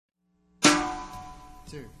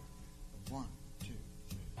two. One, two,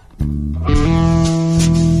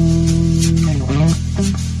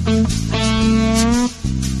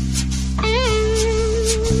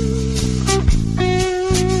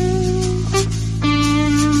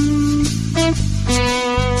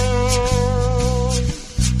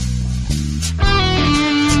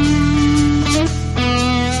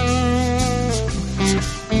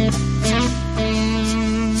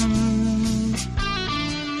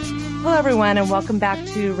 Hello, everyone, and welcome back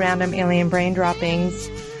to Random Alien Brain Droppings.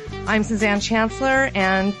 I'm Suzanne Chancellor,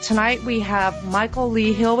 and tonight we have Michael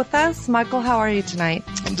Lee Hill with us. Michael, how are you tonight?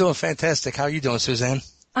 I'm doing fantastic. How are you doing, Suzanne?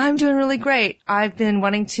 I'm doing really great. I've been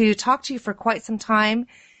wanting to talk to you for quite some time,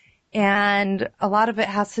 and a lot of it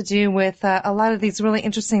has to do with a lot of these really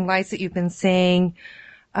interesting lights that you've been seeing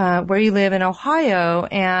where you live in Ohio.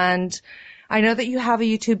 And I know that you have a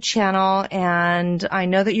YouTube channel, and I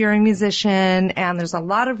know that you're a musician, and there's a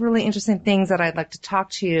lot of really interesting things that I'd like to talk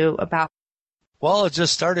to you about. Well, it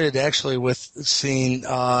just started actually with seeing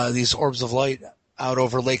these orbs of light out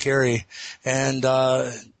over Lake Erie, and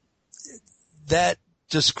that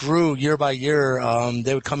just grew year by year.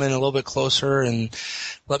 They would come in a little bit closer and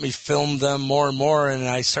let me film them more and more, and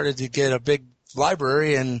I started to get a big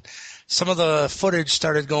library, and some of the footage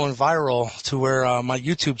started going viral to where my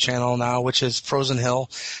YouTube channel now, which is Frozen Hill,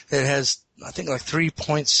 it has, I think, like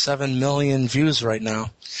 3.7 million views right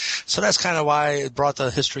now. So that's kind of why it brought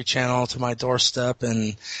the History Channel to my doorstep,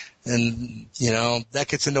 and you know, that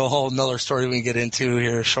gets into a whole nother story we can get into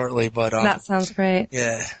here shortly. But that sounds great.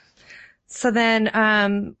 Yeah. So then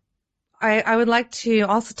I would like to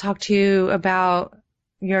also talk to you about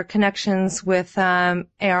your connections with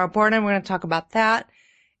A.R. Borden. We're going to talk about that.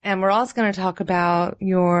 And we're also going to talk about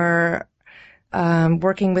your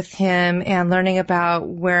working with him and learning about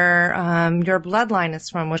where your bloodline is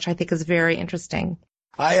from, which I think is very interesting.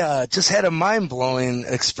 I just had a mind-blowing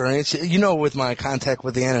experience, you know, with my contact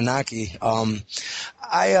with the Anunnaki.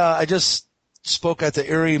 I just spoke at the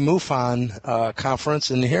Erie MUFON conference,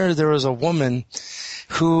 and here there was a woman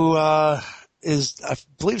who I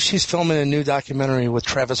believe she's filming a new documentary with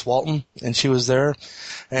Travis Walton, and she was there,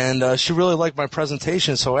 and she really liked my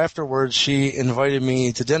presentation. So afterwards, she invited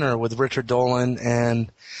me to dinner with Richard Dolan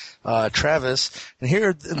and Travis. And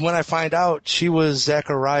here, when I find out, she was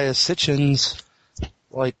Zachariah Sitchin's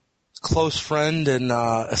like close friend and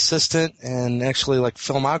assistant, and actually like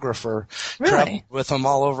filmographer. Really? Traveled with him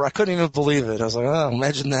all over. I couldn't even believe it. I was like, oh,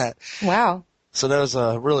 imagine that. Wow. So that was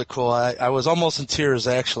really cool. I was almost in tears,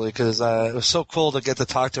 actually, because it was so cool to get to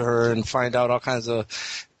talk to her and find out all kinds of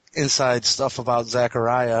inside stuff about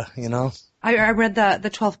Zachariah, you know? I read the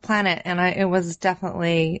 12th Planet, and it was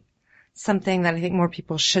definitely something that I think more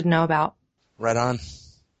people should know about. Right on.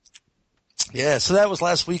 Yeah, so that was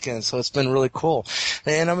last weekend, so it's been really cool.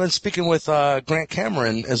 And I've been speaking with Grant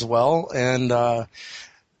Cameron as well, and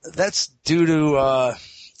that's due to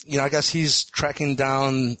you know, I guess he's tracking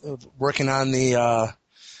down, working on the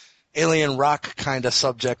alien rock kind of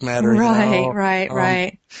subject matter. Right, you know?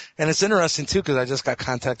 right. And it's interesting, too, because I just got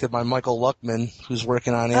contacted by Michael Luckman, who's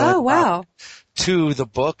working on Alien Oh, wow. Rock 2, the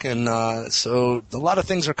book. And so a lot of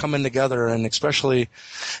things are coming together, and especially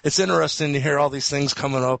it's interesting to hear all these things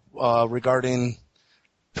coming up regarding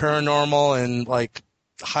paranormal and, like,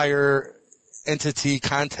 higher entity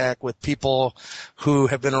contact with people who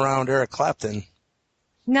have been around Eric Clapton.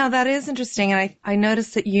 Now, that is interesting, and I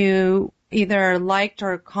noticed that you either liked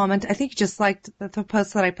or commented. I think you just liked the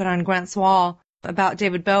post that I put on Grant's wall about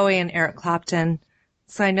David Bowie and Eric Clapton.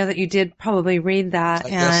 So I know that you did probably read that.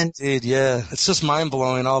 Yes, indeed, yeah. It's just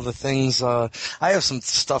mind-blowing, all the things. I have some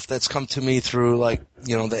stuff that's come to me through, like,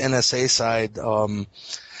 you know, the NSA side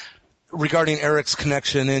regarding Eric's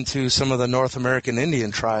connection into some of the North American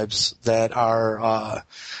Indian tribes that are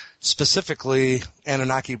specifically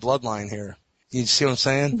Anunnaki bloodline here. You see what I'm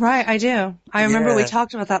saying? Right, I do. I remember we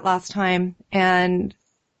talked about that last time. And,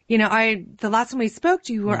 you know, the last time we spoke,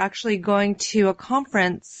 you were actually going to a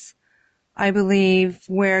conference, I believe,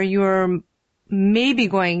 where you were maybe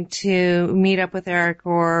going to meet up with Eric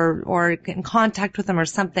or get in contact with him or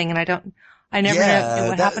something. And I never knew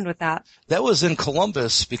what happened with that. That was in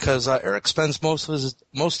Columbus, because Eric spends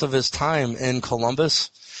most of his time in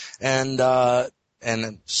Columbus. And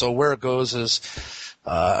so where it goes is,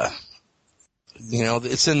 you know,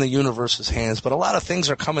 it's in the universe's hands, but a lot of things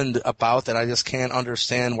are coming about that I just can't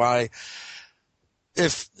understand why.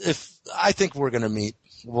 If I think we're going to meet,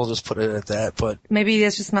 we'll just put it at that, but maybe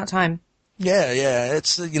it's just not time. Yeah.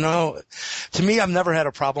 It's, you know, to me, I've never had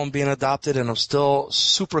a problem being adopted, and I'm still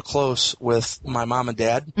super close with my mom and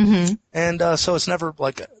dad. Mm-hmm. And, so it's never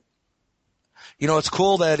like, it's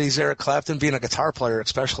cool that he's Eric Clapton, being a guitar player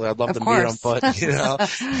especially. I'd love Of to course. meet him, but,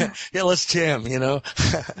 yeah, let's jam,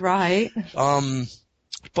 Right.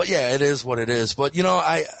 But yeah, it is what it is. But,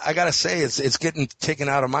 I gotta say, it's getting taken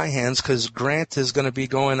out of my hands because Grant is going to be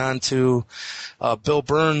going on to Bill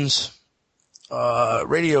Burns'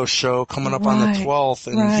 radio show coming up on the 12th,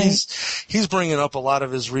 and he's bringing up a lot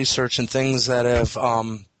of his research and things that have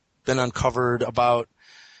been uncovered about,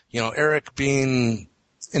 Eric being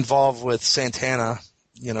involved with Santana,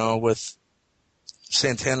 with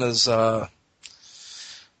Santana's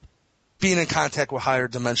being in contact with higher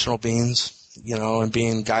dimensional beings, and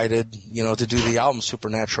being guided, to do the album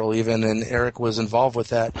Supernatural even, and Eric was involved with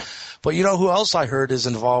that. But who else I heard is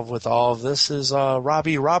involved with all of this is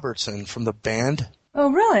Robbie Robertson from the band.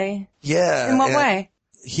 Oh, really? Yeah. In what way?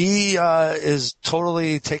 He is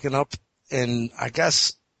totally taken up in, I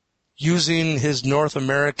guess, using his North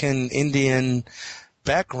American Indian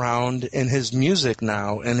background in his music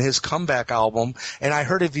now, and his comeback album. And I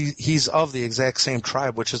heard he's of the exact same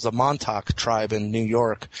tribe, which is the Montauk tribe in New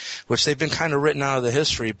York, which they've been kind of written out of the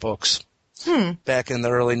history books back in the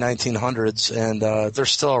early 1900s, and they're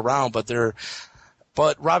still around, but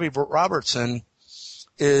Robbie Robertson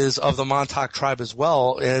is of the Montauk tribe as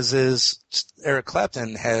well, as is Eric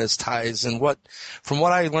Clapton has ties. And from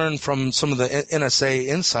what I learned from some of the NSA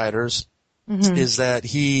insiders is that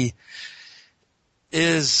he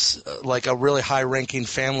is like a really high-ranking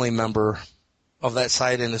family member of that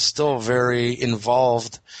side and is still very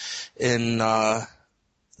involved in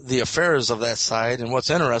the affairs of that side. And what's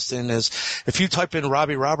interesting is if you type in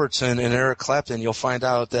Robbie Robertson and Eric Clapton, you'll find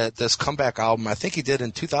out that this comeback album, I think he did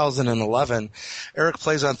in 2011, Eric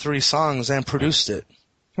plays on 3 songs and produced it.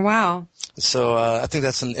 Wow. So I think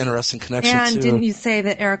that's an interesting connection, and too. Didn't you say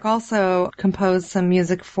that Eric also composed some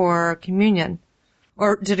music for Communion?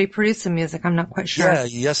 Or did he produce some music? I'm not quite sure. Yeah,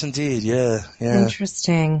 yes, indeed. Yeah.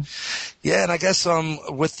 Interesting. Yeah, and I guess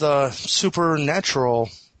with the Supernatural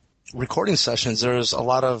recording sessions, there's a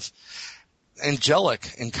lot of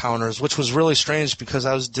angelic encounters, which was really strange because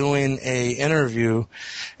I was doing a interview,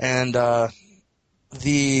 and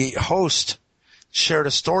the host shared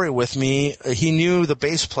a story with me. He knew the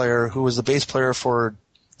bass player who was the bass player for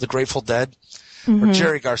the Grateful Dead, or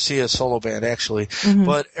Jerry Garcia's solo band, actually.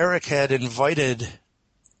 But Eric had invited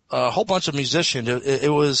a whole bunch of musicians.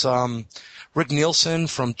 It was Rick Nielsen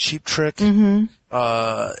from Cheap Trick, and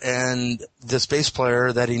this bass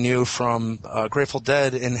player that he knew from Grateful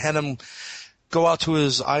Dead, and had him go out to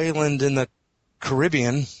his island in the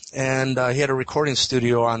Caribbean, and he had a recording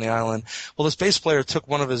studio on the island. Well, this bass player took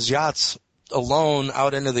one of his yachts alone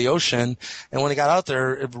out into the ocean, and when he got out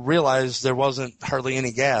there, realized there wasn't hardly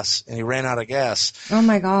any gas, and he ran out of gas. Oh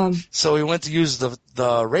my God. So he went to use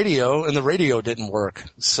the radio, and the radio didn't work.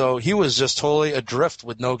 So he was just totally adrift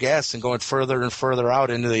with no gas and going further and further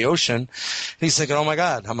out into the ocean. And he's thinking, oh my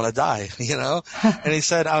God, I'm gonna die, And he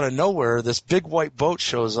said out of nowhere, this big white boat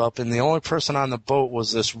shows up, and the only person on the boat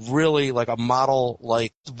was this really like a model,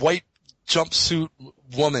 like white jumpsuit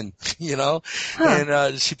woman,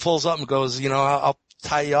 and she pulls up and goes, I'll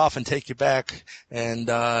tie you off and take you back. And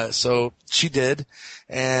so she did.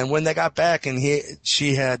 And when they got back, and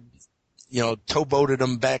she had, towboated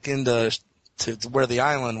him back into to where the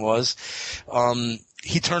island was,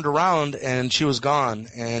 he turned around and she was gone.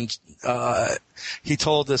 And he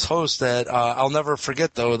told this host that I'll never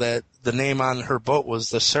forget, though, that the name on her boat was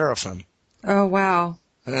the Seraphim. Oh, wow.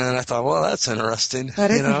 And I thought, well, that's interesting.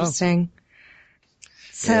 That is interesting.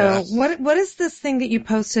 So what is this thing that you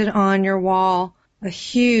posted on your wall? A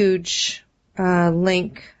huge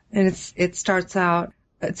link, and it starts out,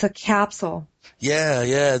 it's a capsule.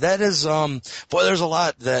 Yeah, that is, boy, there's a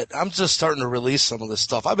lot that I'm just starting to release some of this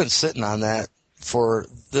stuff. I've been sitting on that for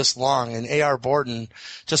this long, and A.R. Borden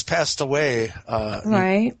just passed away.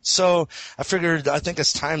 Right. So I think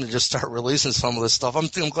it's time to just start releasing some of this stuff. I'm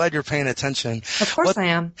glad you're paying attention. Of course I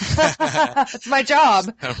am. It's my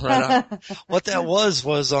job. Right on. What that was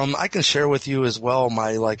I can share with you as well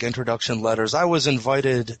my introduction letters. I was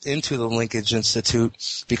invited into the Linkage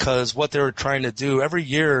Institute because what they were trying to do every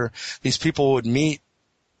year, these people would meet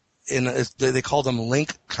they called them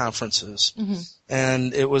Link conferences.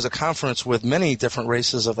 And it was a conference with many different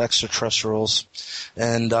races of extraterrestrials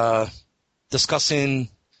and discussing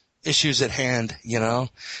issues at hand,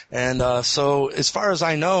 And so as far as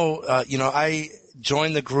I know, I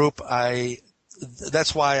joined the group.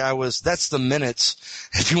 That's the minutes,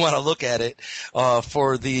 if you want to look at it,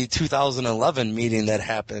 for the 2011 meeting that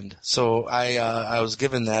happened. So I was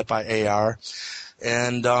given that by AR.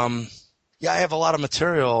 And Yeah, I have a lot of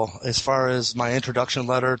material as far as my introduction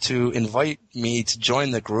letter to invite me to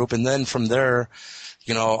join the group. And then from there,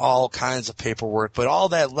 all kinds of paperwork. But all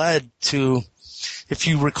that led to, if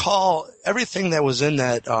you recall, everything that was in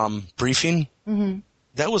that briefing,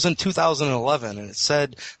 that was in 2011. And it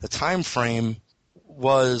said the time frame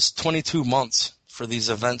was 22 months for these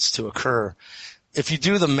events to occur. If you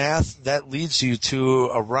do the math, that leads you to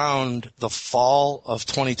around the fall of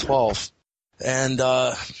 2012. And,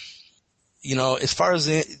 as far as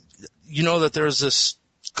that there's this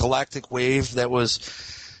galactic wave that was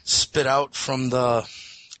spit out from the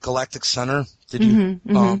galactic center. Did you?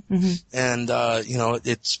 And,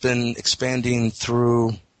 it's been expanding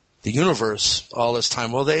through the universe all this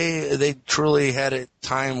time. Well, they truly had a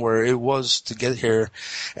time where it was to get here.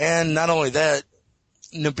 And not only that,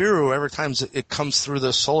 Nibiru, every time it comes through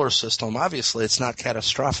the solar system, obviously it's not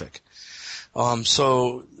catastrophic.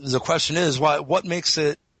 So the question is, what makes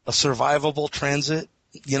it a survivable transit?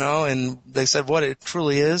 And they said what it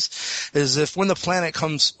truly is if when the planet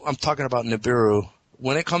comes, I'm talking about Nibiru,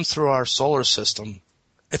 when it comes through our solar system,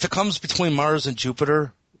 if it comes between Mars and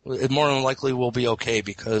Jupiter, it more than likely will be okay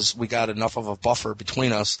because we got enough of a buffer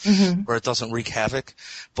between us where it doesn't wreak havoc.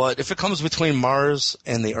 But if it comes between Mars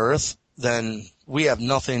and the Earth, then we have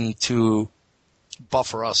nothing to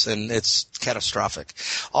buffer us, and it's catastrophic.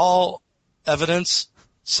 All evidence,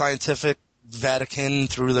 scientific, Vatican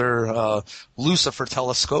through their Lucifer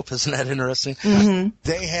telescope, isn't that interesting?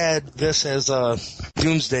 They had this as a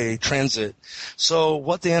doomsday transit. So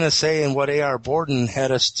what the NSA and what A.R. Borden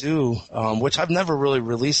had us do, which I've never really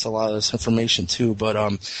released a lot of this information to, but I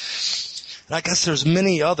guess there's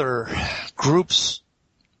many other groups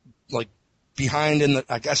like behind in the,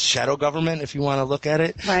 I guess, shadow government, if you want to look at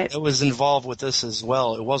it. Right. It was involved with this as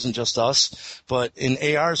well. It wasn't just us, but in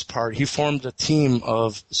AR's part, he formed a team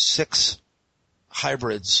of 6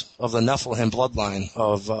 hybrids of the Nephilim bloodline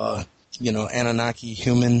of, Anunnaki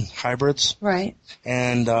human hybrids. Right.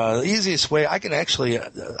 And the easiest way, I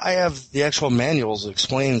have the actual manuals that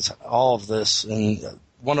explains all of this, and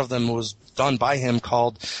one of them was done by him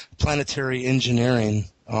called Planetary Engineering.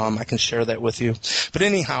 I can share that with you. But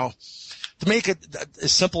anyhow, to make it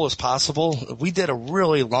as simple as possible, we did a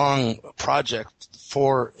really long project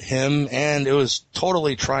for him, and it was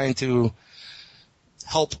totally trying to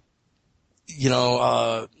help,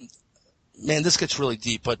 man, this gets really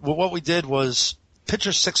deep, but what we did was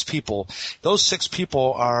picture 6 people. Those 6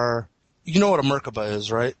 people are, you know what a Merkaba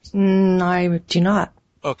is, right? I do not.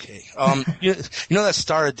 Okay. You know that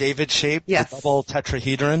Star of David shape? Yes. The double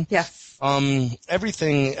tetrahedron? Yes.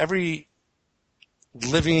 Every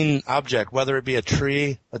living object, whether it be a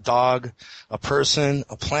tree, a dog, a person,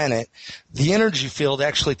 a planet, the energy field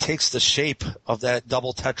actually takes the shape of that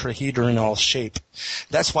double tetrahedronal shape.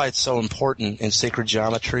 That's why it's so important in sacred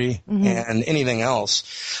geometry and anything else.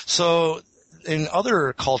 So in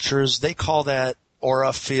other cultures, they call that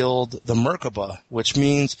aura field the Merkaba, which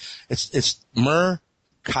means it's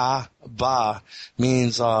Mer-Ka-Ba,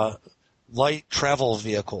 means light travel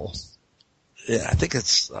vehicle. Yeah, I think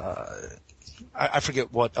it's I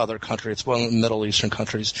forget what other country. It's one of the Middle Eastern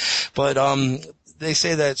countries. But they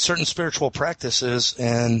say that certain spiritual practices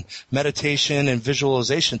and meditation and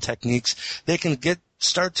visualization techniques, they can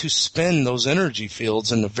start to spin those energy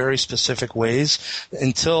fields in very specific ways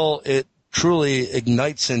until it truly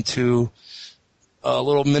ignites into a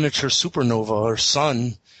little miniature supernova or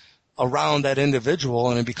sun around that individual,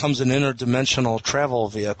 and it becomes an interdimensional travel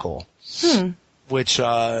vehicle. Which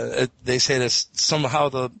they say that somehow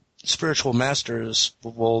the spiritual masters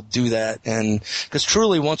will do that, and because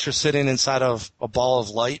truly once you're sitting inside of a ball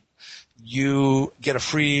of light, you get a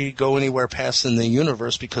free go anywhere past in the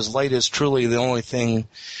universe, because light is truly the only thing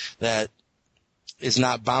that is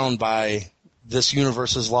not bound by this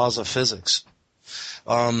universe's laws of physics.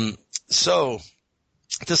 So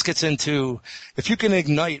this gets into, if you can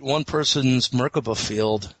ignite one person's Merkaba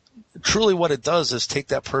field, truly what it does is take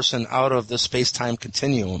that person out of the space-time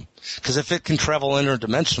continuum. Because if it can travel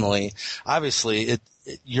interdimensionally, obviously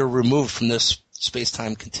you're removed from this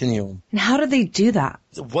space-time continuum. And how do they do that?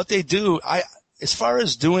 What they do, as far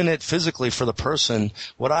as doing it physically for the person,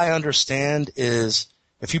 what I understand is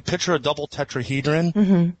if you picture a double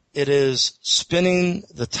tetrahedron, it is spinning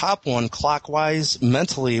the top one clockwise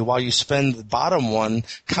mentally while you spin the bottom one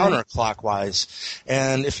counterclockwise.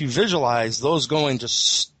 And if you visualize those going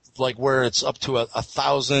just like where it's up to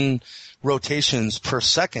 1,000 rotations per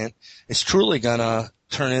second, it's truly gonna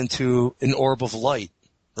turn into an orb of light,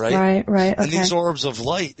 right? Right, okay. And these orbs of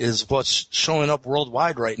light is what's showing up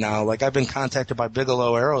worldwide right now. Like, I've been contacted by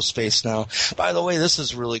Bigelow Aerospace now. By the way, this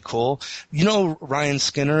is really cool. You know who Ryan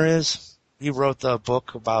Skinner is? He wrote the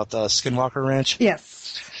book about Skinwalker Ranch.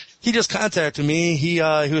 Yes. He just contacted me. He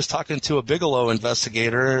was talking to a Bigelow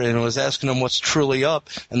investigator and was asking him what's truly up.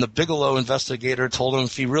 And the Bigelow investigator told him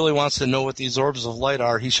if he really wants to know what these orbs of light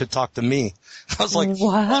are, he should talk to me. I was like,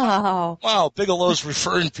 wow, Bigelow's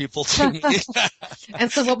referring people to me.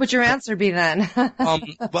 And so what would your answer be then?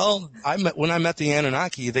 Well, when I met the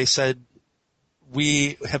Anunnaki, they said,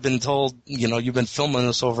 we have been told, you've been filming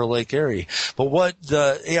this over Lake Erie. But what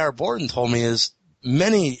the A.R. Borden told me is,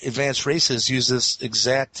 many advanced races use this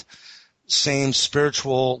exact same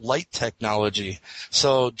spiritual light technology.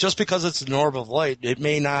 So just because it's an orb of light, it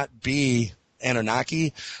may not be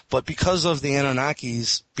Anunnaki, but because of the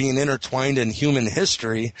Anunnakis being intertwined in human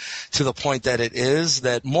history to the point that it is,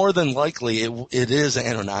 that more than likely it is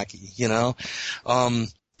Anunnaki,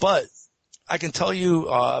 But I can tell you,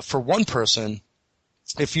 for one person,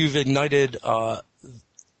 if you've ignited,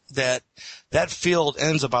 that field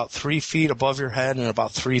ends about 3 feet above your head and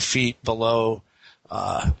about 3 feet below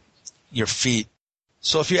your feet.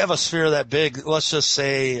 So if you have a sphere that big, let's just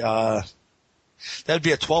say that'd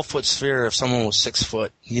be a 12-foot sphere if someone was 6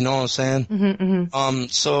 foot. You know what I'm saying? Mm-hmm,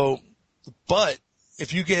 mm-hmm. But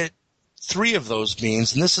if you get 3 of those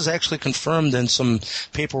beings, and this is actually confirmed in some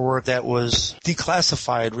paperwork that was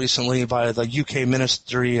declassified recently by the UK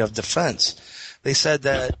Ministry of Defense, they said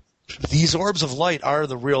that these orbs of light are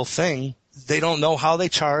the real thing. They don't know how they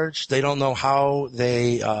charge. They don't know how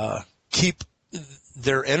they keep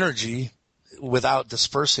their energy without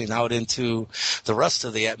dispersing out into the rest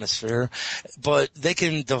of the atmosphere. But they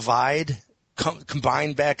can divide,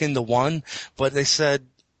 combine back into one. But they said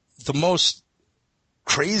the most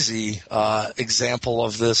crazy example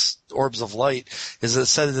of this orbs of light is it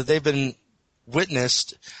said that they've been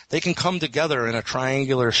witnessed. They can come together in a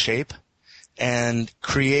triangular shape and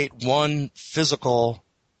create one physical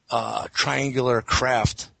triangular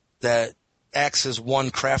craft that acts as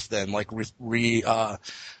one craft then, like will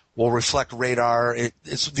reflect radar.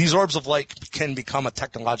 These orbs of light can become a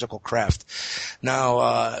technological craft.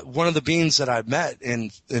 Now, one of the beings that I met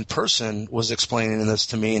in person was explaining this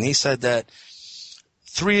to me, and he said that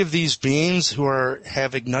 3 of these beings who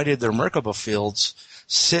have ignited their Merkaba fields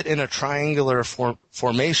sit in a triangular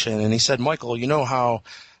formation, and he said, Michael, you know how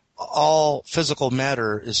all physical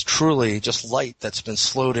matter is truly just light that's been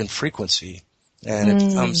slowed in frequency, and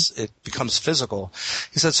it becomes physical.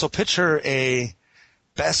 He said, so picture a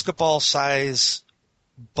basketball-size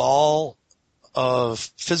ball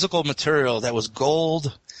of physical material that was gold,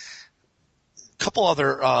 a couple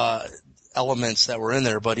other elements that were in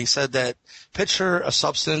there, but he said that picture a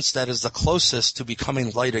substance that is the closest to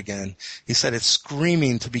becoming light again. He said it's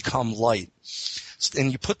screaming to become light.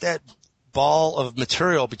 And you put that ball of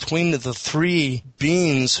material between the 3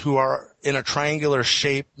 beings who are in a triangular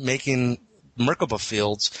shape making Merkaba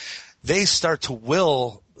fields, they start to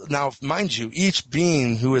will. Now, mind you, each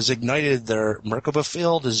being who has ignited their Merkaba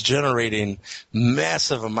field is generating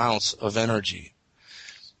massive amounts of energy.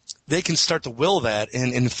 They can start to will that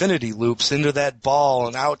in infinity loops into that ball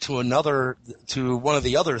and out to one of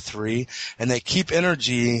the other 3, and they keep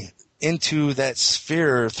energy into that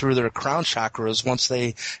sphere through their crown chakras. Once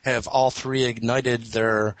they have all 3 ignited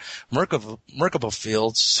their Merkaba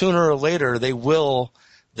fields, sooner or later they will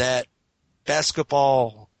that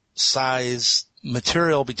basketball size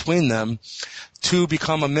material between them to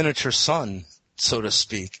become a miniature sun, so to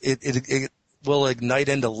speak. It will ignite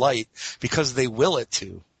into light because they will it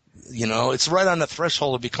to. It's right on the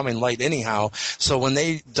threshold of becoming light anyhow. So when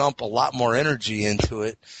they dump a lot more energy into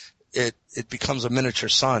it, it becomes a miniature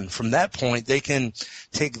sun. From that point, they can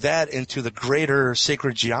take that into the greater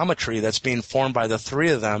sacred geometry that's being formed by the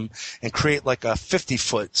 3 of them and create like a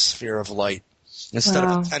 50-foot sphere of light instead of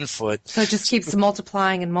a 10-foot. So it just keeps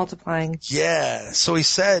multiplying and multiplying. Yeah. So he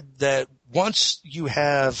said that once you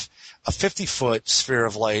have a 50-foot sphere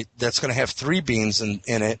of light that's going to have 3 beings in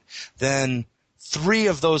it, then 3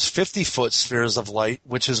 of those 50-foot spheres of light,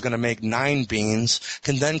 which is going to make 9 beings,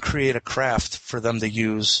 can then create a craft for them to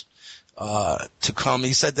use to come.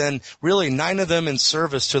 He said then really 9 of them in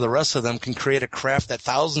service to the rest of them can create a craft that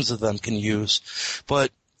thousands of them can use.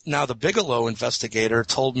 But now the Bigelow investigator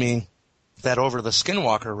told me that over the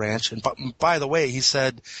Skinwalker Ranch, and by the way, he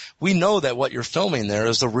said, we know that what you're filming there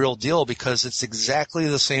is the real deal because it's exactly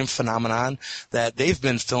the same phenomenon that they've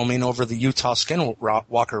been filming over the Utah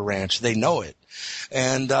Skinwalker Ranch. They know it.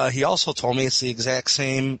 And he also told me it's the exact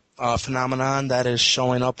same phenomenon that is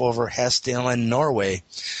showing up over Hessdalen, Norway.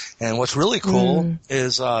 And what's really cool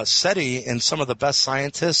is SETI and some of the best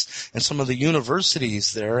scientists and some of the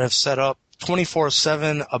universities there have set up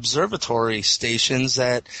 24/7 observatory stations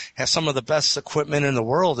that have some of the best equipment in the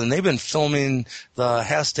world, and they've been filming the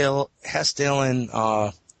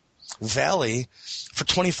Hastelan Valley for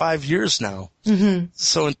 25 years now. Mm-hmm.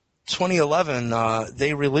 So in 2011,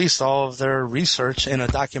 they released all of their research in a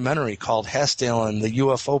documentary called Hastelan, the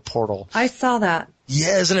UFO Portal. I saw that.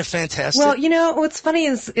 Yeah, isn't it fantastic? Well, what's funny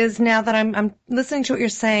is now that I'm listening to what you're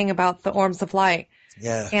saying about the orbs of light.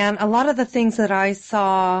 Yeah. And a lot of the things that I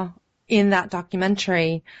saw in that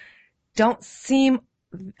documentary don't seem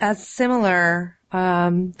as similar.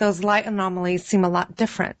 Those light anomalies seem a lot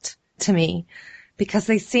different to me because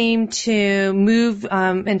they seem to move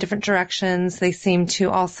in different directions. They seem to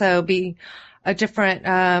also be a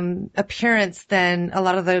different appearance than a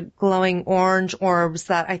lot of the glowing orange orbs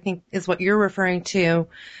that I think is what you're referring to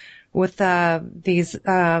with these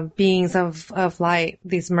beings of light,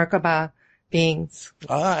 these Merkaba beings.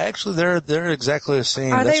 Actually, they're exactly the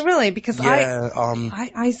same. Are they really? Because yeah,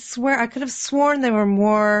 I swear I could have sworn they were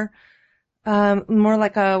more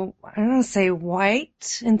like I don't know, say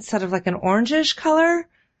white instead of like an orangish color.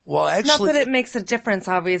 Well, actually, not that it makes a difference,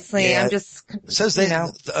 obviously. Yeah, I'm just, it says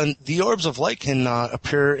the orbs of light can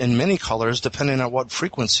appear in many colors depending on what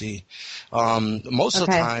frequency. Most of the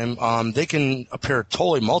time, they can appear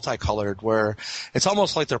totally multicolored, where it's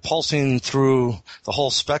almost like they're pulsing through the whole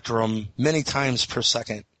spectrum many times per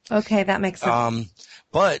second. Okay, that makes sense.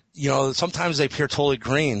 But, sometimes they appear totally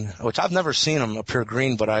green, which I've never seen them appear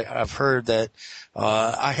green, but I've heard that,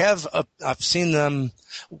 I've seen them.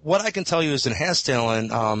 What I can tell you is in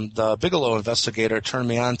Hastelan, the Bigelow investigator turned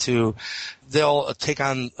me on to, they'll take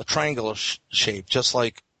on a triangular shape, just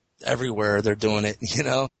like everywhere they're doing it,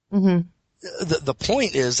 Mm-hmm. The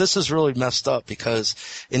point is, this is really messed up because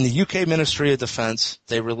in the UK Ministry of Defense,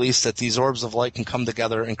 they released that these orbs of light can come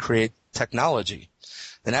together and create technology.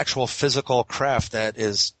 An actual physical craft that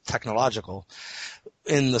is technological.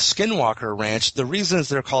 In the Skinwalker Ranch, the reasons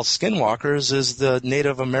they're called skinwalkers is the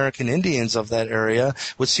Native American Indians of that area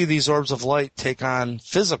would see these orbs of light take on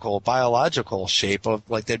physical, biological shape of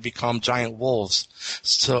like they'd become giant wolves,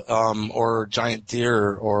 or giant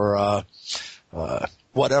deer, or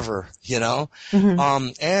whatever, Mm-hmm.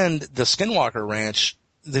 And the Skinwalker Ranch,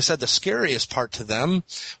 they said the scariest part to them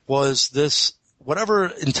was this. Whatever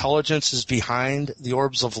intelligence is behind the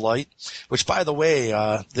orbs of light, which, by the way,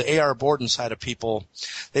 the A.R. Borden side of people,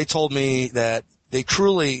 they told me that they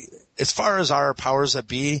truly, as far as our powers that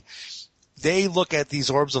be, they look at these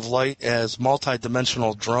orbs of light as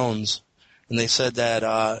multidimensional drones. And they said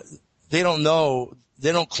that they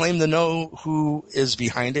don't claim to know who is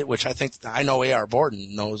behind it, which I know A.R.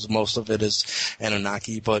 Borden knows most of it is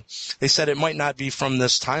Anunnaki, but they said it might not be from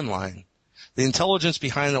this timeline. The intelligence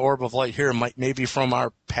behind the orb of light here may be from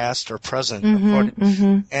our past or present.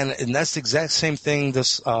 Mm-hmm. And that's the exact same thing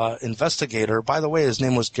this investigator, by the way, his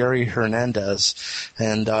name was Gary Hernandez,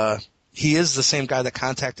 and he is the same guy that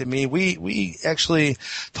contacted me. We actually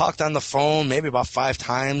talked on the phone maybe about 5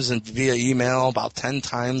 times and via email about 10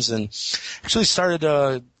 times and actually started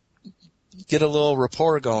to get a little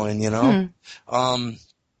rapport going, But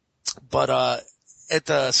at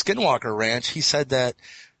the Skinwalker Ranch, he said that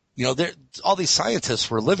all these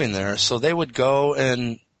scientists were living there, so they would go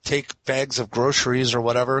and take bags of groceries or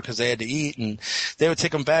whatever because they had to eat, and they would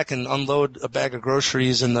take them back and unload a bag of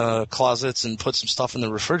groceries in the closets and put some stuff in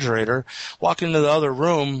the refrigerator, walk into the other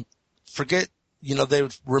room, forget, they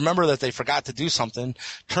would remember that they forgot to do something,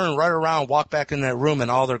 turn right around, walk back in that room, and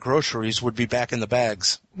all their groceries would be back in the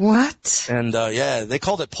bags. What? And, they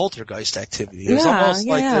called it poltergeist activity. It was almost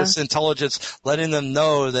like this intelligence letting them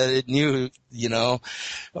know that it knew,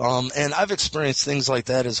 and I've experienced things like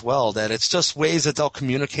that as well, that it's just ways that they'll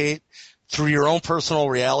communicate through your own personal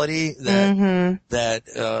reality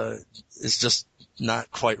that is just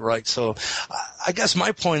not quite right. So I guess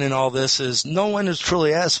my point in all this is no one has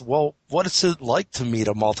truly asked, well, what is it like to meet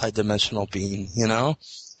a multidimensional being,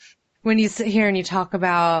 When you sit here and you talk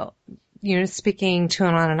about, speaking to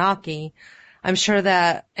an Anunnaki, I'm sure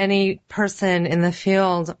that any person in the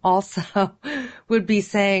field also would be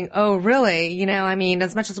saying, oh, really?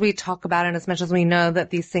 As much as we talk about it and as much as we know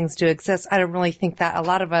that these things do exist, I don't really think that a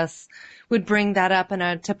lot of us would bring that up in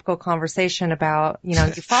a typical conversation about,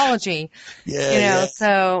 ufology.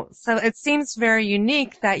 So it seems very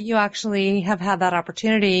unique that you actually have had that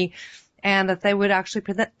opportunity and that they would actually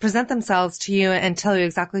present themselves to you and tell you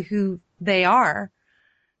exactly who they are.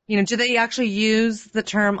 Do they actually use the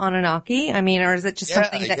term Anunnaki? Or is it just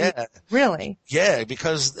something that really? Yeah,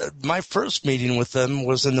 because my first meeting with them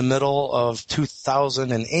was in the middle of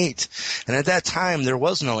 2008. And at that time, there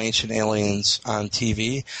was no Ancient Aliens on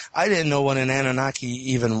TV. I didn't know what an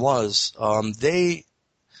Anunnaki even was.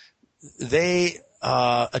 they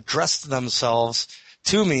addressed themselves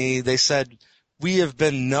to me. They said, we have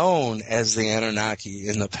been known as the Anunnaki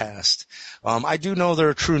in the past. I do know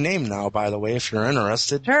their true name now, by the way, if you're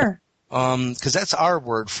interested. Sure. Because that's our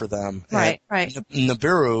word for them. Right, right.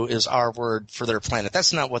 Nibiru is our word for their planet.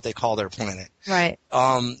 That's not what they call their planet. Right.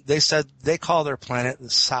 They said they call their planet the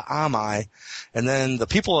Sa'amai, and then the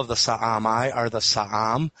people of the Sa'amai are the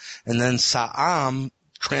Sa'am, and then Sa'am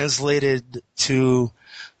translated to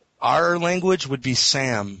our language would be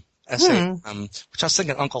Sam. S-A-M, which I was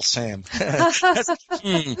thinking Uncle Sam. But,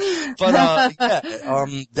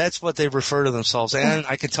 that's what they refer to themselves. And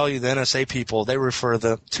I can tell you the NSA people, they refer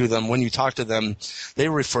to them, when you talk to them, they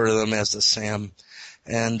refer to them as the Sam.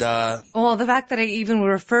 And, well, the fact that I even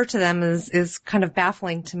refer to them is kind of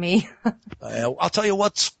baffling to me. I'll tell you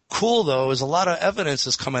what's cool though, is a lot of evidence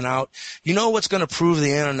is coming out. You know what's going to prove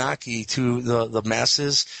the Anunnaki to the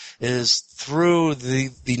masses is through the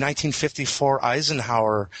 1954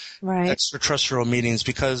 Eisenhower extraterrestrial meetings,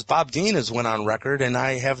 because Bob Dean has went on record, and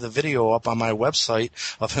I have the video up on my website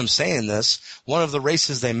of him saying this. One of the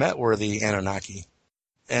races they met were the Anunnaki.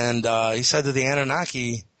 And, he said that the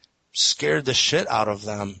Anunnaki scared the shit out of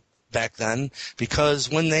them back then, because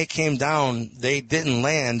when they came down, they didn't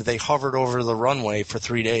land. They hovered over the runway for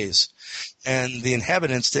 3 days, and the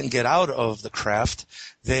inhabitants didn't get out of the craft.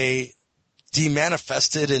 They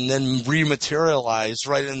demanifested and then rematerialized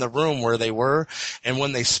right in the room where they were. And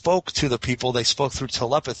when they spoke to the people, they spoke through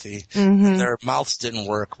telepathy. Mm-hmm. Their mouths didn't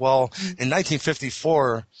work. Well, in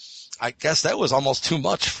 1954, I guess that was almost too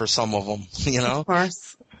much for some of them, you know? Of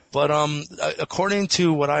course. But according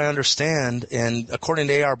to what I understand, and according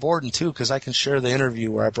to A.R. Borden too, because I can share the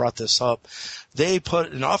interview where I brought this up, they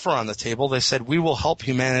put an offer on the table. They said, we will help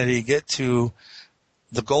humanity get to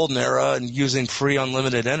the golden era and using free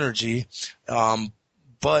unlimited energy.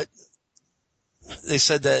 But they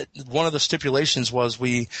said that one of the stipulations was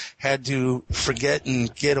we had to forget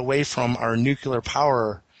and get away from our nuclear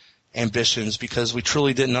power ambitions, because we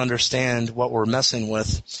truly didn't understand what we're messing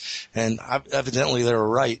with. And evidently they were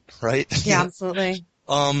right? Yeah, absolutely.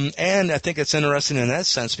 And I think it's interesting in that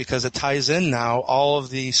sense, because it ties in now all of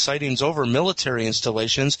the sightings over military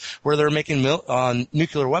installations where they're making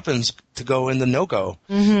nuclear weapons to go in the no-go.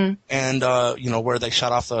 Mm-hmm. And, where they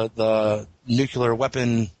shot off the nuclear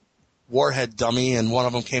weapon warhead dummy, and one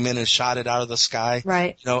of them came in and shot it out of the sky.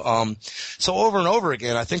 Right. So over and over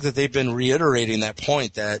again, I think that they've been reiterating that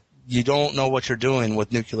point that you don't know what you're doing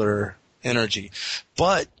with nuclear energy.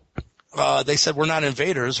 But they said, we're not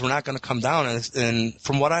invaders. We're not going to come down. And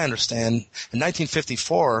from what I understand, in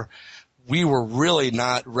 1954, we were really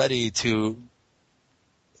not ready to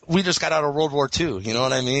 – we just got out of World War II. You know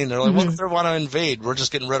what I mean? They're like, what if they want to invade? We're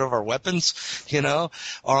just getting rid of our weapons, you know?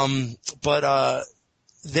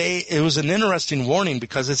 It was an interesting warning,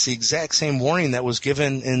 because it's the exact same warning that was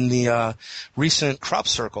given in the recent crop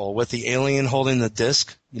circle with the alien holding the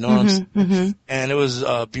disc. You know what I'm saying? Mm-hmm. And it was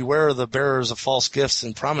beware of the bearers of false gifts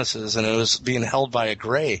and promises, and it was being held by a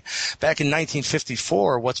gray. Back in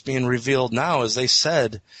 1954, what's being revealed now is they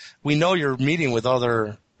said, we know you're meeting with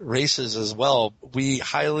other races as well. We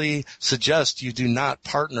highly suggest you do not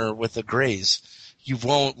partner with the grays. You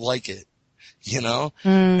won't like it, you know?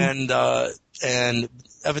 And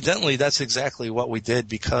evidently that's exactly what we did,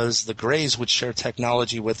 because the grays would share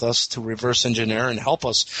technology with us to reverse engineer and help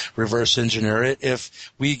us reverse engineer it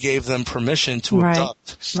if we gave them permission to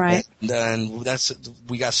abduct. Right. And then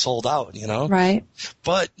we got sold out, you know? Right.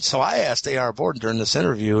 But so I asked A.R. Borden during this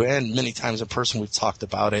interview, and many times in person we've talked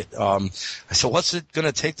about it. I said, what's it going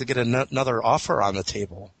to take to get another offer on the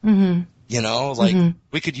table? Mm-hmm. You know,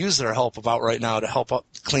 we could use their help about right now to help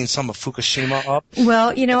clean some of Fukushima up.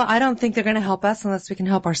 Well, I don't think they're going to help us unless we can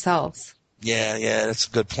help ourselves. Yeah, that's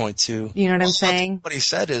a good point too. You know what I'm saying? What he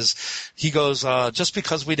said is, he goes, just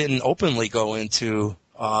because we didn't openly go into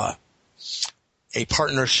a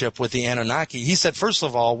partnership with the Anunnaki, he said, first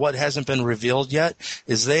of all, what hasn't been revealed yet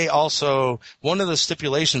is they also, one of the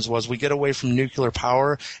stipulations was we get away from nuclear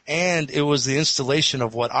power, and it was the installation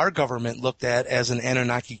of what our government looked at as an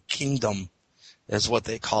Anunnaki kingdom, is what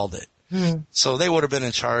they called it. So they would have been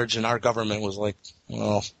in charge, and our government was like,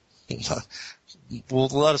 well,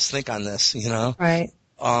 let us think on this, you know? Right.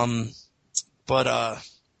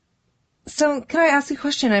 So can I ask you a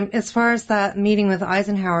question? As far as that meeting with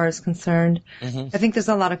Eisenhower is concerned, I think there's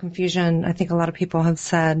a lot of confusion. I think a lot of people have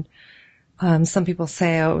said, some people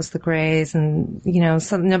say, it was the Greys, and,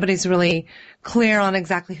 nobody's really clear on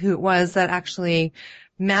exactly who it was that actually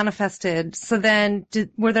manifested. So then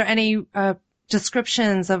were there any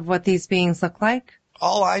descriptions of what these beings look like?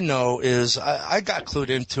 all I know is I got clued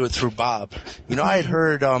into it through Bob. I had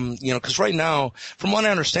heard, because right now, from what I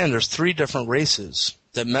understand, there's 3 different races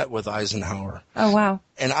that met with Eisenhower. Oh, wow.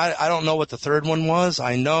 And I don't know what the third one was.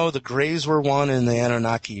 I know the Greys were one and the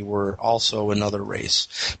Anunnaki were also another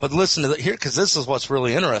race. But listen to here, because this is what's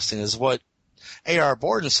really interesting, is what A.R.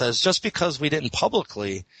 Borden says. Just because we didn't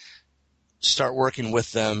publicly start working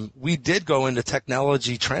with them, we did go into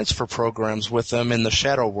technology transfer programs with them in the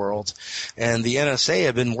shadow world. And the NSA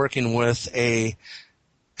had been working with a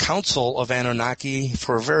council of Anunnaki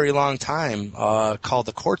for a very long time, called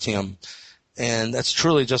the Cortium. And that's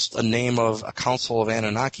truly just a name of a council of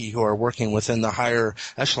Anunnaki who are working within the higher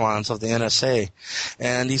echelons of the NSA.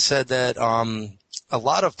 And he said that a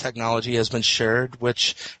lot of technology has been shared,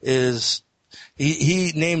 which is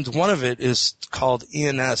he named one of it is called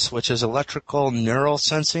ENS, which is electrical neural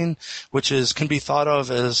sensing, which can be thought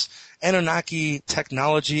of as Anunnaki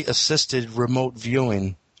technology assisted remote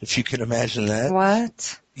viewing, if you can imagine that.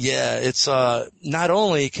 What? Yeah, it's not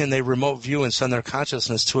only can they remote view and send their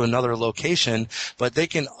consciousness to another location, but they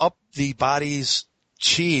can up the body's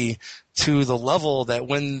chi to the level that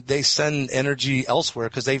when they send energy elsewhere,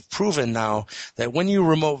 because they've proven now that when you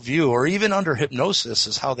remote view, or even under hypnosis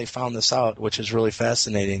is how they found this out, which is really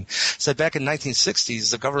fascinating. So back in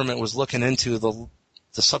 1960s, the government was looking into the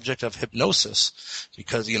subject of hypnosis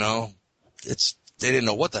because, they didn't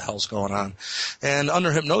know what the hell's going on. And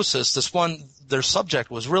under hypnosis, their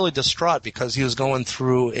subject was really distraught because he was going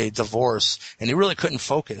through a divorce and he really couldn't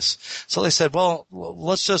focus. So they said, well,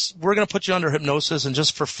 we're going to put you under hypnosis and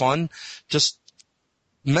just for fun, just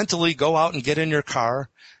mentally go out and get in your car,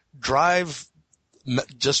 drive,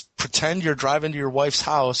 just pretend you're driving to your wife's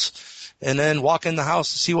house and then walk in the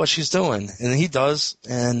house to see what she's doing. And he does.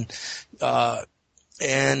 And they're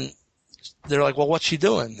like, well, what's she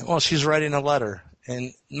doing? Well, she's writing a letter.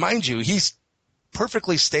 And mind you, he's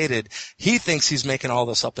perfectly stated he thinks he's making all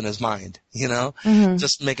this up in his mind,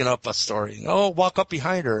 just making up a story. Oh, walk up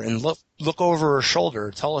behind her and look over her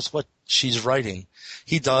shoulder. Tell us what she's writing.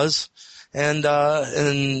 He does. And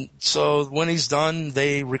so when he's done,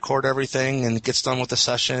 they record everything and it gets done with the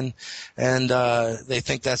session. And they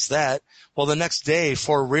think that's that. Well, the next day,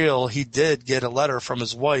 for real, he did get a letter from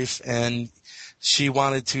his wife, and she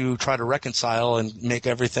wanted to try to reconcile and get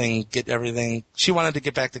everything. She wanted to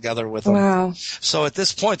get back together with him. Wow. So at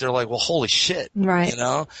this point, they're like, well, holy shit. Right.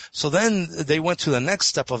 So then they went to the next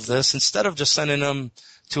step of this. Instead of just sending him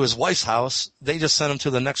to his wife's house, they just sent him to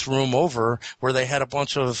the next room over where they had a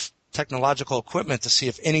bunch of technological equipment to see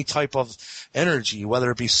if any type of energy, whether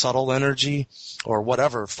it be subtle energy or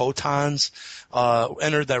whatever, photons,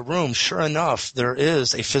 entered that room. Sure enough, there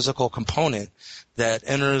is a physical component that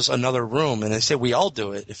enters another room. And they say we all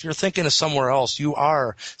do it. If you're thinking of somewhere else, you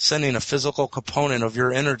are sending a physical component of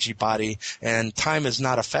your energy body, and time is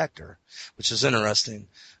not a factor, which is interesting.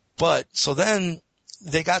 But so then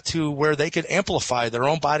they got to where they could amplify their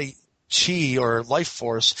own body chi or life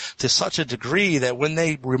force to such a degree that when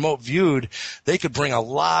they remote viewed, they could bring a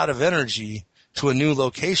lot of energy to a new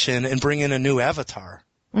location and bring in a new avatar.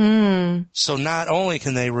 So not only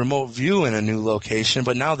can they remote view in a new location,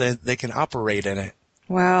 but now they can operate in it.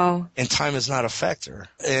 Wow. And time is not a factor.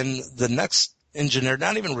 And the next engineered,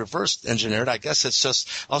 not even reverse engineered, I guess it's just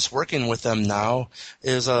us working with them now,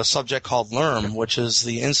 is a subject called LERM, which is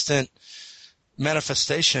the instant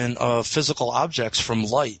manifestation of physical objects from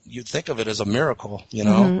light. You'd think of it as a miracle,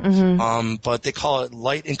 but they call it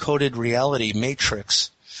light encoded reality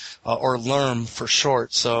matrix. Or LERM for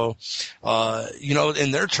short. So,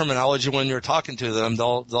 in their terminology, when you're talking to them,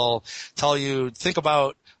 they'll tell you, think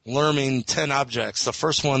about LERMing 10 objects. The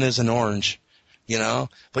first one is an orange,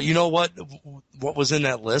 But you know what was in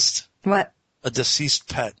that list? What? A deceased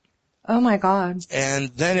pet. Oh my God. And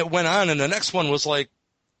then it went on, and the next one was like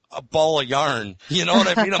a ball of yarn. You know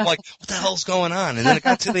what I mean? I'm like, what the hell's going on? And then it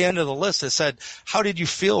got to the end of the list. It said, how did you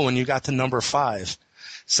feel when you got to number 5?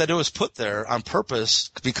 Said it was put there on purpose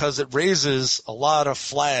because it raises a lot of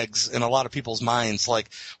flags in a lot of people's minds. Like,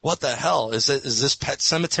 what the hell? Is this Pet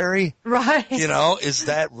Cemetery? Right. Is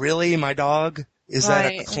that really my dog? Is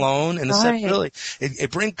that a clone? And it said really,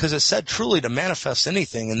 because it said truly to manifest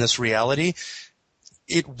anything in this reality,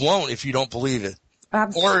 it won't if you don't believe it.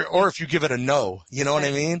 Or if you give it a no, you know what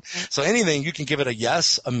I mean? So anything, you can give it a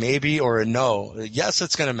yes, a maybe, or a no. A yes,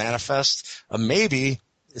 it's going to manifest. A maybe,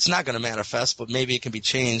 it's not going to manifest, but maybe it can be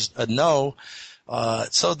changed. A no.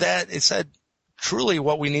 So that it said truly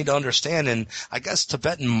what we need to understand. And I guess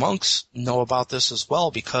Tibetan monks know about this as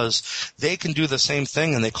well because they can do the same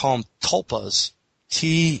thing, and they call them tulpas.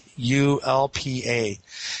 Tulpa.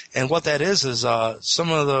 And what that is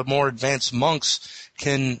some of the more advanced monks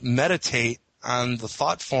can meditate on the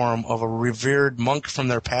thought form of a revered monk from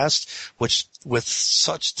their past, which with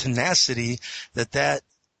such tenacity that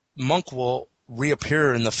monk will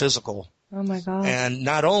reappear in the physical. Oh my God. And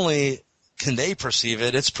not only can they perceive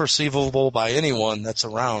it, it's perceivable by anyone that's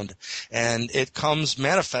around. And it comes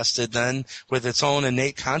manifested then with its own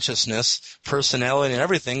innate consciousness, personality, and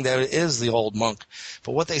everything that it is the old monk.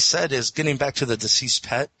 But what they said is, getting back to the deceased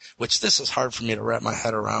pet, which this is hard for me to wrap my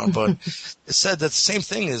head around, but it said that the same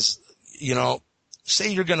thing is, say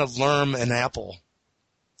you're going to learn an apple.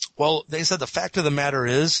 Well, they said the fact of the matter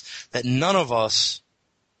is that none of us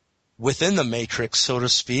within the matrix, so to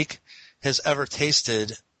speak, has ever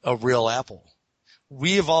tasted a real apple.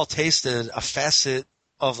 We have all tasted a facet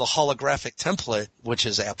of the holographic template, which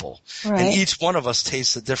is apple. Right. And each one of us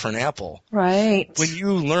tastes a different apple. Right. When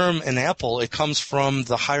you learn an apple, it comes from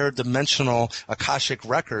the higher dimensional Akashic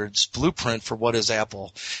records blueprint for what is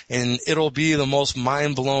apple. And it'll be the most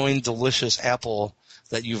mind-blowing, delicious apple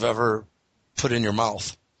that you've ever put in your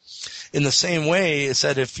mouth. In the same way, it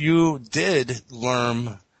said if you did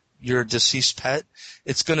learn your deceased pet,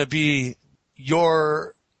 it's going to be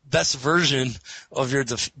your best version of your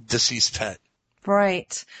deceased pet.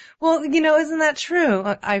 Right. Well, isn't that true?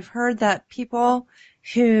 I've heard that people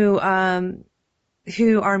who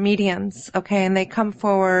are mediums, okay, and they come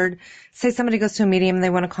forward, say somebody goes to a medium and they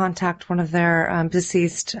want to contact one of their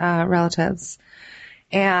deceased relatives.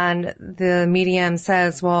 And the medium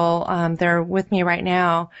says, well, they're with me right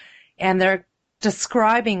now, and they're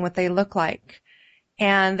describing what they look like.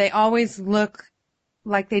 And they always look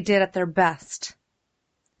like they did at their best.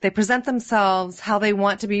 They present themselves how they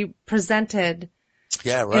want to be presented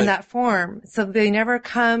in that form. So they never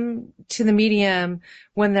come to the medium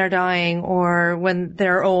when they're dying or when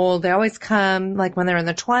they're old. They always come like when they're in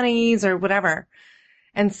their 20s or whatever.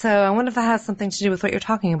 And so I wonder if that has something to do with what you're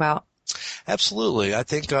talking about. Absolutely. I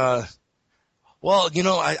think, I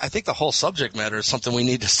think the whole subject matter is something we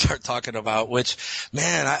need to start talking about, which,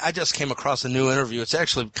 man, I just came across a new interview. It's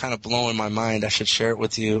actually kind of blowing my mind. I should share it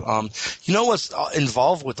with you. What's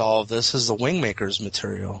involved with all of this is the Wingmakers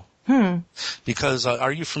material. Because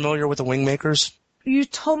are you familiar with the Wingmakers? You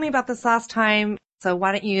told me about this last time, so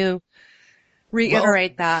why don't you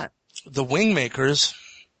reiterate that? The Wingmakers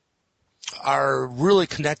are really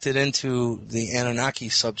connected into the Anunnaki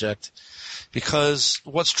subject. Because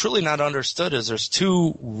what's truly not understood is there's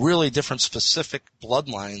two really different specific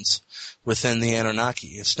bloodlines within the Anunnaki.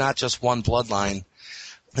 It's not just one bloodline.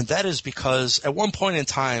 And that is because at one point in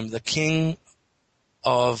time, the king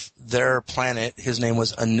of their planet, his name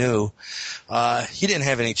was Anu, he didn't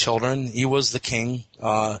have any children. He was the king.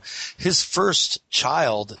 His first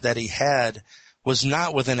child that he had was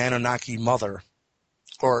not with an Anunnaki mother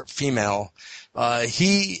or female.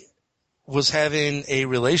 He was having a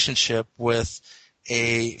relationship with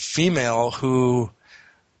a female who,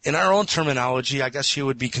 in our own terminology, I guess she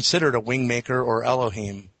would be considered a wingmaker or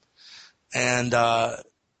Elohim. And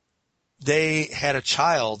they had a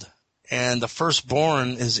child, and the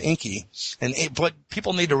firstborn is Enki. But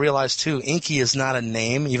people need to realize, too, Enki is not a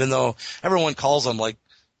name, even though everyone calls him like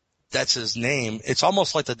that's his name. It's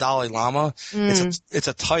almost like the Dalai Lama. It's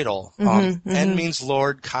a title. En means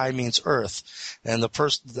Lord, Kai means earth. And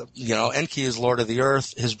Enki is Lord of the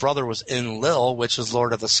earth. His brother was Enlil, which is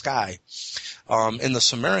Lord of the sky. In the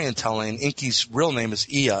Sumerian telling, Enki's real name is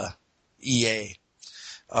Ea, E-A.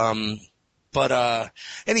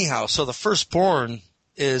 Anyhow, so the firstborn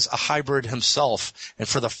is a hybrid himself. And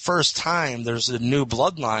for the first time, there's a new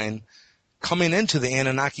bloodline coming into the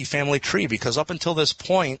Anunnaki family tree, because up until this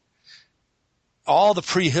point, all the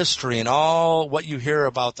prehistory and all what you hear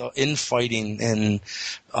about the infighting and,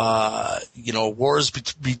 wars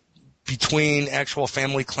between actual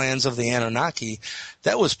family clans of the Anunnaki,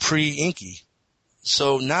 that was pre-Enki.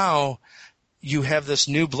 So now you have this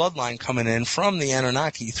new bloodline coming in from the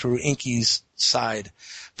Anunnaki through Enki's side.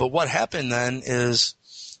 But what happened then is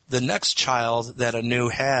the next child that Anu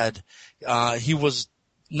had, he was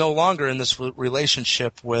no longer in this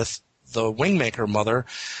relationship with the Wingmaker mother.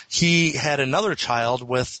 He had another child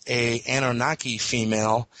with a Anunnaki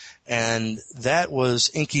female, and that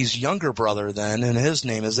was Enki's younger brother then, and his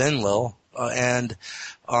name is Enlil.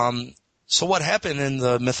 So what happened in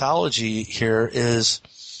the mythology here is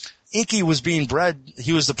Enki was being bred,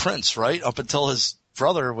 he was the prince, right, up until his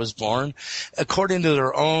brother was born. According to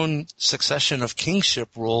their own succession of kingship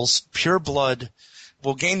rules, pure blood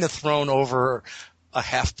will gain the throne over a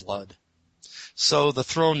half-blood. So the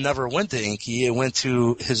throne never went to Enki. It went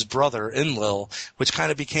to his brother, Enlil, which kind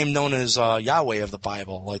of became known as Yahweh of the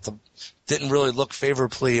Bible. Didn't really look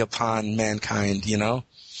favorably upon mankind,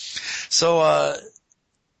 So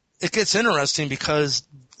it gets interesting because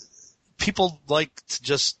people like to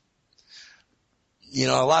just, a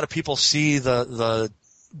lot of people see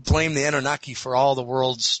blame the Anunnaki for all the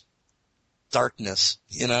world's darkness,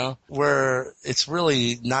 where it's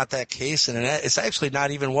really not that case. And it's actually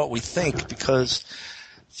not even what we think, because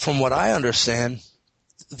from what I understand,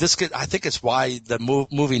 I think it's why the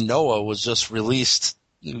movie Noah was just released,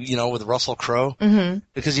 with Russell Crowe,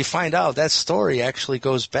 because you find out that story actually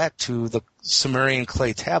goes back to the Sumerian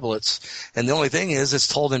clay tablets. And the only thing is it's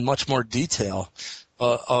told in much more detail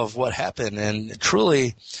of what happened. And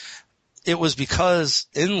truly, it was because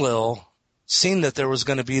Enlil seen that there was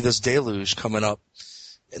going to be this deluge coming up,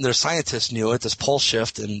 and their scientists knew it, this pole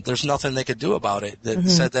shift, and there's nothing they could do about it. That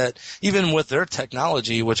said that even with their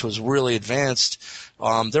technology, which was really advanced,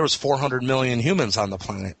 there was 400 million humans on the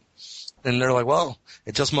planet. And they're like, well,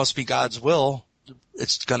 it just must be God's will.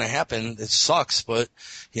 It's going to happen. It sucks, but,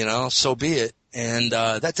 so be it. And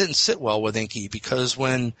that didn't sit well with Enki, because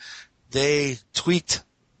when they tweaked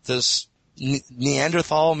this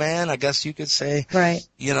Neanderthal man, I guess you could say, right,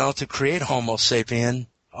 to create Homo sapien,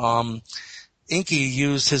 Enki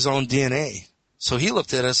used his own DNA. So he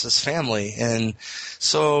looked at us as family. And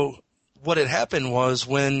so what had happened was,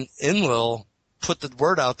 when Enlil put the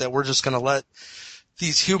word out that we're just going to let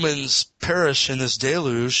these humans perish in this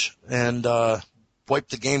deluge and wipe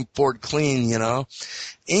the game board clean,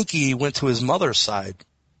 Enki went to his mother's side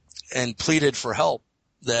and pleaded for help,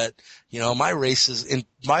 that, my race is, and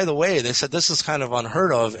by the way, they said this is kind of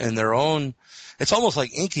unheard of in their own, it's almost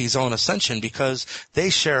like Enki's own ascension, because they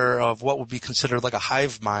share of what would be considered like a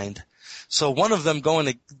hive mind. So one of them going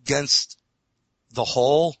against the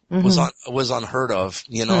whole was unheard of,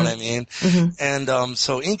 what I mean? And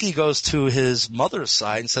so Enki goes to his mother's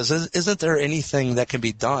side and says, isn't there anything that can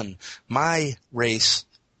be done? My race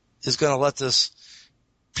is going to let this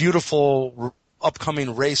beautiful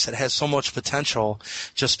upcoming race that has so much potential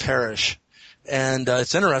just perish. And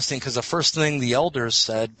it's interesting, because the first thing the elders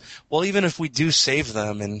said, well, even if we do save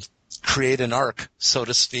them and create an ark, so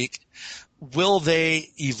to speak, will they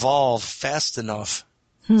evolve fast enough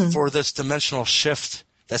for this dimensional shift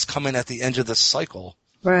that's coming at the end of this cycle,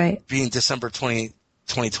 right, being December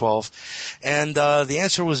 2012? And the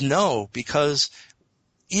answer was no, because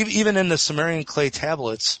even in the Sumerian clay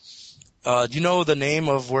tablets, do you know the name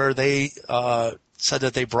of where they said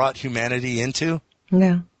that they brought humanity into?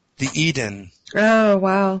 No. The Eden. Oh,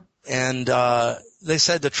 wow. And they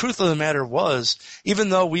said the truth of the matter was, even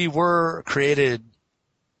though we were created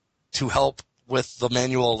to help with the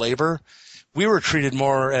manual labor, we were treated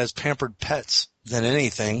more as pampered pets than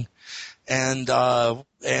anything. And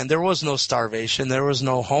there was no starvation, there was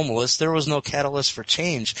no homeless, there was no catalyst for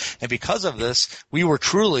change. And because of this, we were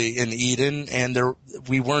truly in Eden, and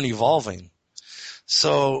we weren't evolving.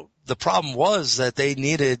 So the problem was that they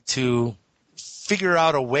needed to figure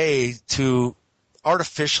out a way to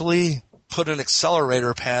artificially put an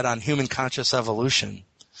accelerator pad on human conscious evolution.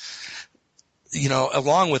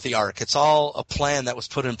 Along with the ark, it's all a plan that was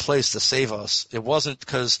put in place to save us. It wasn't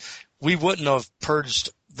because we wouldn't have purged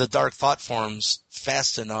the dark thought forms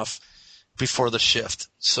fast enough before the shift.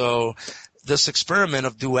 So this experiment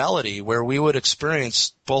of duality, where we would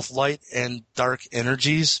experience both light and dark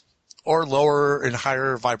energies, or lower and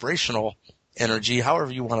higher vibrational energy,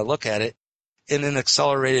 however you want to look at it, in an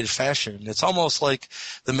accelerated fashion. It's almost like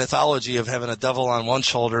the mythology of having a devil on one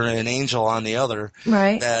shoulder and an angel on the other.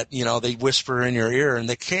 Right. That, they whisper in your ear, and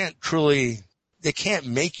they can't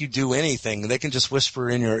make you do anything. They can just whisper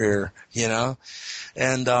in your ear,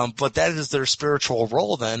 And, but that is their spiritual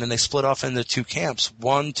role then, and they split off into two camps.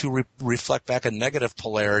 One to reflect back a negative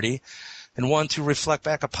polarity, and one to reflect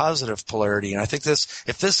back a positive polarity. And I think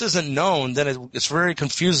if this isn't known, then it's very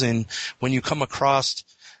confusing when you come across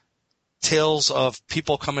tales of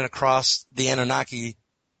people coming across the Anunnaki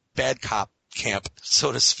bad cop camp,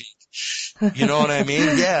 so to speak. You know what I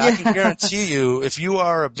mean? Yeah, I can guarantee you, if you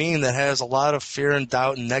are a being that has a lot of fear and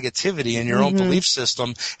doubt and negativity in your own belief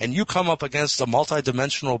system, and you come up against a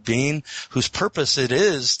multidimensional being whose purpose it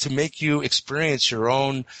is to make you experience your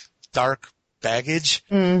own dark baggage,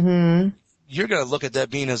 you're going to look at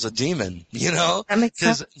that being as a demon, That makes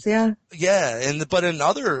sense, yeah. Yeah, but in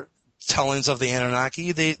other tellings of the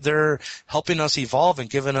Anunnaki, they're helping us evolve and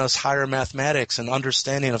giving us higher mathematics and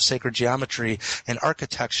understanding of sacred geometry and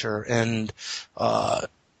architecture and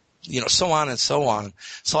so on and so on.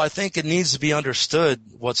 So I think it needs to be understood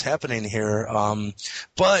what's happening here.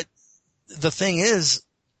 But the thing is,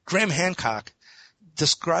 Graham Hancock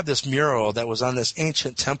described this mural that was on this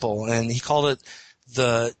ancient temple, and he called it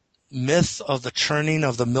the myth of the churning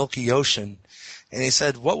of the Milky Ocean. And he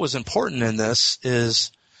said what was important in this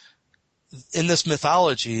is, in this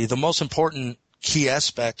mythology, the most important key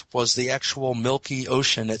aspect was the actual Milky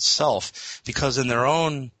Ocean itself, because in their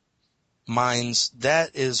own minds,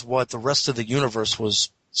 that is what the rest of the universe was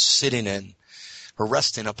sitting in or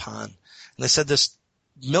resting upon. And they said this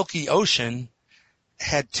Milky Ocean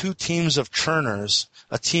had two teams of churners,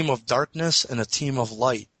 a team of darkness and a team of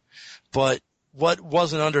light. But what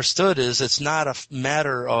wasn't understood is it's not a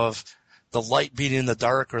matter of the light beating the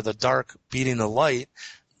dark or the dark beating the light.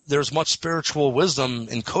 There's much spiritual wisdom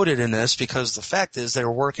encoded in this, because the fact is they're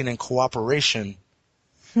working in cooperation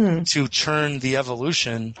to churn the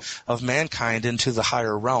evolution of mankind into the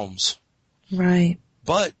higher realms. Right.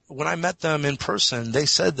 But when I met them in person, they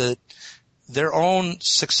said that their own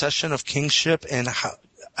succession of kingship and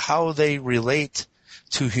how they relate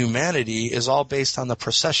to humanity is all based on the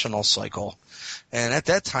precessional cycle. And at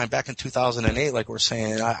that time, back in 2008, like we're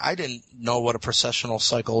saying, I didn't know what a precessional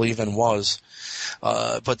cycle even was.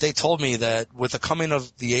 But they told me that with the coming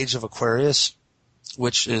of the age of Aquarius,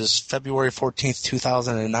 which is February 14th,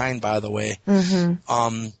 2009, by the way,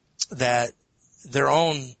 that their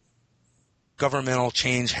own governmental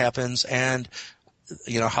change happens, and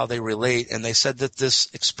how they relate. And they said that this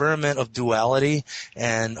experiment of duality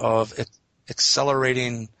and of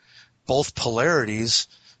accelerating both polarities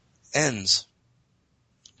ends.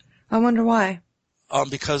 I wonder why.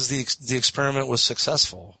 Because the experiment was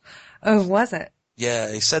successful. Oh, was it?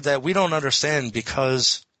 Yeah, he said that we don't understand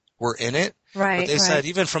because we're in it. Right. But they said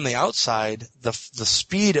even from the outside, the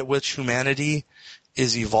speed at which humanity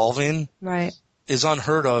is evolving is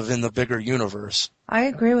unheard of in the bigger universe. I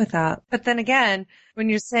agree with that. But then again, when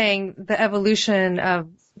you're saying the evolution of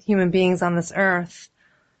human beings on this earth,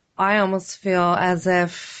 I almost feel as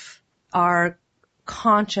if our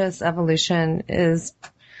conscious evolution is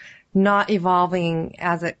not evolving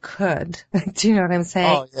as it could. Do you know what I'm saying?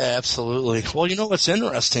 Oh, yeah, absolutely. Well, what's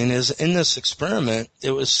interesting is in this experiment,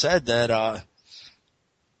 it was said that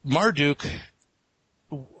Marduk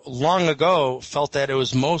long ago felt that it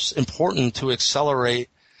was most important to accelerate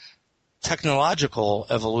technological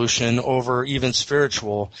evolution over even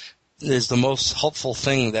spiritual is the most helpful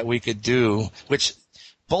thing that we could do, which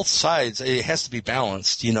both sides, it has to be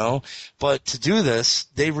balanced, But to do this,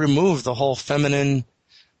 they removed the whole feminine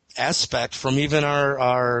aspect from even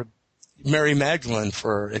our Mary Magdalene.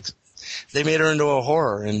 They made her into a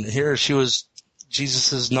whore, and here she was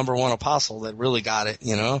Jesus' number one apostle that really got it,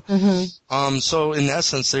 So in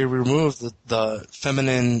essence, they removed the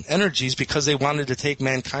feminine energies because they wanted to take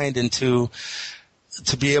mankind to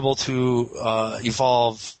be able to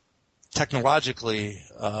evolve technologically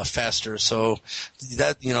faster. So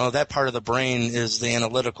that that part of the brain is the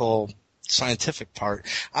analytical scientific part.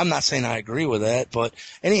 I'm not saying I agree with that, but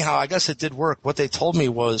anyhow, I guess it did work. What they told me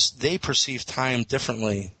was they perceive time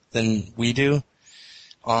differently than we do.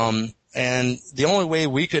 And the only way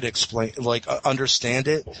we could understand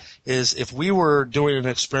it is if we were doing an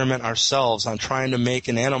experiment ourselves on trying to make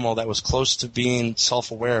an animal that was close to being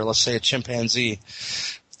self-aware, let's say a chimpanzee.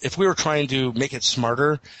 If we were trying to make it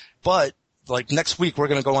smarter, but next week we're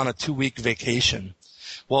going to go on a 2-week vacation.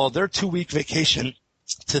 Well, their 2-week vacation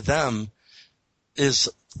to them is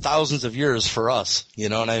thousands of years for us. You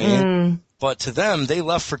know what I mean? But to them, they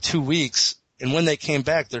left for 2 weeks, and when they came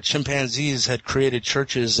back, their chimpanzees had created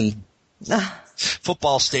churches and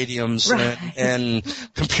football stadiums and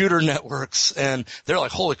computer networks, and they're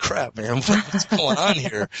like, holy crap, man, what's going on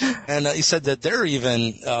here? And he said that they're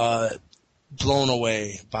even blown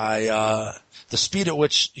away by the speed at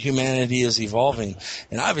which humanity is evolving.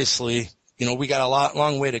 And obviously, we got a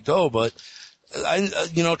long way to go, but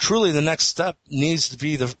truly the next step needs to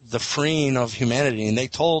be the freeing of humanity. And they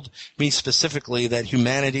told me specifically that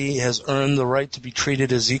humanity has earned the right to be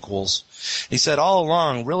treated as equals. He said all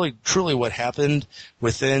along, really, truly what happened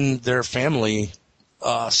within their family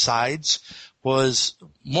sides was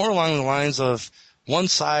more along the lines of one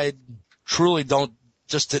side truly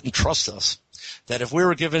didn't trust us. That if we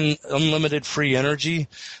were given unlimited free energy,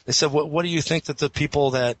 they said, what do you think that the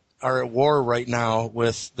people that are at war right now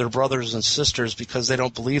with their brothers and sisters because they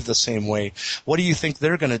don't believe the same way, what do you think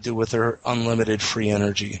they're going to do with their unlimited free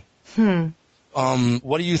energy?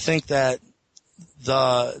 What do you think that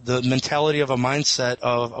the mentality of a mindset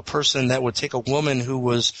of a person that would take a woman who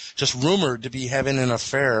was just rumored to be having an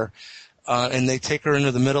affair, and they take her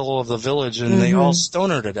into the middle of the village and they all stone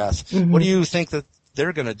her to death? What do you think that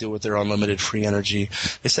they're going to do with their unlimited free energy?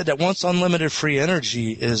 They said that once unlimited free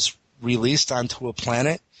energy is released onto a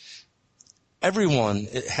planet, everyone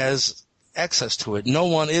has access to it.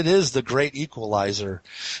 It is the great equalizer.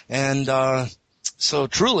 And so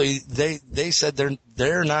truly, they said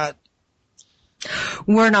they're not.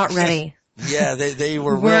 We're not ready. Yeah, they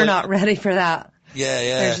were. We're not ready for that. Yeah.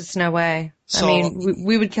 There's just no way. So, I mean,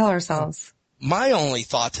 we would kill ourselves. My only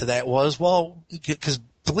thought to that was, well, because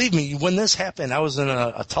believe me, when this happened, I was in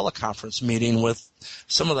a teleconference meeting with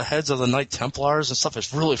some of the heads of the Knight Templars and stuff.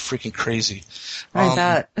 It's really freaking crazy. I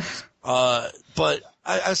bet. But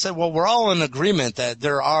I said, well, we're all in agreement that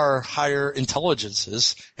there are higher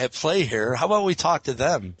intelligences at play here. How about we talk to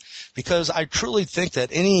them? Because I truly think that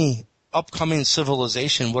any upcoming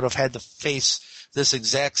civilization would have had to face this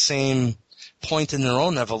exact same point in their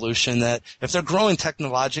own evolution, that if they're growing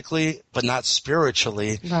technologically but not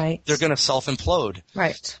spiritually, right, they're going to self-implode.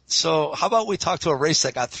 Right. So how about we talk to a race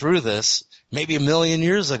that got through this maybe 1 million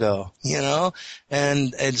years ago,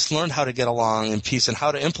 and just learned how to get along in peace and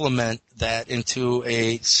how to implement that into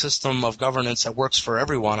a system of governance that works for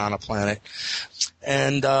everyone on a planet.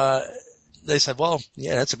 And they said, well,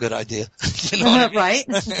 yeah, that's a good idea. You know what I mean?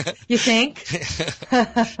 Right? You think?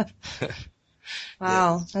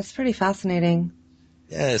 Wow, yeah. That's pretty fascinating.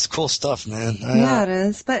 Yeah, it's cool stuff, man. Yeah, it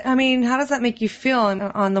is. But, I mean, how does that make you feel?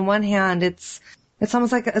 On the one hand, it's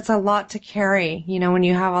almost like it's a lot to carry, when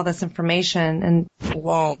you have all this information. And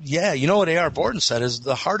well, yeah, you know what A.R. Borden said is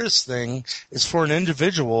the hardest thing is for an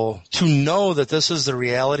individual to know that this is the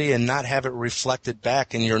reality and not have it reflected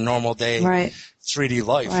back in your normal day right. 3D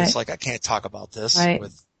life. Right. It's like, I can't talk about this right.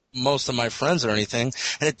 with most of my friends or anything.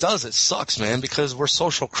 And it sucks, man, because we're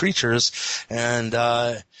social creatures. And,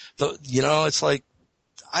 it's like,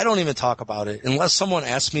 I don't even talk about it unless someone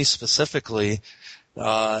asks me specifically,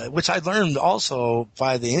 which I learned also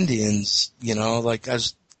by the Indians, like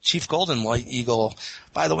as Chief Golden White Eagle.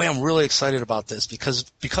 By the way, I'm really excited about this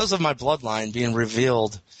because of my bloodline being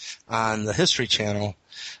revealed on the History Channel,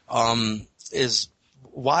 is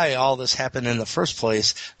why all this happened in the first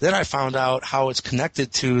place. Then I found out how it's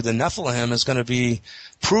connected to the Nephilim is going to be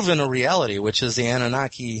proven a reality, which is the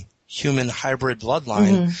Anunnaki human hybrid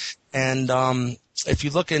bloodline. Mm-hmm. And if you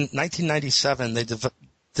look in 1997, they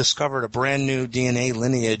discovered a brand new DNA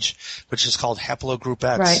lineage, which is called Haplogroup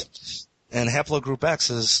X. Right. And Haplogroup X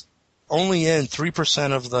is only in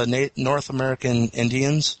 3% of the North American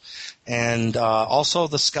Indians, and also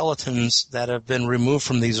the skeletons that have been removed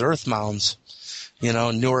from these earth mounds.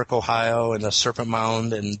 Newark, Ohio, and the Serpent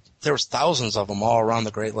Mound, and there was thousands of them all around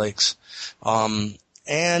the Great Lakes, and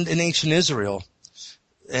in ancient Israel.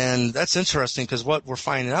 And that's interesting because what we're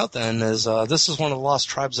finding out then is this is one of the lost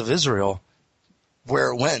tribes of Israel,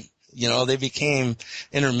 where it went. They became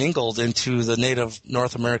intermingled into the native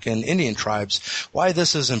North American Indian tribes. Why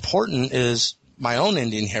this is important is my own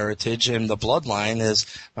Indian heritage, and the bloodline is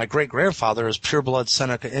my great-grandfather is pureblood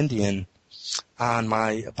Seneca Indian on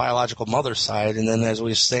my biological mother's side. And then, as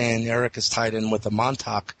we were saying, Eric is tied in with the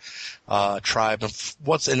Montauk tribe. And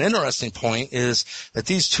what's an interesting point is that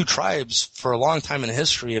these two tribes, for a long time in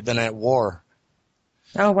history, have been at war.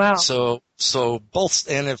 Oh, wow. So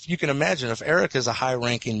both, and if you can imagine, if Eric is a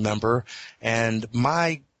high-ranking member and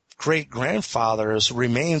my great-grandfather's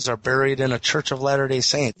remains are buried in a Church of Latter-day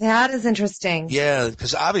Saints. That is interesting. Yeah,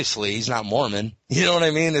 because obviously he's not Mormon. You know what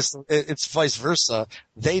I mean? It's vice versa.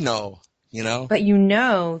 They know. But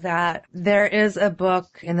that there is a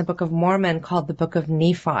book in the Book of Mormon called the Book of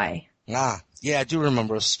Nephi. Yeah, I do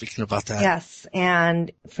remember us speaking about that. Yes, and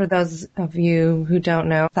for those of you who don't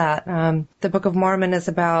know that, the Book of Mormon is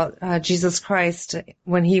about Jesus Christ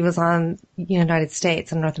when he was on the United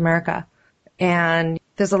States and North America. And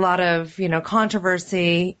there's a lot of,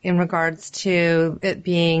 controversy in regards to it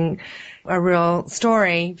being a real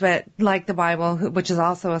story, but like the Bible, which is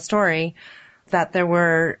also a story, that there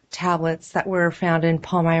were tablets that were found in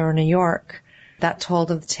Palmyra, New York, that told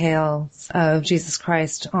of the tales of Jesus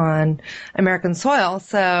Christ on American soil.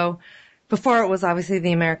 So before it was obviously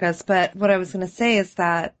the Americas, but what I was going to say is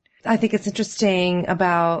that I think it's interesting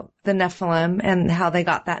about the Nephilim and how they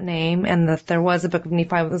got that name, and that there was a Book of Nephi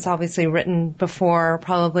that was obviously written before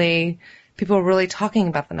probably people were really talking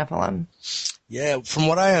about the Nephilim. Yeah, from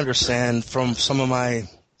what I understand from some of my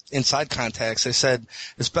inside contacts, they said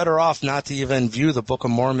it's better off not to even view the Book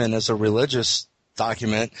of Mormon as a religious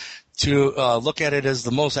document, to look at it as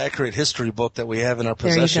the most accurate history book that we have in our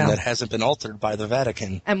possession that hasn't been altered by the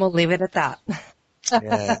Vatican. And we'll leave it at that.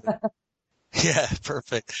 Yeah,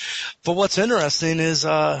 perfect. But what's interesting is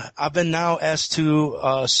I've been now asked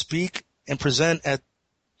to speak and present at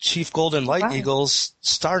Chief Golden Light Eagle's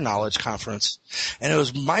Star Knowledge Conference. And it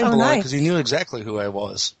was mind-blowing because he knew exactly who I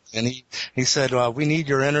was. And he said, we need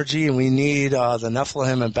your energy and we need the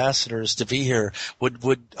Nephilim ambassadors to be here.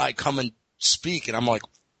 Would I come and speak? And I'm like,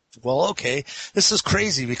 well, okay, this is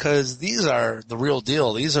crazy because these are the real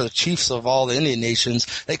deal. These are the chiefs of all the Indian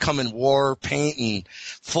nations. They come in war, paint, and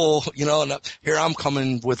full, and here I'm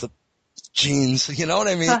coming with jeans. You know what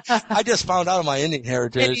I mean? I just found out of my Indian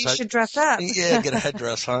heritage. Maybe you should dress up. Yeah, get a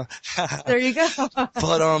headdress, huh? There you go.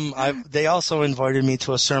 But they also invited me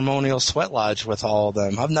to a ceremonial sweat lodge with all of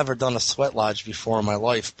them. I've never done a sweat lodge before in my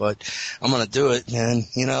life, but I'm gonna do it, man.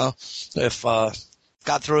 You know, if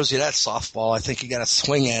God throws you that softball, I think you got to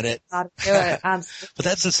swing at it. Gotta do it. Absolutely. But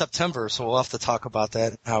that's in September, so we'll have to talk about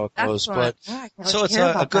that, how it goes. Excellent. But Yeah, so it's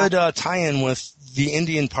a good tie-in with the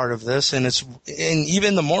Indian part of this, and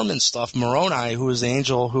even the Mormon stuff. Moroni, who is the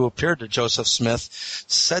angel who appeared to Joseph Smith,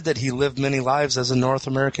 said that he lived many lives as a North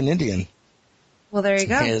American Indian. Well, there you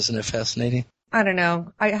go. Isn't it fascinating? I don't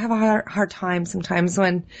know. I have a hard time sometimes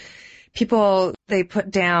when people, they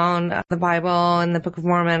put down the Bible and the Book of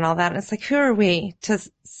Mormon and all that. And it's like, who are we to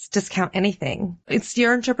discount anything? It's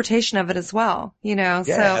your interpretation of it as well, you know?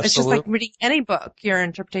 Yeah, so absolutely. It's just like reading any book, your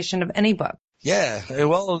interpretation of any book. Yeah.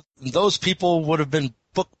 Well, those people would have been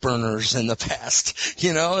book burners in the past.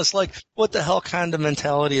 You know, it's like, what the hell kind of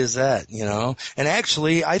mentality is that, you know? And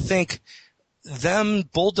actually, I think them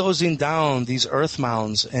bulldozing down these earth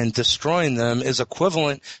mounds and destroying them is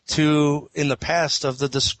equivalent to, in the past, of the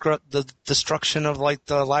destruction of like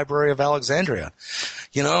the Library of Alexandria,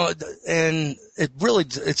 you know, and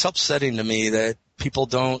it's upsetting to me that people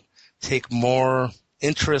don't take more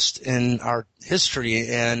interest in our history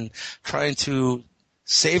and trying to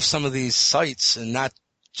save some of these sites and not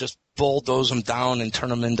just bulldoze them down and turn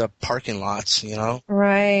them into parking lots, you know?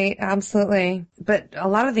 Right. Absolutely. But a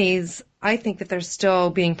lot of these, I think that they're still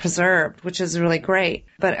being preserved, which is really great.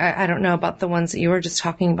 But I don't know about the ones that you were just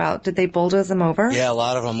talking about. Did they bulldoze them over? Yeah, a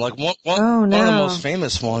lot of them. Like one Oh, no. of the most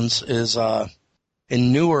famous ones is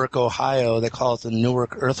in Newark, Ohio. They call it the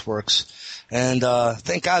Newark Earthworks. And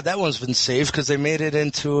thank God that one's been saved because they made it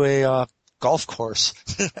into a golf course.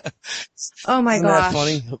 Oh, my Isn't gosh. that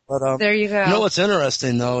funny? But, there you go. You know what's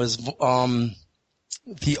interesting, though, is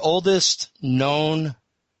the oldest known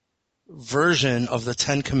version of the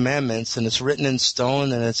Ten Commandments, and it's written in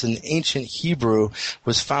stone, and it's in ancient Hebrew,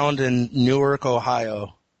 was found in Newark,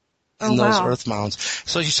 Ohio, in those earth mounds.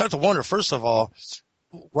 So you start to wonder, first of all,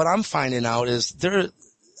 what I'm finding out is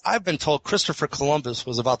I've been told Christopher Columbus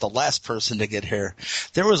was about the last person to get here.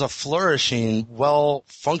 There was a flourishing,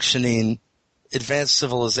 well-functioning, advanced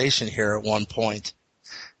civilization here at one point.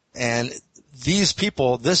 And these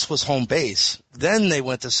people, this was home base. Then they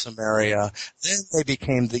went to Samaria. Then they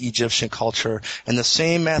became the Egyptian culture. And the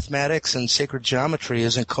same mathematics and sacred geometry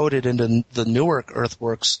is encoded into the Newark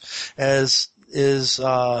earthworks as is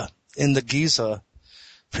in the Giza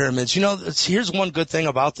pyramids. You know, here's one good thing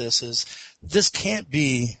about this is this can't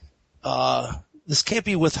be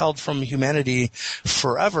withheld from humanity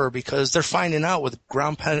forever because they're finding out with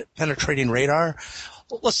ground penetrating radar.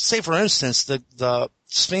 Let's say, for instance, the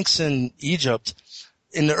Sphinx in Egypt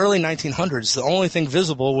in the early 1900s, the only thing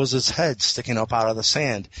visible was its head sticking up out of the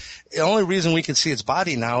sand. The only reason we can see its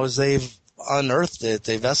body now is they've unearthed it,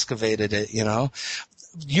 they've excavated it, you know.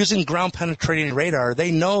 Using ground penetrating radar,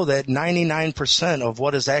 they know that 99% of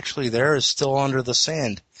what is actually there is still under the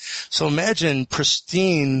sand. So imagine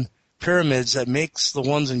pristine pyramids that makes the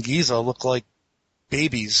ones in Giza look like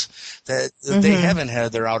babies, that they haven't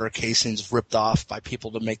had their outer casings ripped off by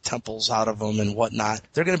people to make temples out of them and whatnot.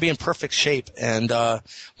 They're going to be in perfect shape. And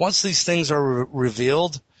once these things are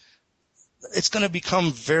revealed, it's going to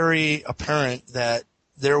become very apparent that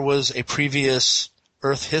there was a previous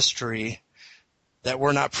Earth history that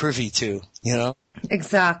we're not privy to, you know?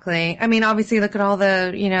 Exactly. I mean, obviously, look at all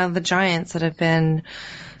the, you know, the giants that have been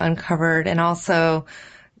uncovered. And also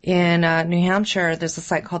in New Hampshire, there's a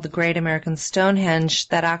site called the Great American Stonehenge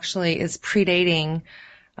that actually is predating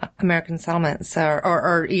American settlements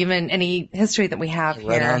or even any history that we have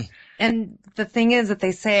Right here. on. And the thing is that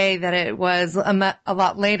they say that it was a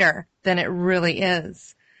lot later than it really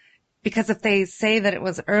is. Because if they say that it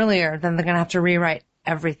was earlier, then they're going to have to rewrite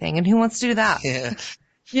everything. And who wants to do that? Yeah.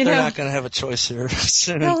 You They're know? not going to have a choice here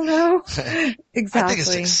soon. Oh, no. Exactly. I think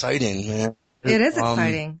it's exciting, man. It is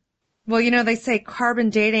exciting. Well, you know, they say carbon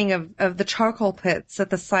dating of the charcoal pits at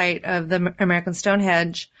the site of the American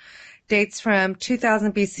Stonehenge dates from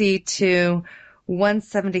 2000 BC to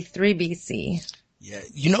 173 BC. Yeah.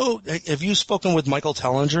 You know, have you spoken with Michael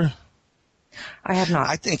Tellinger? I have not.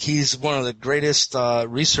 I think he's one of the greatest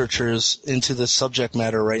researchers into this subject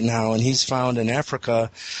matter right now, and he's found in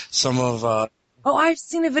Africa some of Oh, I've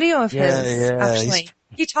seen a video of his, actually.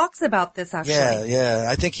 He talks about this, actually. Yeah.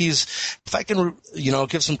 I think if I can, you know,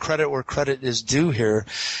 give some credit where credit is due here,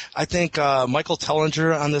 I think Michael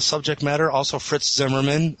Tellinger on this subject matter, also Fritz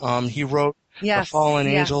Zimmerman, he wrote Yes. fallen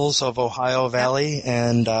yes. angels of Ohio Valley,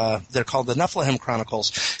 and they're called the Nephilim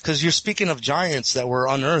Chronicles. Because you're speaking of giants that were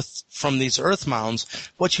unearthed from these earth mounds.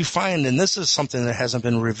 What you find, and this is something that hasn't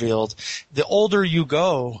been revealed, the older you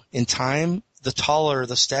go in time, the taller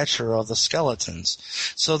the stature of the skeletons.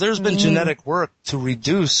 So there's been genetic work to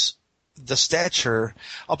reduce the stature.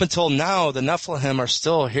 Up until now, the Nephilim are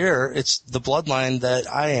still here. It's the bloodline that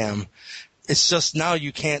I am. It's just now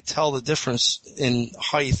you can't tell the difference in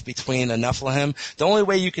height between a Nephilim. The only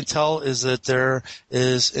way you can tell is that there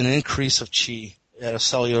is an increase of chi at a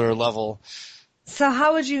cellular level. So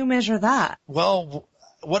how would you measure that? Well,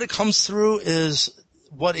 what it comes through is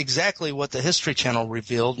what the History Channel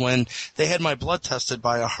revealed when they had my blood tested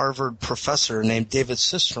by a Harvard professor named David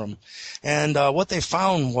Systrom. And what they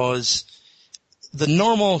found was the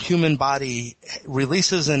normal human body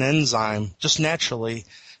releases an enzyme just naturally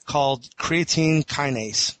called creatine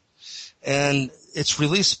kinase. And it's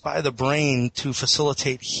released by the brain to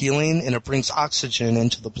facilitate healing, and it brings oxygen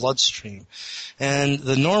into the bloodstream. And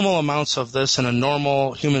the normal amounts of this in a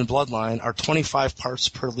normal human bloodline are 25 parts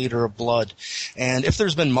per liter of blood. And if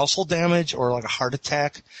there's been muscle damage or like a heart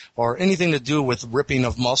attack or anything to do with ripping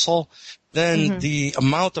of muscle, then the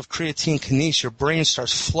amount of creatine kinase, your brain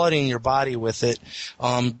starts flooding your body with it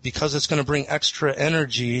because it's going to bring extra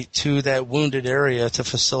energy to that wounded area to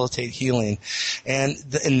facilitate healing. And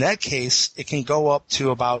in that case, it can go up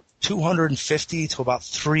to about 250 to about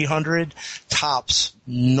 300 tops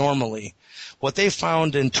normally. What they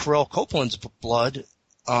found in Terrell Copeland's blood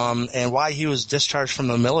and why he was discharged from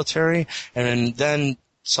the military, and then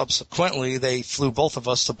subsequently they flew both of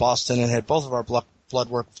us to Boston and had both of our blood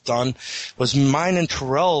work done, was mine and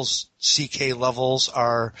Terrell's CK levels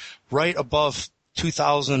are right above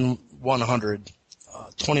 2,100,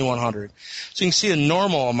 2,100. So you can see a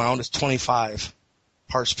normal amount is 25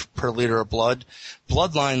 parts per liter of blood.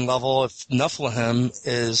 Bloodline level of Nephilim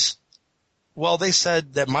is, well, they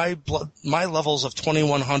said that my levels of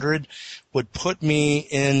 2,100 would put me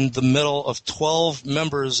in the middle of 12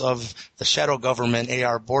 members of the shadow government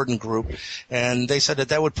AR Borden group, and they said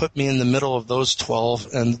that would put me in the middle of those 12,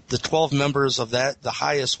 and the 12 members of that, the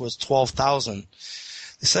highest was 12,000.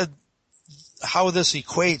 They said how this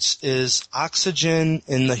equates is oxygen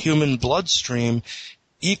in the human bloodstream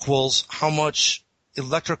equals how much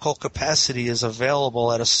electrical capacity is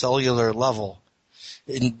available at a cellular level.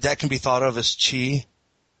 And that can be thought of as chi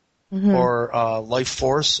or life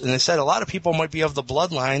force. And they said a lot of people might be of the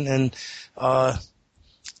bloodline and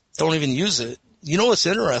don't even use it. You know what's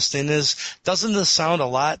interesting is, doesn't this sound a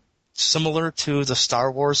lot similar to the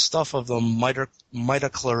Star Wars stuff of the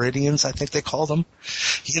midichlorians, I think they call them?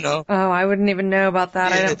 You know? Oh, I wouldn't even know about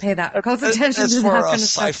that. I don't pay that close attention to that kind of stuff.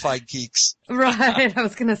 That's for sci-fi geeks. Right, I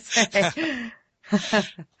was going to say.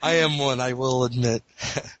 I am one, I will admit.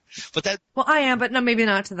 Well, I am, but no, maybe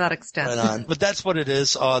not to that extent. Right on. But that's what it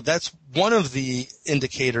is. That's one of the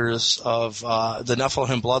indicators of the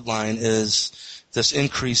Nephilim bloodline is this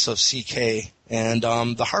increase of CK. And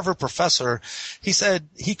the Harvard professor, he said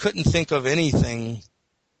he couldn't think of anything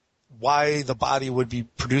why the body would be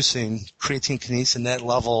producing creatine kinase in that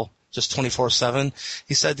level just 24/7.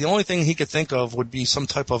 He said the only thing he could think of would be some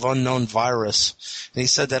type of unknown virus. And he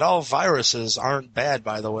said that all viruses aren't bad,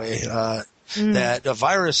 by the way. That a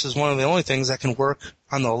virus is one of the only things that can work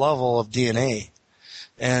on the level of DNA.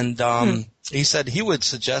 And he said he would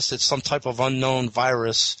suggest it's some type of unknown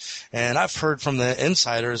virus. And I've heard from the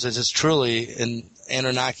insiders that it's truly an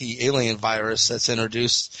Anunnaki alien virus that's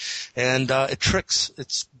introduced. And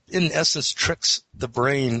it's in essence tricks the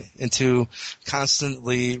brain into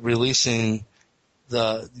constantly releasing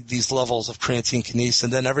these levels of creatine kinase,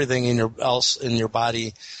 and then everything in your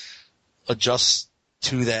body adjusts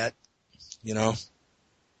to that. You know?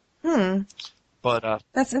 But,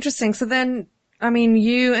 that's interesting. So then, I mean,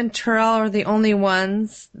 you and Terrell are the only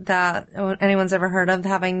ones that anyone's ever heard of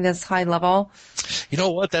having this high level. You know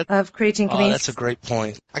what? Of creatine kinase. That's a great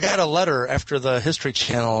point. I got a letter after the History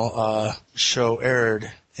Channel, show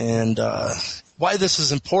aired, and, why this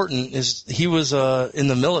is important is he was in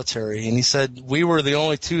the military, and he said we were the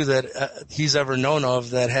only two that he's ever known of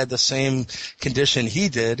that had the same condition he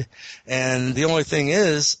did. And the only thing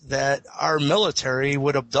is that our military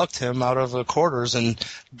would abduct him out of the quarters and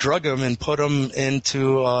drug him and put him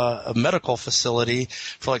into a medical facility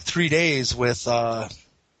for like 3 days with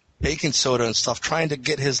baking soda and stuff, trying to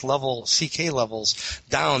get his CK levels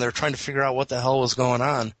down. They're trying to figure out what the hell was going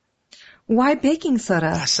on. Why baking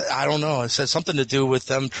soda? I don't know. It said something to do with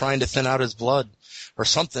them trying to thin out his blood or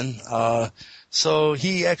something. So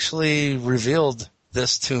he actually revealed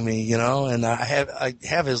this to me, you know, and I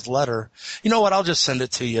have his letter. You know what? I'll just send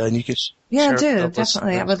it to you, and you can Yeah, share it do with the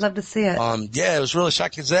definitely. I listeners. would love to see it. Yeah, it was really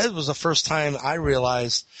shocking because that was the first time I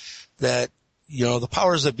realized that, you know, the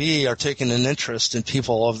powers that be are taking an interest in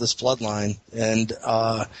people of this bloodline, and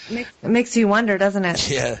It makes you wonder, doesn't it?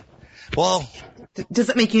 yeah, well, Does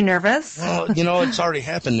it make you nervous? you know, it's already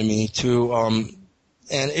happened to me too, and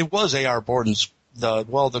it was A.R. Borden's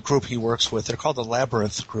the group he works with. They're called the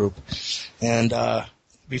Labyrinth Group, and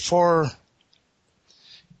before.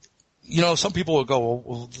 You know, some people would go,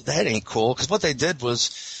 well, that ain't cool, because what they did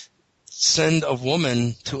was send a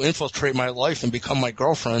woman to infiltrate my life and become my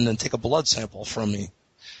girlfriend and take a blood sample from me.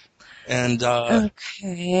 And, okay.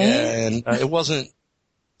 and it wasn't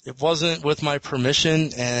with my permission,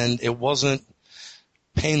 and it wasn't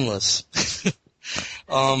painless.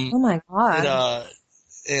 Oh my God.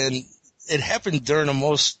 And it happened during a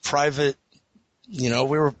most private, you know,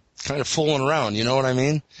 we were kind of fooling around, you know what I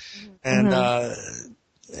mean? And,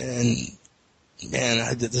 and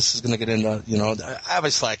man, this is going to get into, you know,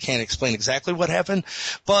 obviously I can't explain exactly what happened,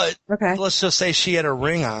 but let's just say she had a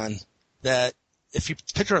ring on that if you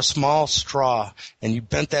picture a small straw and you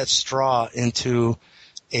bent that straw into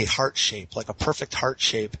a heart shape, like a perfect heart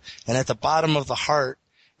shape, and at the bottom of the heart,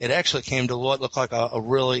 it actually came to what looked like a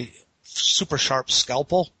really super sharp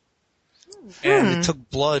scalpel, and it took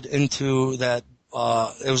blood into that.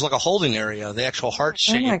 It was like a holding area, the actual heart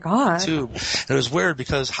shape. Oh my God. Tube. And it was weird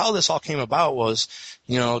because how this all came about was,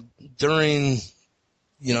 you know, during,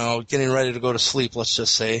 you know, getting ready to go to sleep, let's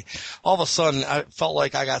just say, all of a sudden I felt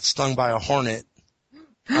like I got stung by a hornet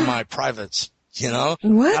on my privates. You know,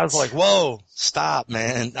 what? I was like, whoa, stop,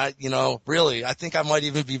 man. You know, really, I think I might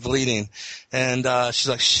even be bleeding. And, she's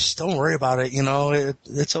like, shh, don't worry about it. You know,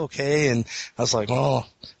 it's okay. And I was like, well,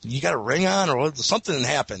 you got a ring on or what? Something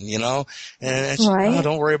happened, you know, and she, oh,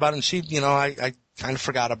 don't worry about it. And she, you know, I kind of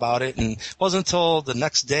forgot about it. And it wasn't until the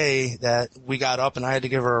next day that we got up and I had to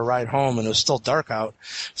give her a ride home, and it was still dark out.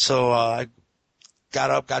 So, I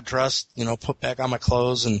got up, got dressed, you know, put back on my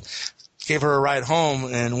clothes and gave her a ride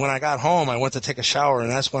home, and when I got home, I went to take a shower,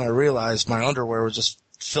 and that's when I realized my underwear was just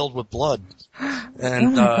filled with blood.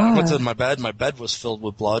 And I went to my bed. My bed was filled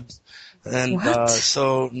with blood. And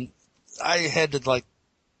so I had to, like,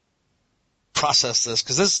 process this,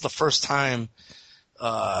 because this is the first time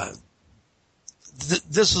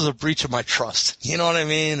this was a breach of my trust. You know what I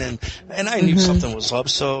mean? And I knew something was up,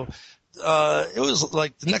 so it was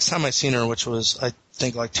like the next time I seen her, which was, I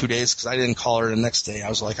think, like 2 days, because I didn't call her the next day. I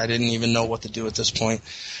was like, I didn't even know what to do at this point.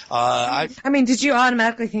 I mean, did you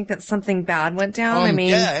automatically think that something bad went down? I mean,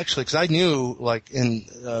 yeah, actually, because I knew, like,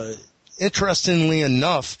 interestingly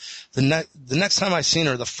enough, the next time I seen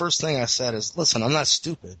her, the first thing I said is, listen, I'm not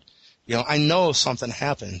stupid. You know, I know something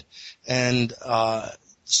happened, and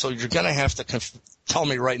so you're gonna have to tell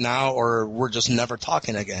me right now, or we're just never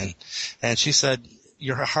talking again. And she said,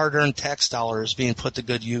 your hard-earned tax dollar is being put to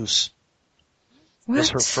good use. That's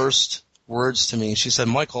her first words to me. She said,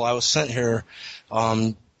 Michael, I was sent here.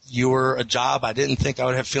 You were a job. I didn't think I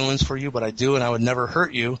would have feelings for you, but I do, and I would never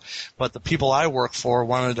hurt you. But the people I work for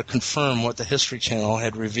wanted to confirm what the History Channel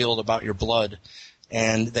had revealed about your blood.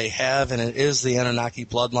 And they have, and it is the Anunnaki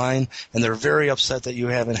bloodline, and they're very upset that you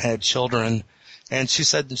haven't had children. And she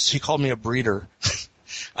said, she called me a breeder.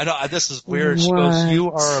 I know, this is weird. She goes,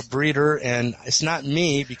 you are a breeder, and it's not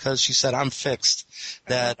me, because she said, I'm fixed.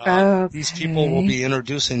 That these people will be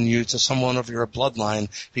introducing you to someone of your bloodline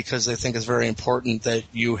because they think it's very important that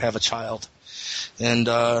you have a child. And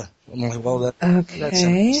I'm like, well, that's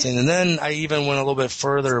interesting. And then I even went a little bit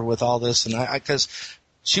further with all this, and because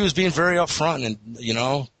she was being very upfront and, you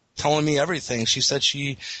know, telling me everything. She said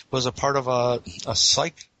she was a part of a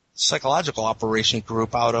psychological operation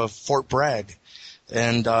group out of Fort Bragg.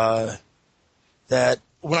 And that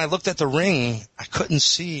when I looked at the ring, I couldn't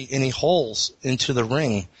see any holes into the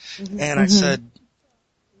ring. And I said,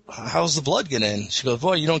 how's the blood get in? She goes,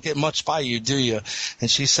 boy, you don't get much by you, do you? And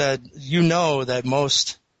she said, you know that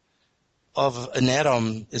most of an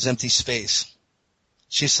atom is empty space.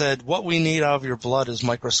 She said, what we need out of your blood is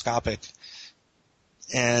microscopic.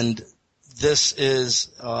 And this is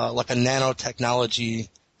like a nanotechnology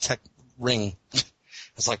ring.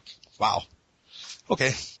 It's like, wow.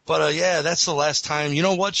 Okay. But, yeah, that's the last time. You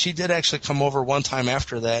know what? She did actually come over one time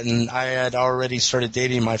after that, and I had already started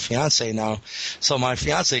dating my fiance now. So my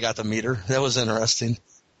fiance got to meet her. That was interesting.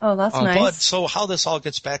 Oh, that's nice. But so how this all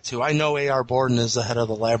gets back to, I know A.R. Borden is the head of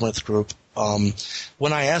the Labyrinth Group.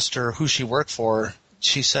 When I asked her who she worked for,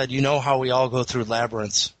 she said, you know how we all go through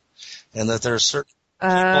labyrinths, and that there are certain people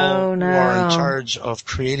who are in charge of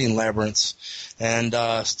creating labyrinths. And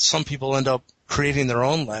some people end up creating their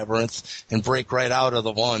own labyrinth and break right out of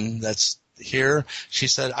the one that's here. She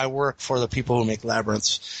said, I work for the people who make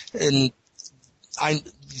labyrinths. And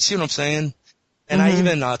you see what I'm saying? And I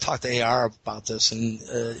even talked to AR about this, and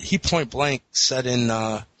he point blank said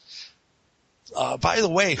by the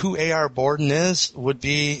way, who A.R. Borden is would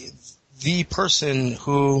be the person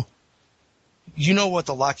who, you know what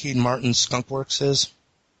the Lockheed Martin Skunk Works is?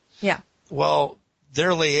 Yeah. Well,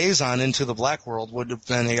 their liaison into the black world would have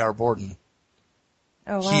been A.R. Borden.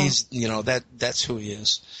 Oh, wow. He's, that's who he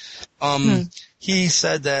is. He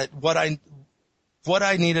said that what I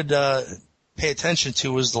needed to pay attention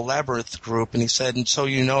to was the Labyrinth group, and he said, and so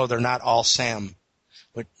they're not all Sam,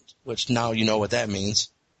 which now you know what that means.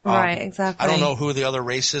 Right, exactly. I don't know who the other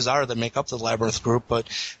races are that make up the Labyrinth group, but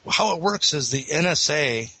how it works is the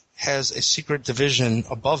NSA has a secret division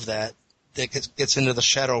above that gets into the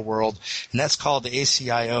shadow world, and that's called the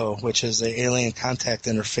ACIO, which is the Alien Contact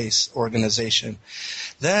Interface Organization.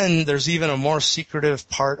 Then there's even a more secretive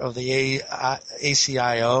part of the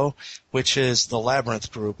ACIO, which is the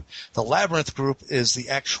Labyrinth group. The Labyrinth group is the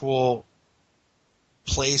actual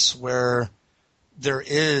place where there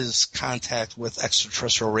is contact with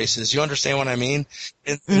extraterrestrial races. You understand what I mean?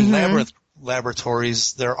 In Labyrinth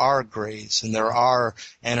laboratories, there are Greys and there are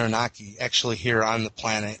Anunnaki actually here on the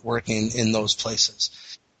planet working in those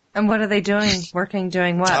places. And what are they doing?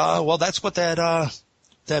 Doing what? Well, that's what that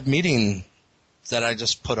meeting that I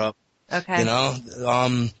just put up. Okay.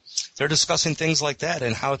 They're discussing things like that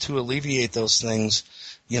and how to alleviate those things.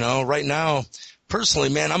 Right now, personally,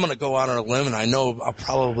 man, I'm going to go out on a limb, and I know I'll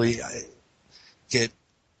probably get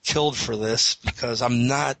killed for this because I'm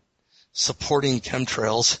not supporting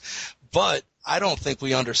chemtrails, but I don't think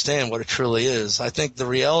we understand what it truly is. I think the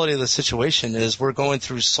reality of the situation is we're going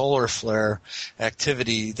through solar flare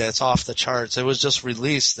activity that's off the charts. It was just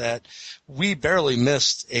released that we barely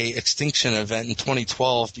missed a extinction event in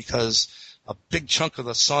 2012 because a big chunk of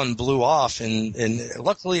the sun blew off, and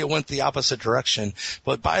luckily it went the opposite direction.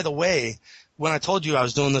 But by the way, when I told you I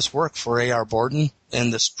was doing this work for A.R. Borden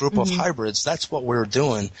and this group of hybrids, that's what we're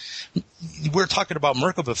doing. We're talking about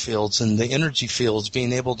Merkaba fields and the energy fields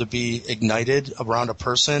being able to be ignited around a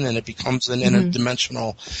person, and it becomes an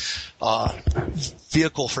interdimensional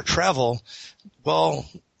vehicle for travel. Well,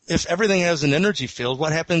 if everything has an energy field,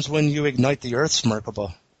 what happens when you ignite the Earth's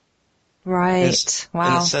Merkaba? Right. Wow.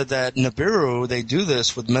 And it said that Nibiru, they do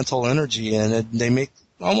this with mental energy, and they make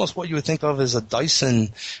almost what you would think of as a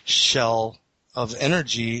Dyson shell of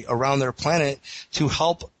energy around their planet to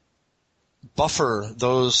help buffer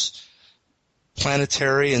those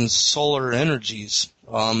planetary and solar energies.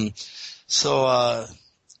 So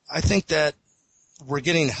I think that we're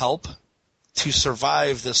getting help to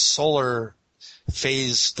survive this solar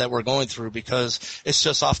phase that we're going through because it's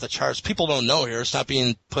just off the charts. People don't know here. It's not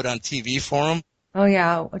being put on TV for them. Oh,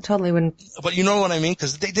 yeah, I totally wouldn't. But you know what I mean?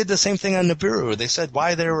 Because they did the same thing on Nibiru. They said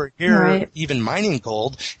why they were here, even mining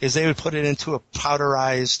gold, is they would put it into a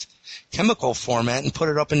powderized chemical format and put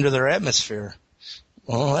it up into their atmosphere.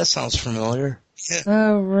 Well, that sounds familiar. Yeah.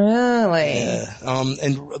 Oh, really? Yeah.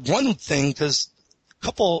 And one thing, because a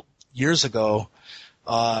couple years ago,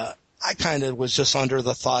 I kind of was just under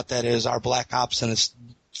the thought that is our black ops and it's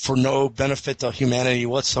for no benefit to humanity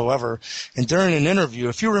whatsoever. And during an interview,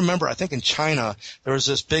 if you remember, I think in China, there was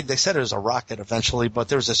this big, they said it was a rocket eventually, but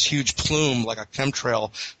there was this huge plume, like a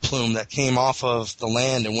chemtrail plume that came off of the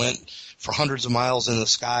land and went for hundreds of miles in the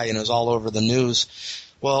sky, and it was all over the news.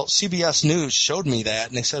 Well, CBS News showed me that,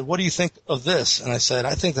 and they said, what do you think of this? And I said,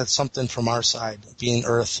 I think that's something from our side, being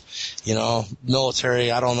Earth,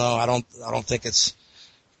 military, I don't know. I don't think it's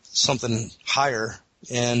something higher.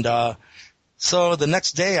 And, so the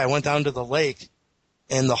next day I went down to the lake,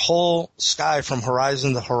 and the whole sky from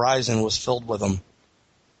horizon to horizon was filled with them.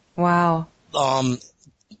 Wow.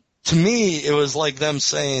 To me, it was like them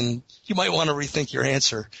saying, you might want to rethink your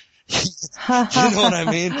answer. You know what I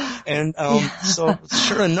mean? And so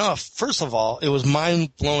sure enough, first of all, it was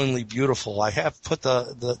mind-blowingly beautiful. I have put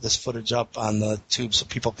this footage up on the tube so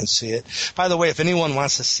people can see it. By the way, if anyone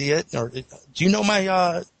wants to see it, or do you know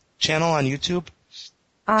my channel on YouTube?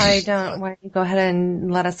 I don't. Why don't you go ahead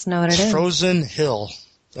and let us know what it is? Frozen Hill.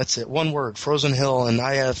 That's it. One word, Frozen Hill. And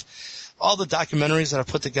I have all the documentaries that I've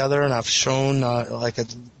put together, and I've shown like a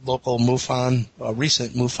local MUFON,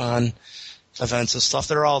 recent MUFON events and stuff.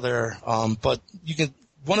 They're all there. But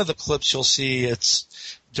one of the clips you'll see,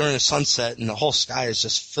 it's during a sunset, and the whole sky is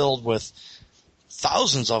just filled with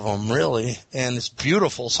thousands of them, really, and it's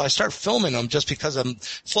beautiful. So I start filming them just because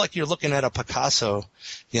it's like you're looking at a Picasso,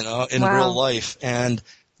 in real life, and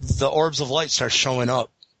the orbs of light start showing up.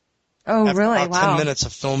 Oh, after really? about Wow. 10 minutes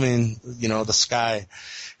of filming, the sky.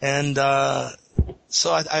 And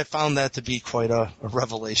so I found that to be quite a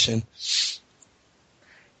revelation.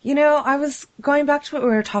 I was going back to what we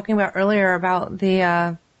were talking about earlier about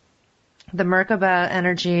the Merkaba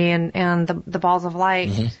energy and the balls of light,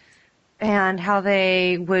 Mm-hmm. and how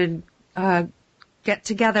they would get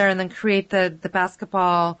together and then create the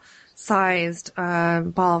basketball sized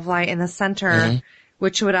ball of light in the center, Mm-hmm.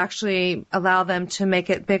 which would actually allow them to make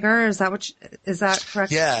it bigger. Is that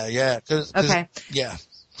correct? Yeah. Okay. Yeah.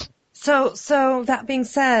 So that being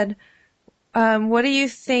said, what do you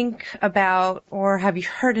think about, or have you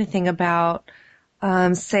heard anything about,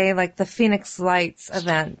 say, like the Phoenix Lights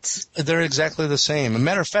event? They're exactly the same. As a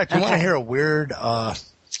matter of fact, you want to Okay. hear a weird,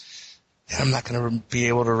 I'm not going to be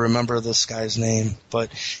able to remember this guy's name,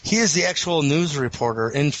 but he is the actual news reporter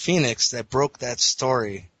in Phoenix that broke that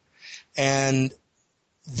story. And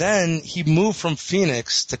then he moved from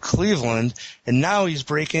Phoenix to Cleveland, and now he's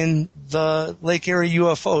breaking the Lake Erie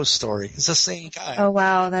UFO story. It's the same guy. Oh,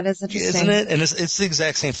 wow. That is interesting. Isn't it? And it's the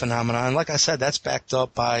exact same phenomenon. Like I said, that's backed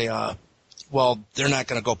up by, they're not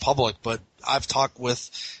going to go public, but I've talked with,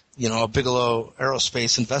 a Bigelow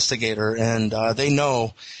Aerospace investigator, and they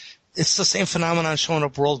know it's the same phenomenon showing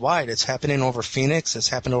up worldwide. It's happening over Phoenix. It's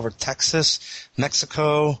happened over Texas,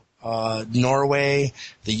 Mexico, Norway,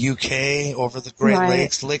 the UK, over the Great Right.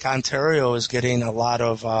 Lakes. Lake Ontario is getting a lot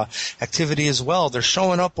of activity as well. They're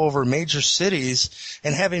showing up over major cities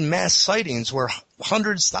and having mass sightings where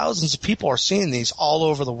hundreds, thousands of people are seeing these all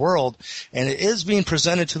over the world. And it is being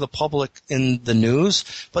presented to the public in the news,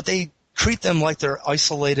 but they treat them like they're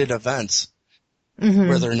isolated events. Mm-hmm.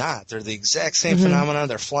 Where they're not. They're the exact same Mm-hmm. phenomenon.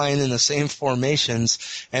 They're flying in the same formations.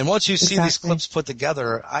 And once you see these Exactly. clips put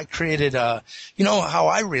together, I created how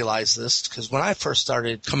I realized this, because when I first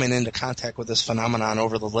started coming into contact with this phenomenon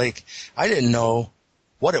over the lake, I didn't know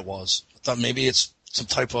what it was. I thought maybe it's some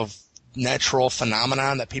type of natural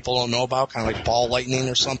phenomenon that people don't know about, kind of like ball lightning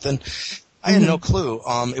or something. I had no clue.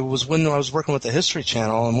 It was when I was working with the History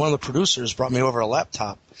Channel, and one of the producers brought me over a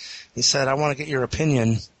laptop. He said, "I want to get your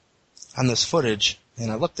opinion on this footage."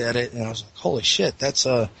 And I looked at it and I was like, holy shit, it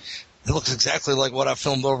looks exactly like what I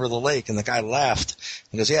filmed over the lake. And the guy laughed.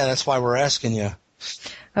 He goes, yeah, that's why we're asking you.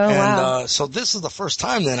 Oh, And wow. so this is the first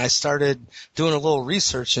time then I started doing a little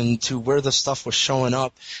research into where the stuff was showing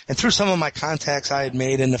up. And through some of my contacts I had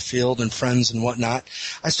made in the field and friends and whatnot,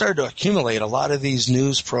 I started to accumulate a lot of these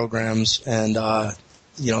news programs and,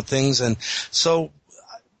 things. And so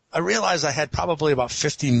I realized I had probably about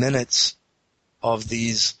 50 minutes of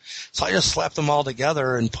these. So I just slapped them all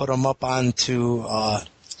together and put them up onto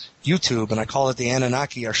YouTube, and I call it The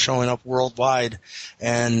Anunnaki Are Showing Up Worldwide.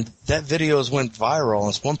 And that videos went viral.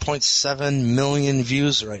 It's 1.7 million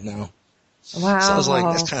views right now. Wow. So I was like,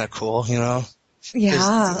 that's kind of cool, Yeah.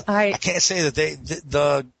 I can't say that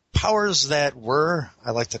the powers that were, I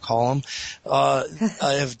like to call them,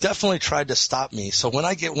 have definitely tried to stop me. So when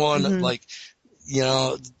I get one,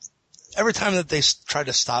 every time that they try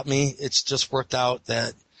to stop me, it's just worked out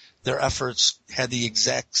that their efforts had the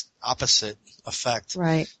exact opposite effect.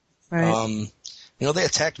 Right. They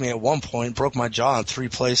attacked me at one point, broke my jaw in 3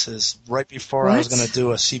 places right before I was What? going to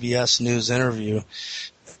do a CBS News interview.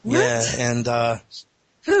 What? Yeah, and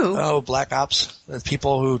Who? Black Ops,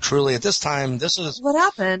 people who truly at this time, this is What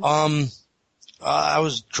happened? I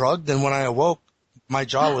was drugged, and when I awoke, my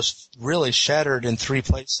jaw was really shattered in 3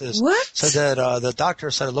 places. What? Said that the doctor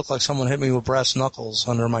said it looked like someone hit me with brass knuckles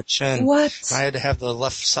under my chin. What? And I had to have the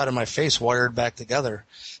left side of my face wired back together.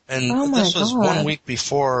 And Oh my this was God. 1 week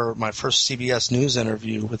before my first CBS News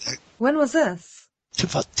interview with When was this?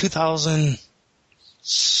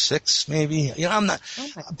 2006 maybe. I'm not. Oh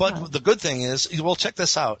my God. But the good thing is, well, check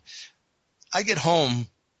this out. I get home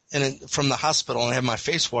from the hospital and I have my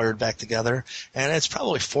face wired back together, and it's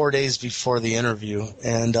probably 4 days before the interview.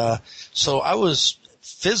 And so I was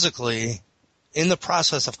physically in the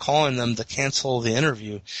process of calling them to cancel the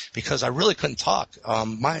interview because I really couldn't talk.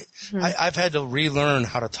 I've had to relearn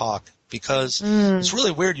how to talk because it's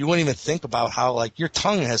really weird. You wouldn't even think about how, like, your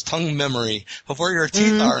tongue has tongue memory of where your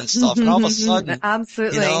teeth are and stuff. And all of a sudden,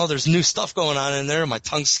 Absolutely. there's new stuff going on in there. My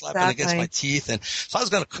tongue's slapping against Exactly. my teeth. And so I was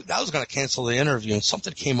going to cancel the interview, and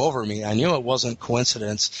something came over me. I knew it wasn't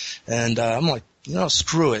coincidence. And, I'm like,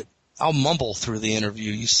 screw it. I'll mumble through the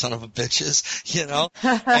interview, you son of a bitches,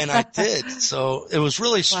 and I did. So it was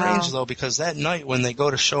really strange, Wow. though, because that night when they go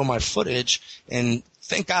to show my footage, and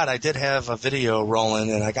thank God I did have a video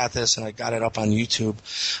rolling, and I got this, and I got it up on YouTube.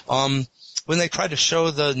 When they tried to show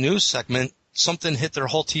the news segment, something hit their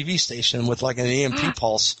whole TV station with like an EMP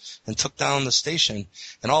pulse and took down the station.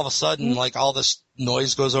 And all of a sudden, like all this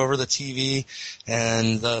noise goes over the TV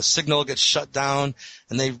and the signal gets shut down,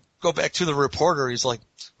 and they go back to the reporter. He's like,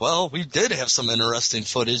 well, we did have some interesting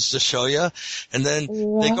footage to show you. And then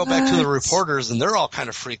they go back to the reporters, and they're all kind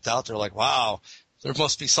of freaked out. They're like, wow, there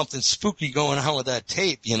must be something spooky going on with that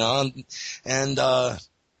tape, you know? And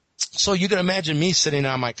so you can imagine me sitting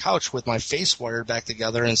on my couch with my face wired back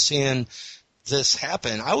together and seeing this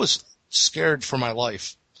happen. I was scared for my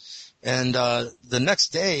life. And the next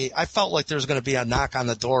day, I felt like there was going to be a knock on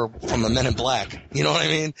the door from the Men in Black. You know what I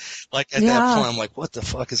mean? Like at that point, I'm like, what the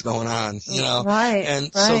fuck is going on? You know? Right.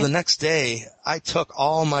 And so the next day, I took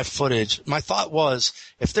all my footage. My thought was,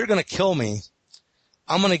 if they're going to kill me,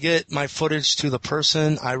 I'm going to get my footage to the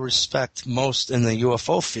person I respect most in the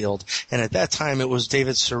UFO field. And at that time, it was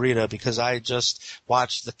David Sarita, because I just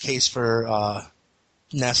watched the case for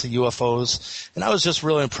NASA UFOs, and I was just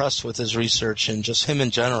really impressed with his research and just him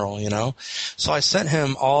in general, you know. So I sent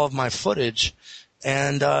him all of my footage,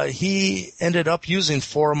 and he ended up using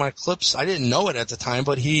 4 of my clips. I didn't know it at the time,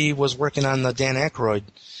 but he was working on the Dan Aykroyd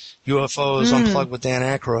UFOs Unplugged with Dan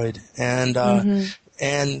Aykroyd,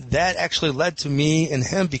 and that actually led to me and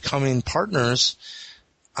him becoming partners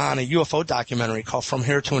on a UFO documentary called From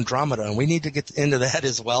Here to Andromeda, and we need to get into that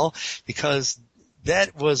as well, because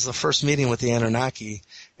that was the first meeting with the Anunnaki,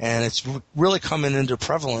 and it's really coming into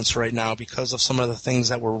prevalence right now because of some of the things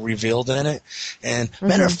that were revealed in it. And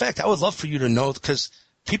matter of fact, I would love for you to know, because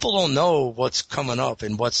people don't know what's coming up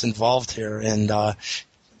and what's involved here. And I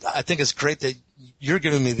think it's great that you're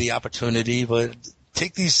giving me the opportunity, but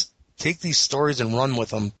take these stories and run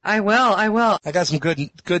with them. I will. I got some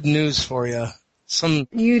good news for you.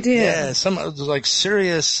 You do? Yeah, some like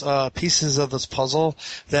serious pieces of this puzzle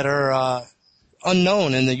that are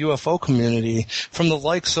unknown in the UFO community, from the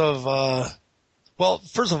likes of, well,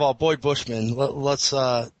 first of all, Boyd Bushman.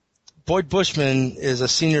 Boyd Bushman is a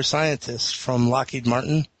senior scientist from Lockheed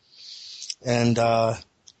Martin, and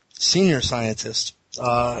senior scientist.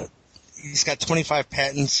 He's got 25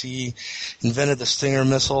 patents. He invented the Stinger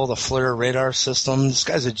missile, the FLIR radar system. This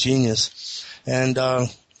guy's a genius. And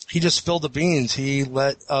he just spilled the beans. He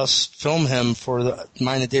let us film him for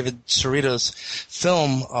mine and David Sarita's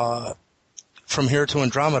film, From Here to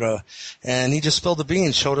Andromeda, and he just spilled the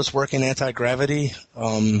beans, showed us working anti-gravity,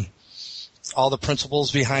 all the principles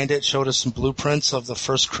behind it, showed us some blueprints of the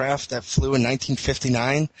first craft that flew in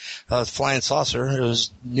 1959, flying saucer. It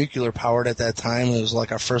was nuclear powered at that time. It was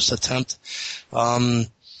like our first attempt. I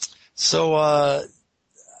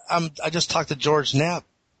just talked to George Knapp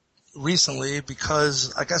recently,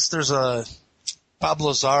 because I guess there's a Bob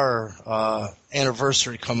Lazar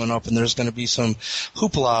anniversary coming up, and there's going to be some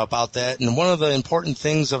hoopla about that. And one of the important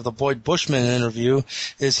things of the Boyd Bushman interview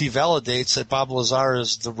is he validates that Bob Lazar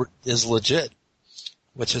is legit,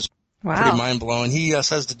 which is pretty mind-blowing. He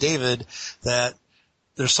says to David that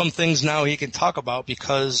there's some things now he can talk about,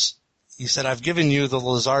 because he said, I've given you the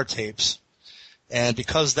Lazar tapes, and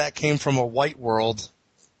because that came from a white world,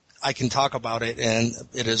 I can talk about it, and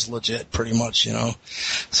it is legit, pretty much, you know.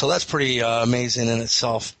 So that's pretty amazing in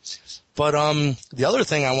itself. But the other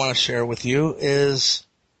thing I want to share with you is,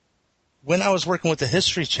 when I was working with the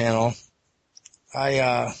History Channel,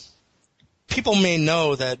 people may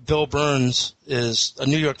know that Bill Burns is a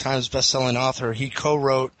New York Times bestselling author. He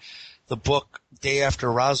co-wrote the book Day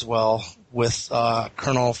After Roswell with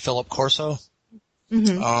Colonel Philip Corso.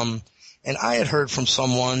 And I had heard from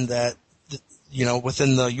someone that, you know,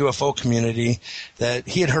 within the UFO community, that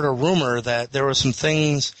he had heard a rumor that there were some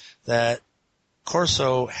things that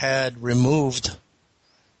Corso had removed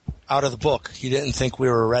out of the book. He didn't think we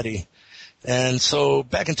were ready. And so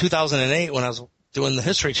back in 2008, when I was doing the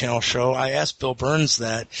History Channel show, I asked Bill Burns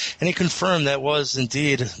that, and he confirmed that was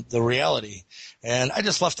indeed the reality. And I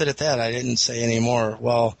just left it at that. I didn't say any more.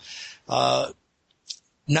 Well,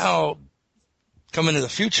 now, coming to the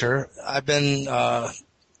future,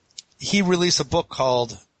 he released a book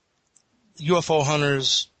called UFO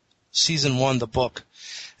Hunters Season 1, the book.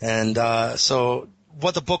 And so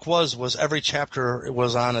what the book was every chapter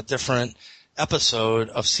was on a different episode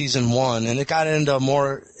of Season 1. And it got into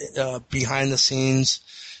more behind-the-scenes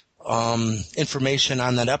information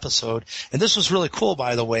on that episode. And this was really cool,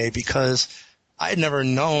 by the way, because I had never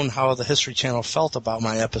known how the History Channel felt about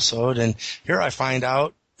my episode. And here I find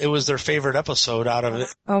out it was their favorite episode out of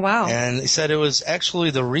it. Oh, wow. And they said it was actually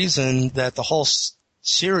the reason that the whole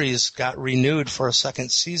series got renewed for a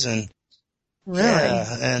second season. Really?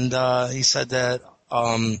 Yeah. And he said that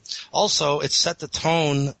also it set the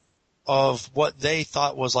tone of what they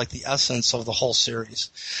thought was like the essence of the whole series.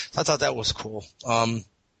 I thought that was cool.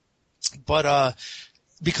 But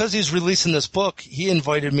because he's releasing this book, he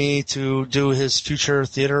invited me to do his future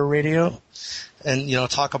theater radio and,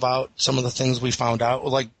 talk about some of the things we found out,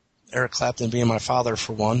 like Eric Clapton being my father,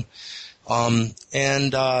 for one.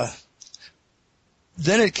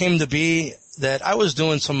 Then it came to be that I was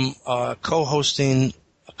doing some co-hosting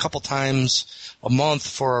a couple times a month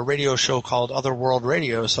for a radio show called Other World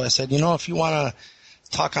Radio. So I said, if you want to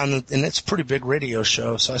talk on, and it's a pretty big radio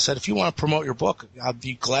show. So I said, if you want to promote your book, I'd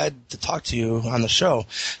be glad to talk to you on the show.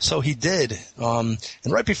 So he did. And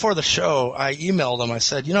right before the show, I emailed him. I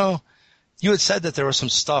said, you had said that there was some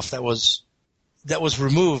stuff that was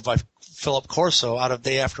removed by Philip Corso out of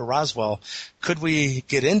Day After Roswell. Could we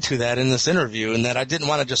get into that in this interview? And that I didn't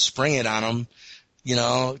want to just spring it on him,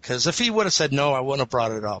 because if he would have said no, I wouldn't have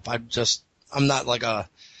brought it up. I'm not like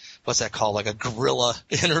what's that called? Like a guerrilla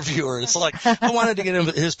interviewer. It's like, I wanted to get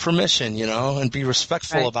his permission, and be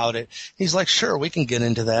respectful about it. He's like, sure, we can get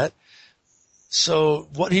into that. So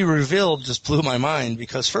what he revealed just blew my mind,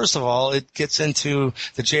 because first of all, it gets into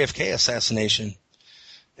the JFK assassination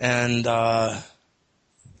and,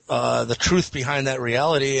 the truth behind that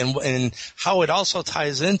reality and how it also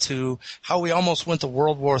ties into how we almost went to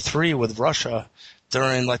World War III with Russia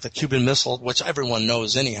during like the Cuban Missile, which everyone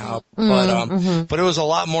knows anyhow. But it was a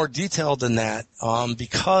lot more detailed than that,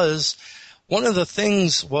 because one of the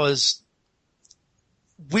things was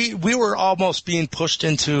we were almost being pushed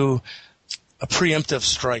into a preemptive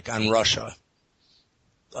strike on Russia.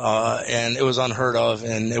 And it was unheard of,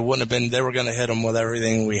 and it wouldn't have been, they were going to hit them with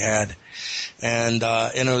everything we had. And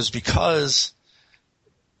it was because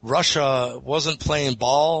Russia wasn't playing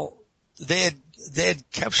ball. They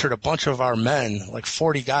had captured a bunch of our men, like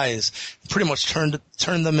 40 guys, pretty much turned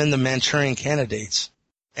them into Manchurian candidates.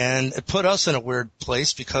 And it put us in a weird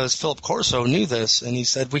place because Philip Corso knew this, and he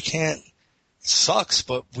said, it sucks,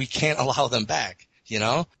 but we can't allow them back,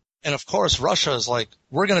 And of course, Russia is like,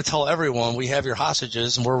 we're going to tell everyone we have your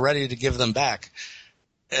hostages and we're ready to give them back.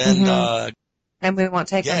 And, and we won't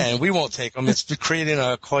take them. Yeah, and we won't take them. It's creating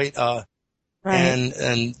a quite, right.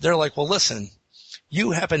 And they're like, well, listen,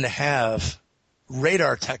 you happen to have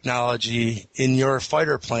radar technology in your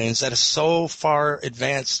fighter planes that is so far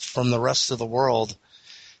advanced from the rest of the world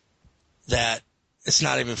that it's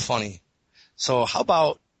not even funny. So how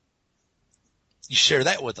about you share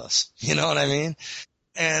that with us? You know what I mean?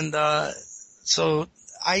 And so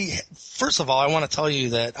first of all, I want to tell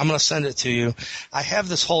you that I'm going to send it to you. I have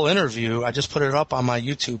this whole interview. I just put it up on my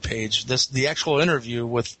YouTube page, the actual interview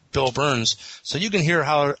with Bill Burns, so you can hear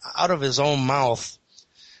how out of his own mouth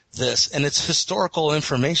this, and it's historical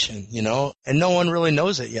information, and no one really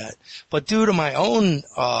knows it yet. But due to my own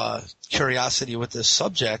curiosity with this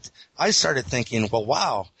subject, I started thinking, well,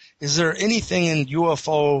 wow, is there anything in the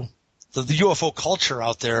UFO culture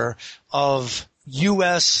out there of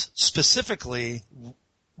U.S. specifically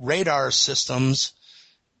radar systems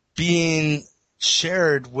being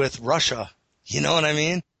shared with Russia? You know what I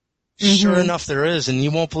mean? Mm-hmm. Sure enough, there is, and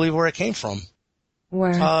you won't believe where it came from.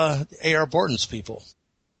 Where? A.R. Borden's people.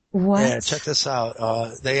 What? Yeah, check this out.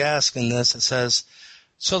 They ask in this, it says,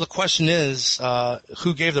 so the question is,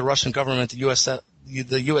 who gave the Russian government the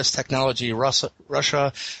U.S. technology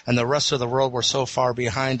Russia and the rest of the world were so far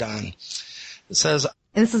behind on? It says,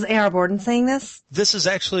 and this is A.R. Borden saying this? This is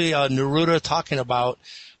actually Neruda talking about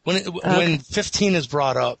when 15 is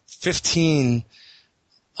brought up. 15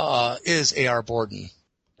 is A.R. Borden.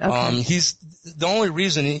 Okay. He's the only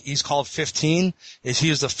reason he's called 15 is he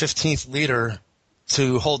is the 15th leader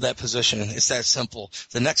to hold that position. It's that simple.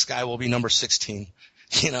 The next guy will be number 16.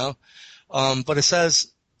 But it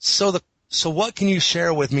says so what can you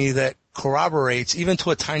share with me that corroborates, even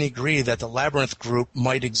to a tiny degree, that the Labyrinth Group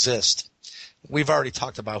might exist? We've already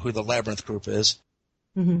talked about who the Labyrinth Group is.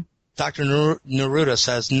 Mm-hmm. Dr. Neruda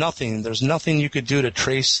says nothing. There's nothing you could do to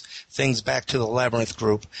trace things back to the Labyrinth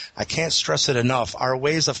Group. I can't stress it enough. Our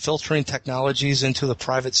ways of filtering technologies into the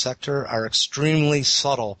private sector are extremely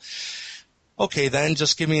subtle. Okay, then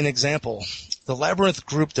just give me an example. The Labyrinth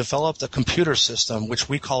Group developed a computer system which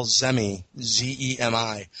we call ZEMI,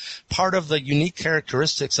 Z-E-M-I. Part of the unique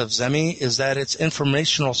characteristics of ZEMI is that its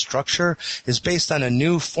informational structure is based on a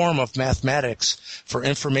new form of mathematics for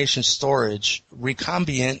information storage,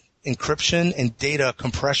 recombinant encryption, and data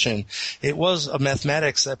compression. It was a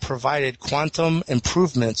mathematics that provided quantum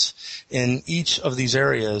improvements in each of these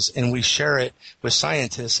areas, and we share it with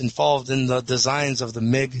scientists involved in the designs of the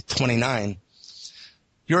MiG-29.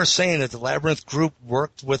 You're saying that the Labyrinth Group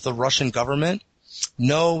worked with the Russian government?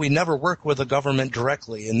 No, we never worked with the government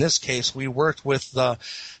directly. In this case, we worked with the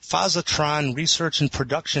Fazatron Research and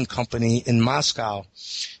Production Company in Moscow.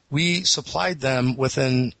 We supplied them with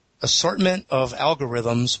an assortment of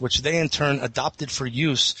algorithms which they in turn adopted for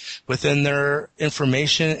use within their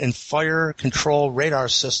information and fire control radar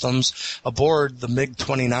systems aboard the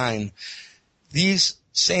MiG-29. These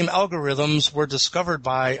same algorithms were discovered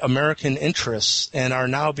by American interests and are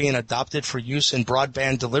now being adopted for use in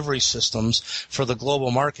broadband delivery systems for the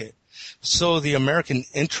global market. So the American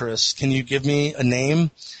interests, can you give me a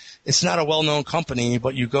name? It's not a well-known company,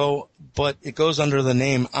 but it goes under the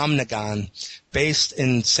name Omnigon, based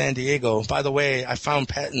in San Diego. By the way, I found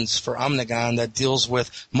patents for Omnigon that deals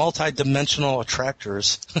with multi-dimensional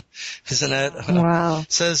attractors. Isn't it? Wow.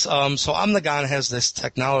 It says, so Omnigon has this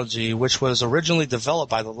technology which was originally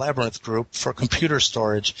developed by the Labyrinth Group for computer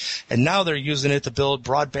storage, and now they're using it to build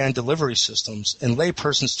broadband delivery systems. In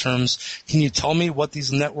layperson's terms, can you tell me what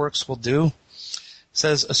these networks will do?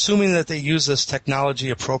 Says, assuming that they use this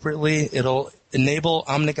technology appropriately, it'll enable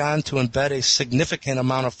Omnigon to embed a significant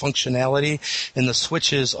amount of functionality in the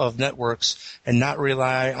switches of networks and not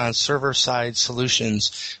rely on server-side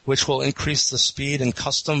solutions, which will increase the speed and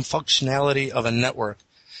custom functionality of a network.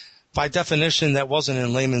 By definition, that wasn't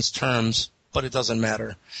in layman's terms, but it doesn't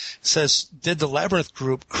matter. It says, did the Labyrinth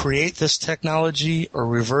Group create this technology or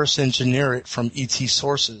reverse engineer it from ET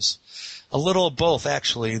sources? A little of both,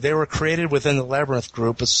 actually. They were created within the Labyrinth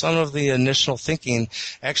Group, but some of the initial thinking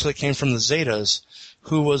actually came from the Zetas,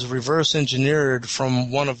 who was reverse engineered from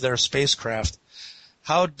one of their spacecraft.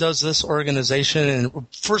 How does this organization, and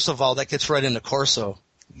first of all, that gets right into Corso.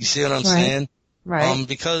 You see what I'm saying? Right.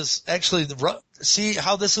 Because actually, see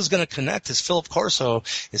how this is going to connect is Philip Corso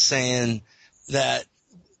is saying that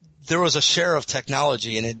there was a share of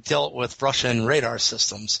technology and it dealt with Russian radar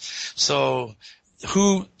systems. So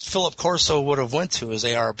who Philip Corso would have went to is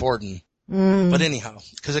A.R. Borden. But anyhow,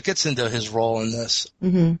 because it gets into his role in this.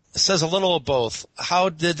 It says a little of both. How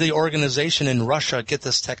did the organization in Russia get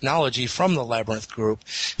this technology from the Labyrinth Group?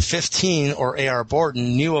 15, or A.R.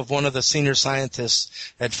 Borden, knew of one of the senior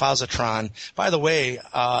scientists at Positron. By the way,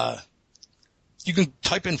 you can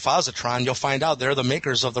type in Positron, you'll find out they're the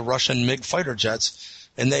makers of the Russian MiG fighter jets.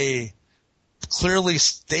 And they clearly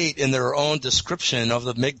state in their own description of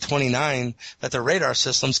the MiG-29 that their radar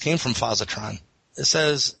systems came from Positron. It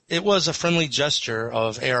says it was a friendly gesture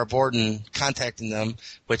of A.R. Borden contacting them,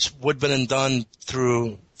 which would have been done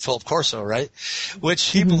through Philip Corso, right? Which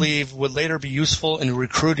he believed would later be useful in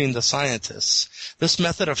recruiting the scientists. This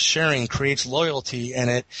method of sharing creates loyalty, and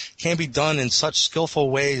it can be done in such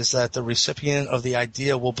skillful ways that the recipient of the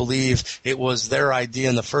idea will believe it was their idea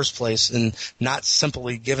in the first place and not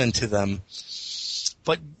simply given to them.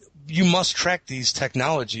 But you must track these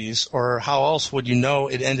technologies, or how else would you know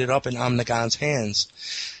it ended up in Omnigon's hands?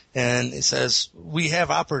 And it says, we have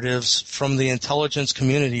operatives from the intelligence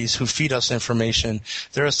communities who feed us information.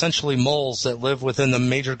 They're essentially moles that live within the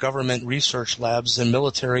major government research labs and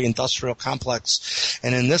military industrial complex.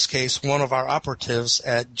 And in this case, one of our operatives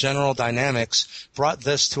at General Dynamics brought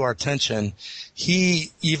this to our attention.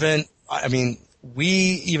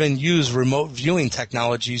 We even use remote viewing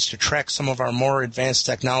technologies to track some of our more advanced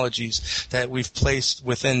technologies that we've placed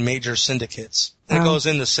within major syndicates. And it goes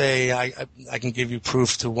in to say, I can give you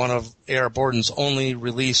proof to one of A.R. Borden's only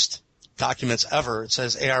released documents ever. It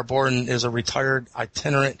says A.R. Borden is a retired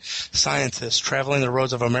itinerant scientist traveling the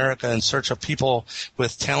roads of America in search of people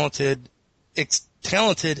with talented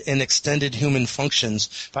and extended human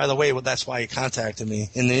functions. By the way, that's why he contacted me.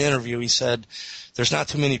 In the interview, he said, there's not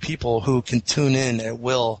too many people who can tune in at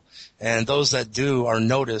will, and those that do are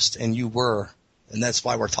noticed, and you were. And that's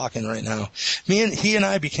why we're talking right now. He and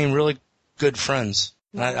I became really good friends.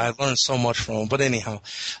 I learned so much from him. But anyhow,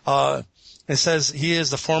 it says he is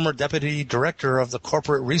the former deputy director of the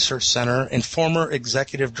Corporate Research Center and former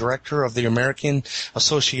executive director of the American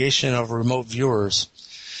Association of Remote Viewers.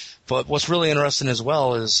 But what's really interesting as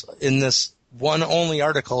well is in this one only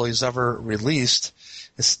article he's ever released,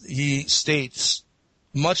 he states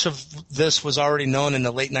much of this was already known in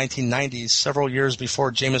the late 1990s, several years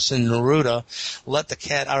before Jameson Neruda let the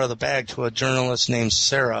cat out of the bag to a journalist named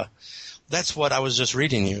Sarah. That's what I was just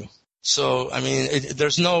reading you. So,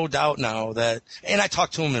 there's no doubt now that, and I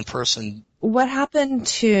talked to him in person. What happened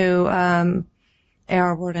to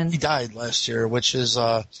A.R. Borden? He died last year, which is,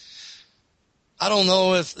 I don't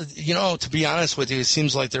know if, to be honest with you, it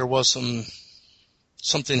seems like there was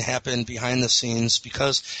something happened behind the scenes,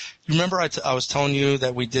 because you remember I was telling you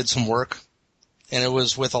that we did some work, and it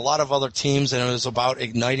was with a lot of other teams, and it was about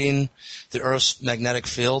igniting the Earth's magnetic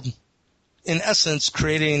field. In essence,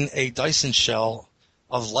 creating a Dyson shell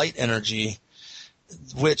of light energy,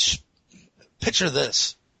 which, picture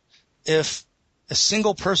this, if a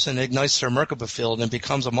single person ignites their Merkaba field and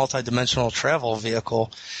becomes a multidimensional travel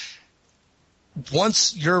vehicle,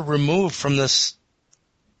 once you're removed from this,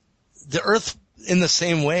 the Earth in the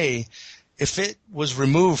same way, if it was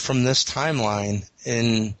removed from this timeline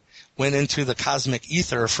and went into the cosmic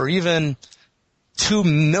ether for even 2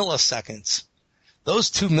 milliseconds, those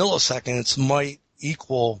 2 milliseconds might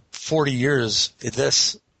equal 40 years in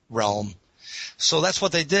this realm. So that's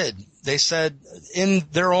what they did. They said, in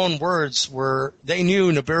their own words, they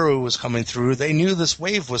knew Nibiru was coming through. They knew this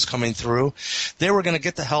wave was coming through. They were going to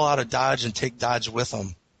get the hell out of Dodge and take Dodge with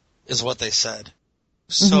them, is what they said.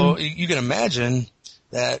 So you can imagine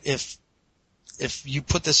that if you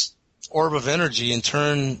put this orb of energy and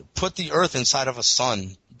put the Earth inside of a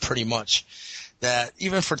sun, pretty much, that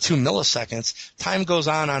even for 2 milliseconds, time goes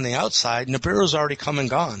on the outside. Nibiru's already come and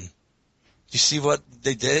gone. You see what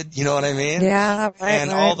they did? You know what I mean? Yeah, right.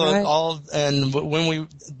 And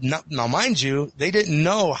now mind you, they didn't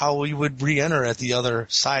know how we would re-enter at the other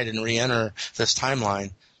side and re-enter this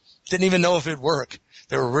timeline. Didn't even know if it'd work.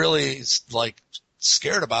 They were really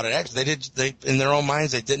scared about it. Actually, they in their own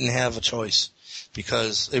minds, they didn't have a choice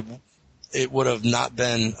because it would have not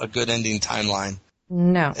been a good ending timeline.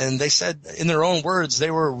 No. And they said, in their own words,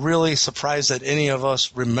 they were really surprised that any of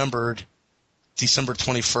us remembered December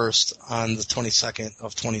 21st on the 22nd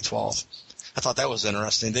of 2012. I thought that was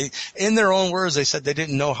interesting. In their own words, they said they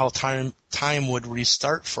didn't know how time would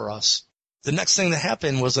restart for us. The next thing that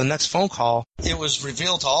happened was the next phone call. It was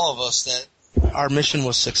revealed to all of us that our mission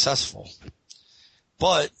was successful.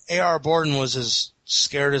 But A.R. Borden was as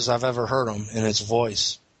scared as I've ever heard him in his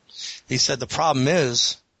voice. He said the problem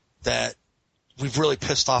is that we've really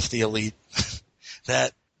pissed off the elite,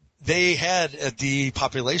 that they had a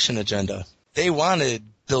depopulation agenda. They wanted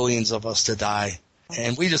billions of us to die,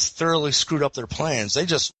 and we just thoroughly screwed up their plans. They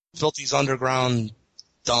just built these underground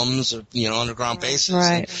dumbs, or, underground bases.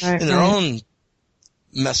 In their own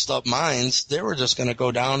messed up minds, they were just going to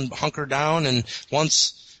go down, hunker down, and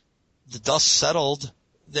once the dust settled,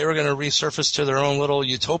 they were going to resurface to their own little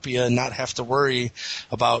utopia and not have to worry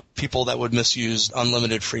about people that would misuse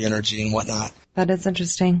unlimited free energy and whatnot. That is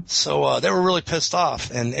interesting. So they were really pissed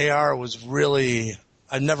off, and AR was really...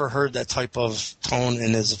 I've never heard that type of tone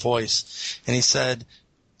in his voice. And he said,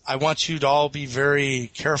 I want you to all be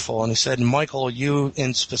very careful. And he said, Michael, you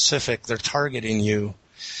in specific, they're targeting you.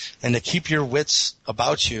 And to keep your wits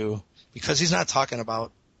about you, because he's not talking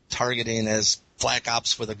about targeting as black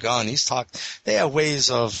ops with a gun. They have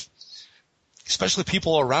ways of, especially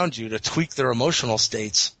people around you, to tweak their emotional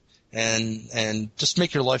states and just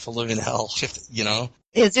make your life a living hell,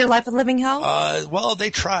 Is your life a living hell? Well, they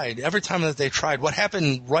tried. Every time that they tried. What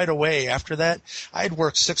happened right away after that, I had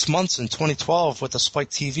worked 6 months in 2012 with the Spike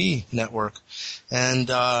TV network, and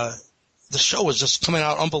the show was just coming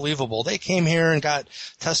out unbelievable. They came here and got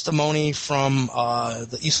testimony from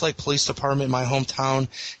the Eastlake Police Department, my hometown,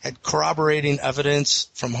 had corroborating evidence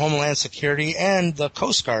from Homeland Security and the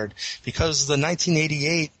Coast Guard, because the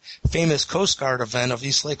 1988 famous Coast Guard event of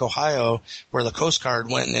Eastlake, Ohio, where the Coast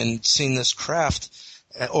Guard went and seen this craft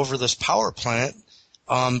over this power plant,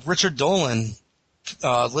 Richard Dolan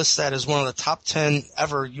lists that as one of the top 10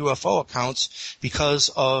 ever UFO accounts because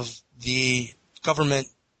of the government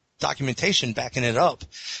documentation backing it up.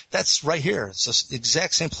 That's right here. It's the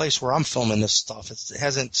exact same place where I'm filming this stuff. It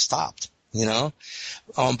hasn't stopped,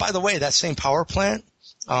 By the way, that same power plant,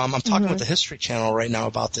 I'm talking with the History Channel right now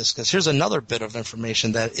about this, because here's another bit of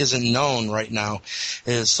information that isn't known right now.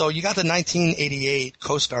 So you got the 1988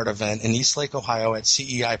 Coast Guard event in Eastlake, Ohio at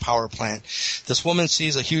CEI Power Plant. This woman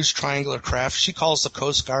sees a huge triangular craft. She calls the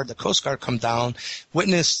Coast Guard. The Coast Guard come down,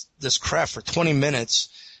 witness this craft for 20 minutes,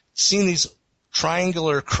 seen these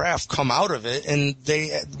triangular craft come out of it, and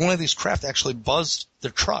one of these craft actually buzzed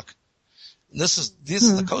their truck. These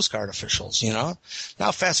are the Coast Guard officials, Now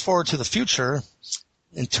fast forward to the future.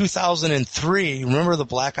 In 2003, remember the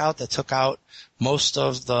blackout that took out most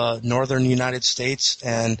of the northern United States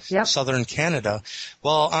and southern Canada?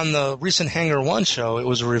 Well, on the recent Hangar 1 show, it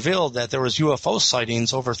was revealed that there was UFO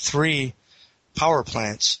sightings over 3 power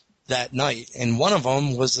plants that night, and one of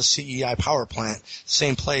them was the CEI power plant,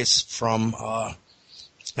 same place from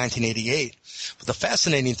 1988. But the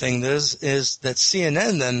fascinating thing is that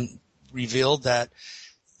CNN then revealed that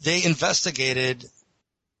they investigated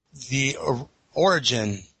the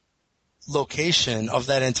origin location of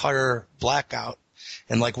that entire blackout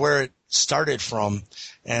and where it started from.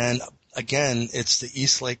 And again, it's the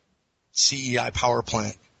Eastlake CEI power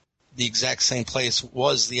plant. The exact same place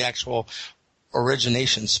was the actual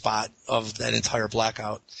origination spot of that entire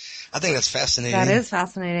blackout. I think that's fascinating. That is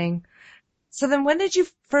fascinating. So then when did you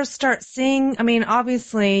first start seeing,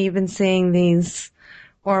 obviously you've been seeing these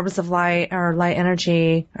orbs of light or light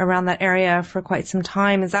energy around that area for quite some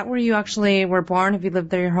time. Is that where you actually were born? Have you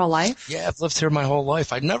lived there your whole life? Yeah, I've lived here my whole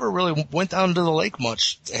life. I never really went down to the lake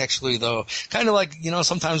much, actually, though. Kind of like,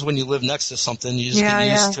 sometimes when you live next to something, you just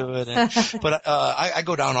get used to it. But I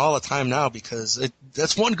go down all the time now because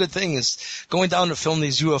that's one good thing is going down to film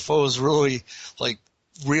these UFOs really, like,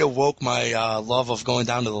 reawoke my love of going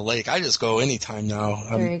down to the lake. I just go anytime now.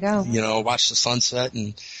 There you go. Watch the sunset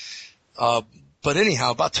and but anyhow,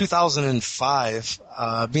 about 2005,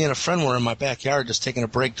 me and a friend were in my backyard just taking a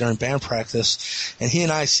break during band practice, and he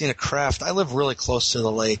and I seen a craft. I live really close to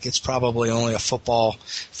the lake. It's probably only a football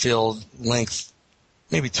field length,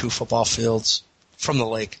 maybe 2 football fields from the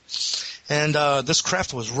lake. And this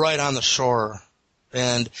craft was right on the shore.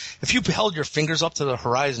 And if you held your fingers up to the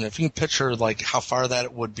horizon, if you can picture like how far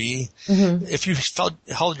that would be, if you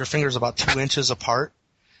held your fingers about 2 inches apart,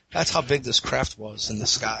 that's how big this craft was in the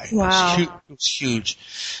sky. Wow. It was huge.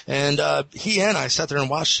 And he and I sat there and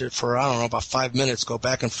watched it for, I don't know, about 5 minutes, go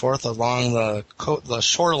back and forth along the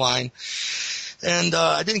shoreline. And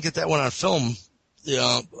I didn't get that one on film,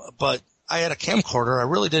 but I had a camcorder. I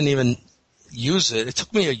really didn't even use it. It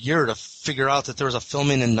took me a year to figure out that there was a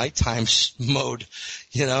filming in nighttime mode,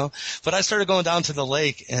 But I started going down to the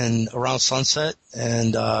lake and around sunset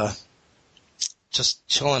and just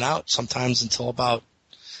chilling out sometimes until about,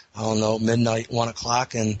 I don't know, midnight, 1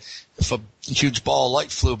 o'clock, and if a huge ball of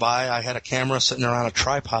light flew by, I had a camera sitting there on a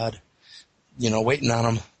tripod, waiting on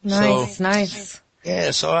them. Nice.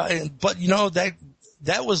 Yeah, but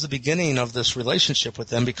that was the beginning of this relationship with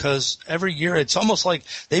them because every year it's almost like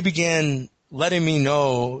they began letting me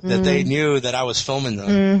know that they knew that I was filming them.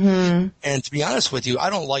 Mm-hmm. And to be honest with you, I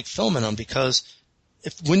don't like filming them because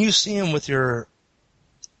when you see them with your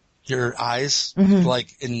eyes,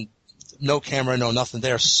 like in no camera, no nothing.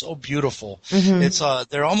 They are so beautiful. It's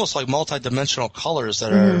they're almost like multi-dimensional colors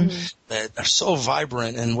that are so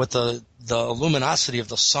vibrant and with the luminosity of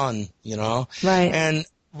the sun, Right. And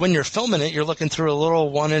when you're filming it, you're looking through a little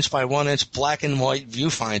 1 inch by 1 inch black and white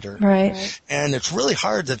viewfinder. Right. And it's really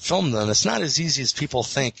hard to film them. It's not as easy as people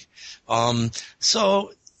think.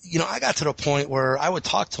 So, I got to the point where I would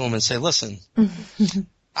talk to them and say, listen,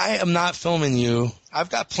 I am not filming you. I've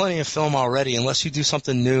got plenty of film already. Unless you do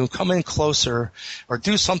something new, come in closer or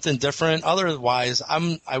do something different. Otherwise,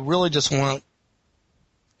 I really just want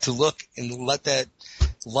to look and let that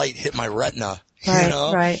light hit my retina.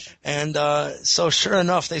 Right. And so sure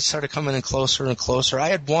enough, they started coming in closer and closer. I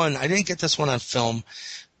had one. I didn't get this one on film,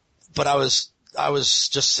 but I was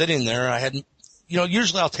just sitting there. I had,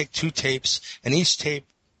 usually I'll take 2 tapes, and each tape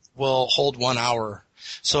will hold 1 hour.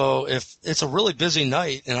 So if it's a really busy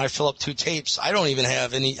night and I fill up 2 tapes, I don't even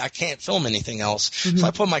have I can't film anything else. So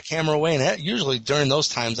I put my camera away, and usually during those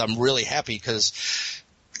times I'm really happy because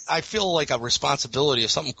I feel like a responsibility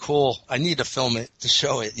of something cool. I need to film it to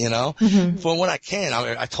show it, But when I can,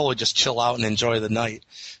 I totally just chill out and enjoy the night.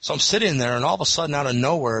 So I'm sitting there, and all of a sudden out of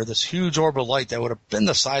nowhere, this huge orb of light that would have been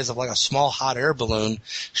the size of like a small hot air balloon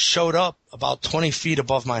showed up about 20 feet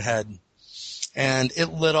above my head. And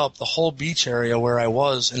it lit up the whole beach area where I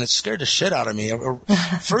was, and it scared the shit out of me.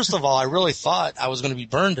 First of all, I really thought I was going to be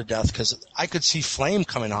burned to death because I could see flame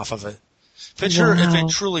coming off of it. Picture if it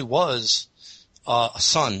truly was a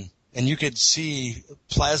sun, and you could see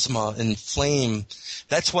plasma and flame.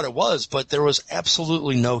 That's what it was, but there was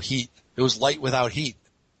absolutely no heat. It was light without heat.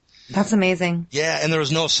 That's amazing. Yeah, and there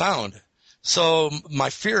was no sound. So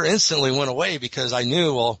my fear instantly went away because I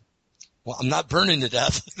knew, well, I'm not burning to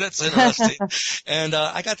death. That's interesting. And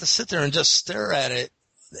I got to sit there and just stare at it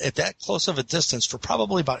at that close of a distance for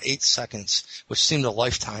probably about 8 seconds, which seemed a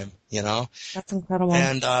lifetime, That's incredible.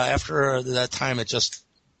 And after that time, it just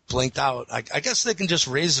blinked out. I guess they can just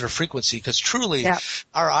raise their frequency because truly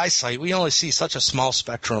our eyesight, we only see such a small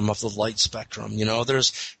spectrum of the light spectrum.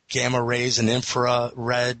 There's gamma rays and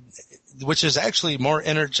infrared, which is actually more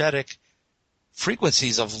energetic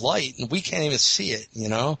frequencies of light, and we can't even see it,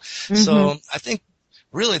 So I think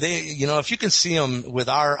really they, if you can see them with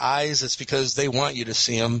our eyes, it's because they want you to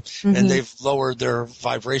see them, and they've lowered their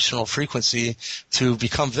vibrational frequency to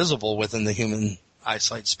become visible within the human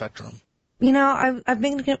eyesight spectrum. I've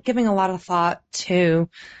been giving a lot of thought to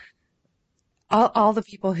all the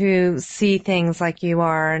people who see things like you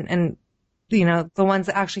are, and the ones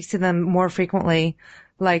that actually see them more frequently,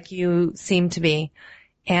 like you seem to be.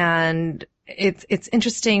 And it's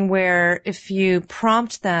interesting where if you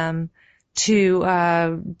prompt them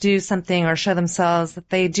to do something or show themselves, that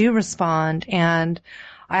they do respond. And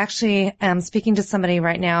I actually am speaking to somebody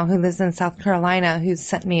right now who lives in South Carolina who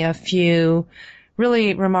sent me a few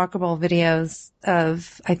really remarkable videos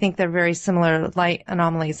of, I think they're very similar light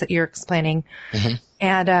anomalies that you're explaining. Mm-hmm.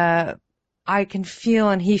 And, I can feel,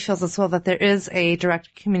 and he feels as well, that there is a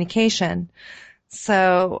direct communication.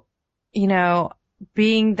 So, you know,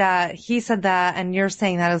 being that he said that and you're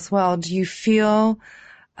saying that as well, do you feel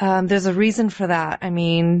there's a reason for that? I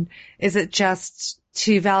mean, is it just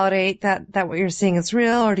to validate that what you're seeing is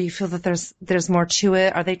real, or do you feel that there's more to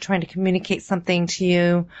it? Are they trying to communicate something to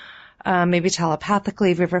you, maybe telepathically?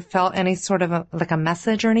 Have you ever felt any sort of a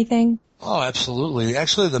message or anything? Oh, absolutely.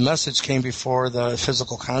 Actually, the message came before the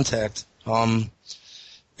physical contact.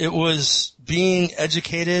 It was being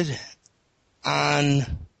educated on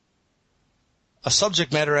a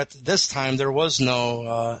subject matter. At this time, there was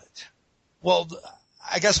no,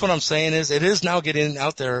 I guess what I'm saying is it is now getting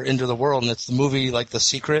out there into the world, and it's the movie like The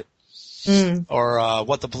Secret or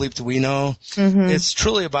What the Bleep Do We Know? Mm-hmm. It's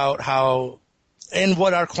truly about how, and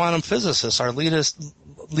what our quantum physicists, our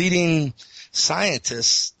leading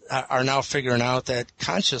scientists are now figuring out, that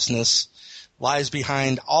consciousness lies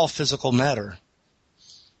behind all physical matter.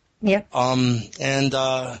 Yep.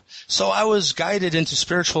 So I was guided into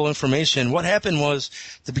spiritual information. What happened was,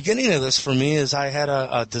 the beginning of this for me is I had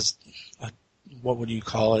a what would you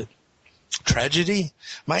call it? Tragedy.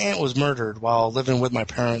 My aunt was murdered while living with my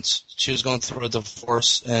parents. She was going through a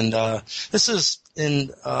divorce, and this is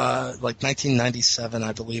in like 1997,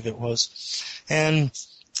 I believe it was. And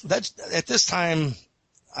that at this time,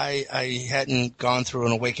 I hadn't gone through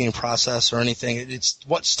an awakening process or anything. It's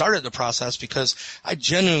what started the process, because I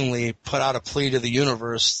genuinely put out a plea to the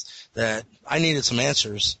universe that I needed some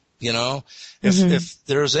answers. You know, if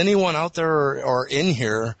there's anyone out there or in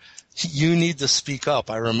here, you need to speak up.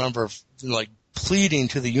 I remember like pleading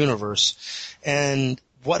to the universe, and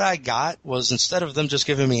what I got was, instead of them just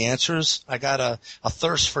giving me answers, I got a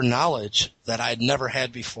thirst for knowledge that I'd never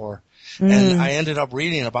had before. And I ended up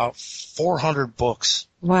reading about 400 books.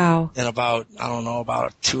 Wow. In about a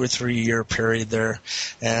 2 or 3 year period there.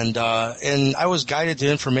 And I was guided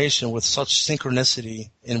to information with such synchronicity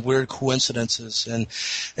and weird coincidences. And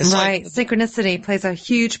it's right. like, synchronicity plays a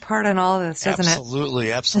huge part in all of this, doesn't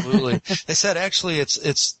it? Absolutely. They said actually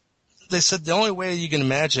they said the only way you can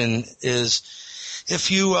imagine is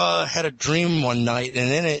if you had a dream one night,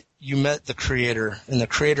 and in it you met the Creator, and the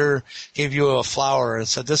Creator gave you a flower and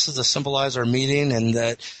said, this is to symbolize our meeting, and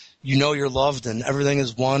that you know you're loved and everything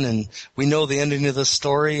is one, and we know the ending of this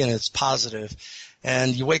story, and it's positive.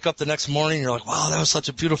 And you wake up the next morning, and you're like, wow, that was such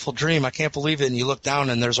a beautiful dream. I can't believe it. And you look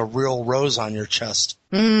down, and there's a real rose on your chest.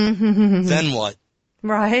 Mm-hmm. Then what?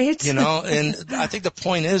 Right. You know, and I think the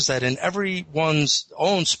point is that in everyone's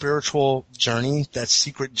own spiritual journey, that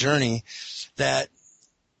secret journey, that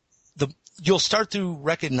you'll start to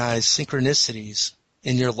recognize synchronicities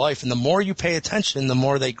in your life. And the more you pay attention, the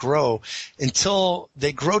more they grow, until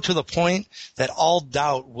they grow to the point that all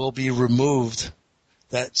doubt will be removed,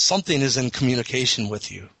 that something is in communication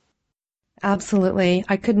with you. Absolutely.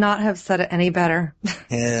 I could not have said it any better.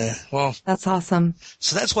 Yeah. Well, that's awesome.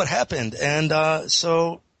 So that's what happened. And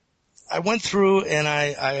so I went through and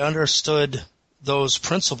I understood those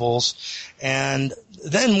principles. And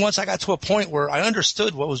then once I got to a point where I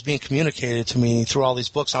understood what was being communicated to me through all these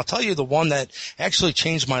books, I'll tell you the one that actually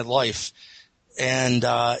changed my life. And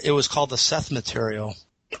it was called The Seth Material.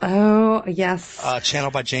 Oh, yes.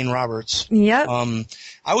 Channeled by Jane Roberts. Yep.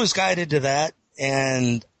 I was guided to that,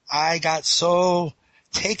 and I got so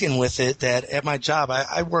taken with it that at my job,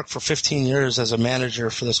 I worked for 15 years as a manager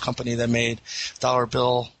for this company that made dollar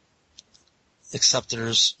bill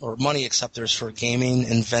acceptors or money acceptors for gaming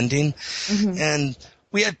and vending. Mm-hmm. And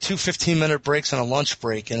we had 2 15-minute breaks and a lunch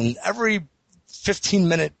break. And every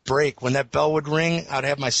 15-minute break, when that bell would ring, I'd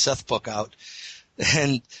have my Seth book out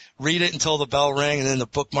and read it until the bell rang, and then the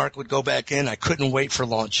bookmark would go back in. I couldn't wait for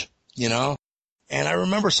lunch, you know? And I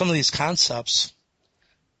remember some of these concepts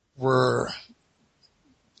were,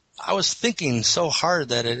 I was thinking so hard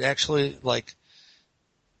that it actually, like,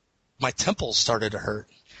 my temples started to hurt.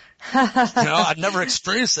 You know, I'd never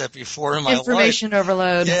experienced that before in my life. Information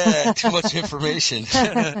overload. Yeah, too much information.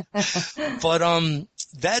 But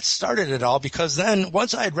that started it all, because then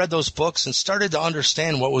once I had read those books and started to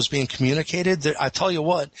understand what was being communicated, I tell you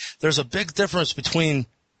what, there's a big difference between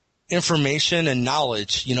information and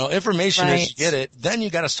knowledge. You know, information right. is you get it, then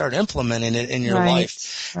you got to start implementing it in your right.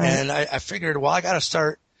 life. Right. And I figured, well, I got to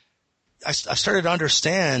start. I started to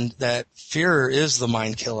understand that fear is the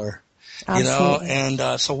mind killer. Absolutely. You know,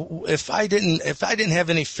 and so if I didn't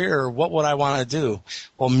have any fear, what would I want to do?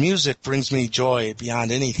 Well, music brings me joy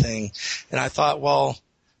beyond anything. And I thought, well,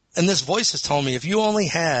 and this voice has told me, if you only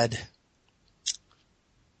had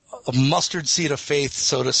a mustard seed of faith,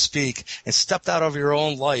 so to speak, and stepped out of your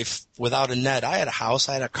own life without a net. I had a house,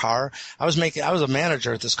 I had a car. I was a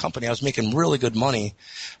manager at this company. I was making really good money.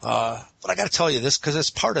 But I got to tell you this because it's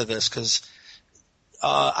part of this because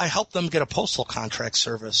I helped them get a postal contract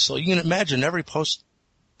service. So you can imagine every post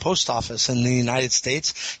office in the United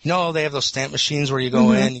States, they have those stamp machines where you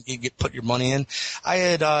go in, you put your money in. I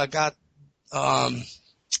had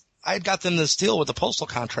got them this deal with the postal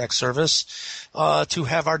contract service to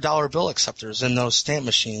have our dollar bill acceptors in those stamp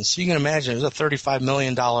machines. So you can imagine it was a $35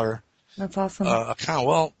 million That's awesome. account.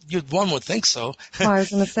 Well, one would think so. I was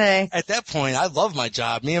going to say. At that point, I loved my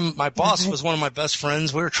job. Me and my boss was one of my best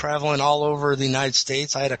friends. We were traveling all over the United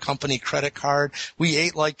States. I had a company credit card. We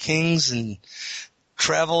ate like kings and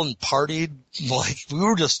traveled and partied like we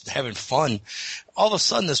were just having fun. All of a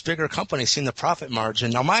sudden, this bigger company seen the profit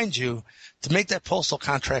margin. Now, mind you, to make that postal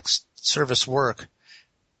contract service work,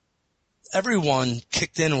 everyone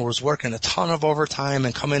kicked in and was working a ton of overtime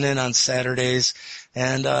and coming in on Saturdays.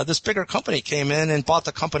 And this bigger company came in and bought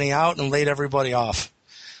the company out and laid everybody off.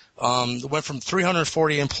 It went from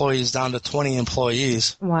 340 employees down to 20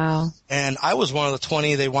 employees. Wow. And I was one of the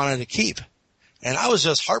 20 they wanted to keep. And I was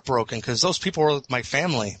just heartbroken because those people were my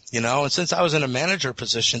family, and since I was in a manager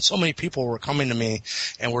position, so many people were coming to me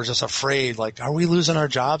and were just afraid, like, are we losing our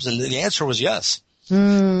jobs? And the answer was yes.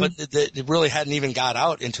 But it really hadn't even got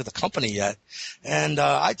out into the company yet. And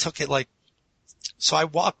I took it so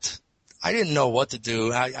I didn't know what to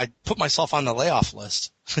do. I put myself on the layoff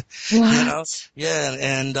list. What? Yeah.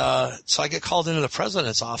 And so I get called into the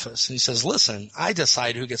president's office and he says, listen, I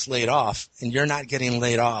decide who gets laid off and you're not getting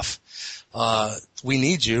laid off. We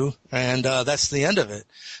need you, and that's the end of it.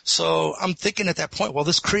 So I'm thinking at that point, well,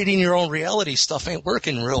 this creating your own reality stuff ain't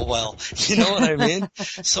working real well. You know what I mean?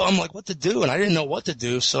 So I'm like, what to do? And I didn't know what to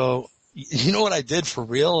do. So you know what I did for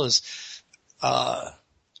real is,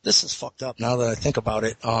 this is fucked up now that I think about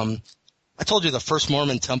it. I told you the First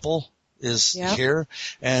Mormon Temple is here,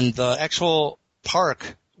 and the actual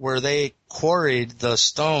park where they quarried the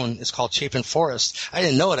stone is called Chapin Forest. I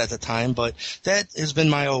didn't know it at the time, but that has been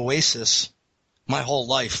my oasis my whole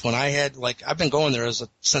life. When I had, I've been going there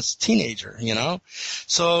since a teenager,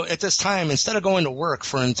 So at this time, instead of going to work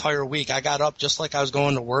for an entire week, I got up just like I was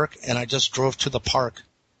going to work, and I just drove to the park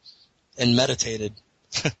and meditated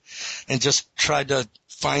and just tried to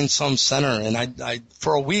find some center. And I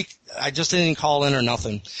for a week, I just didn't call in or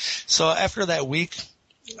nothing. So after that week,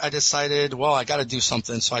 I decided, well, I got to do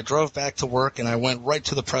something. So I drove back to work and I went right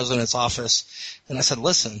to the president's office and I said,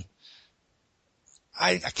 listen,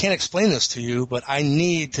 I can't explain this to you, but I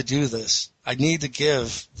need to do this. I need to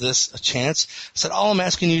give this a chance. I said, all I'm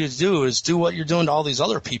asking you to do is do what you're doing to all these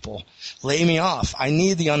other people. Lay me off. I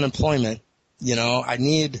need the unemployment.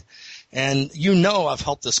 And I've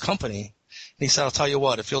helped this company. And he said, I'll tell you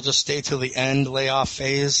what, if you'll just stay till the end layoff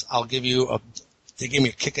phase, I'll give you they gave me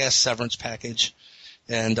a kick-ass severance package.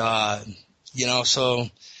 And, so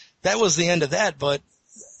that was the end of that. But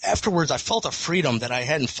afterwards, I felt a freedom that I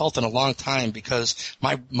hadn't felt in a long time because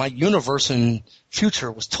my universe and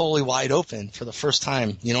future was totally wide open for the first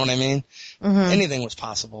time. You know what I mean? Mm-hmm. Anything was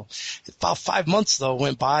possible. About 5 months, though,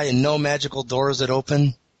 went by and no magical doors had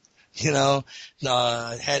opened. Nothing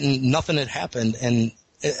had happened. And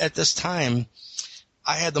at this time,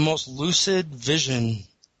 I had the most lucid vision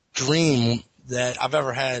dream that I've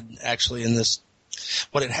ever had actually in this.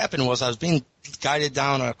 What had happened was I was being guided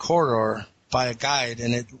down a corridor by a guide,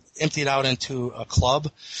 and it emptied out into a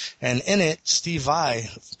club. And in it, Steve Vai,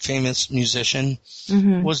 famous musician,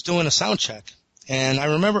 was doing a sound check. And I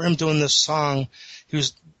remember him doing this song.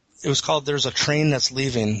 It was called There's a Train That's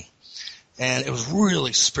Leaving. And it was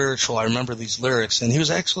really spiritual. I remember these lyrics. And he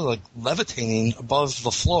was actually levitating above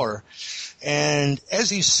the floor. And as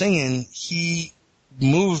he's singing, he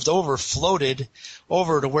floated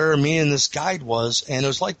over to where me and this guide was, and it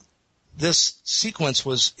was like this sequence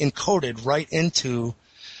was encoded right into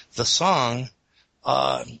the song.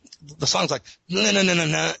 The song's like, na na na na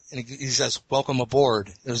na, and he says, welcome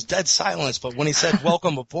aboard. It was dead silence, but when he said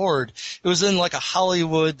welcome aboard, it was in like a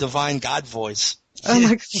Hollywood divine God voice. Oh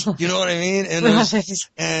my God. You know what I mean? And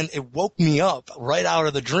and it woke me up right out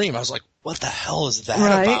of the dream. I was like, what the hell is that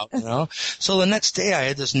about? So the next day I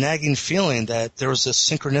had this nagging feeling that there was this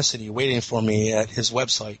synchronicity waiting for me at his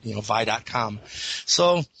website, Vai.com.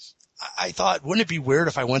 So I thought, wouldn't it be weird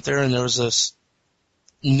if I went there and there was this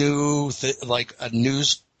new, a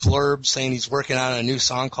news blurb saying he's working on a new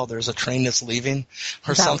song called There's a Train That's Leaving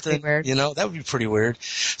or something. Would be weird. That would be pretty weird.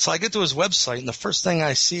 So I get to his website and the first thing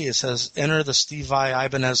I see, it says, enter the Steve Vai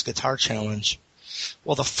Ibanez Guitar Challenge.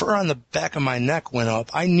 Well, the fur on the back of my neck went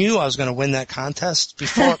up. I knew I was going to win that contest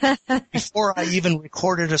before I even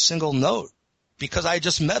recorded a single note, because I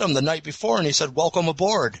just met him the night before and he said, "Welcome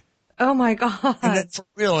aboard." Oh my God. And then for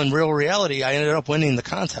real, in real reality, I ended up winning the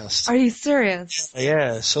contest. Are you serious?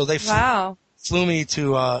 Yeah. So they Wow. flew me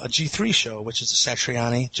to a G3 show, which is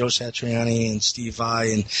Satriani, Joe Satriani and Steve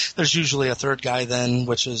Vai, and there's usually a third guy then,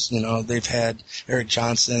 which is, they've had Eric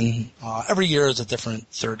Johnson. Every year is a different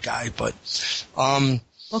third guy, but well,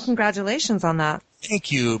 congratulations on that.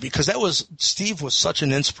 Thank you, because Steve was such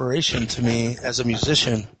an inspiration to me as a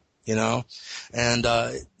musician, and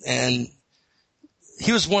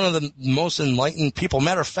he was one of the most enlightened people.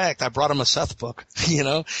 Matter of fact, I brought him a Seth book,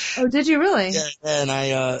 Oh, did you really? Yeah, and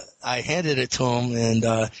I handed it to him,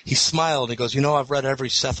 and he smiled. He goes, "I've read every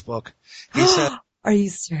Seth book." He said, "Are you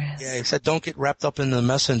serious?" Yeah, he said, "Don't get wrapped up in the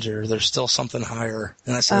messenger. There's still something higher."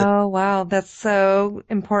 And I said, "Oh, wow, that's so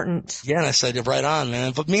important." Yeah, and I said, "Right on,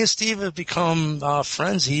 man." But me and Steve have become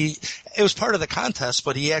friends. It was part of the contest,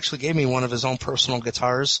 but he actually gave me one of his own personal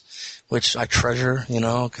guitars, which I treasure,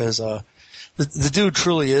 because the dude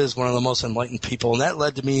truly is one of the most enlightened people, and that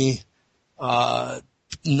led to me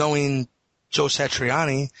knowing Joe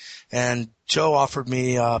Satriani, and Joe offered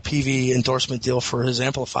me a PV endorsement deal for his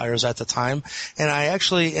amplifiers at the time, and I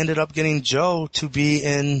actually ended up getting Joe to be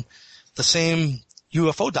in the same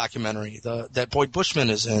UFO documentary that Boyd Bushman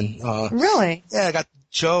is in. Really? Yeah, I got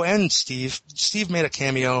Joe and Steve. Steve made a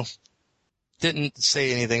cameo. Didn't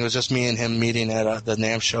say anything. It was just me and him meeting at the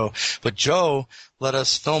NAMM show. But Joe let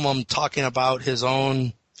us film him talking about his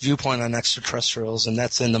own viewpoint on extraterrestrials, and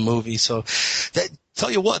that's in the movie. So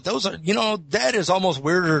tell you what, those are, that is almost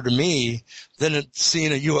weirder to me than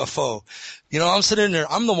seeing a UFO. I'm sitting there,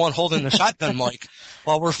 I'm the one holding the shotgun mic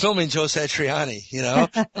while we're filming Joe Satriani,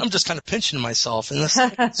 I'm just kind of pinching myself. And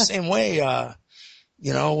the same way,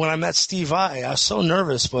 when I met Steve Vai, I was so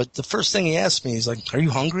nervous, but the first thing he asked me, he's like, "Are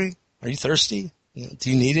you hungry? Are you thirsty? Do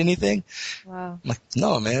you need anything?" Wow. I'm like,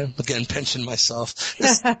 "No, man. I'm getting pinching myself.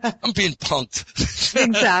 I'm being punked."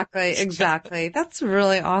 Exactly. That's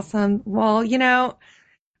really awesome. Well,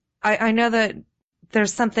 I know that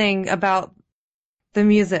there's something about the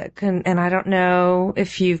music, and I don't know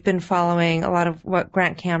if you've been following a lot of what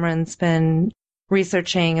Grant Cameron's been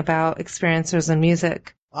researching about experiencers and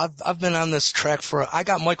music. I've been on this track I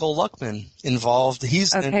got Michael Luckman involved.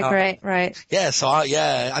 He's great, right. Yeah, so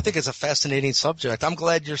I think it's a fascinating subject. I'm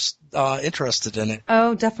glad you're interested in it.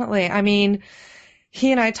 Oh, definitely. I mean,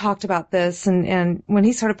 he and I talked about this, and when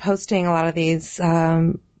he started posting a lot of these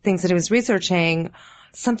things that he was researching,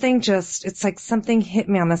 it's like something hit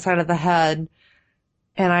me on the side of the head,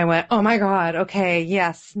 and I went, "Oh my God, okay,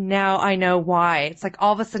 yes, now I know why." It's like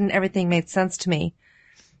all of a sudden everything made sense to me.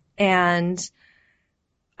 And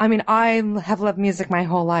I mean, I have loved music my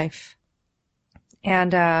whole life.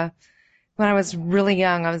 And when I was really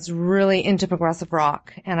young, I was really into progressive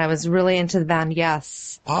rock, and I was really into the band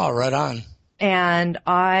Yes. Oh, right on. And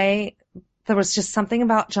there was just something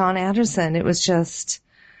about John Anderson. It was just,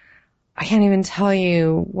 I can't even tell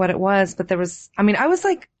you what it was, but I was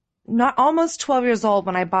like almost 12 years old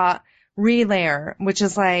when I bought Relayer, which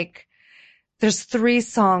is like, there's 3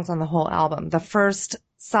 songs on the whole album. The first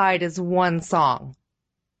side is 1 song.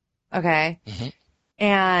 Okay. Mm-hmm.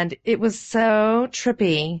 And it was so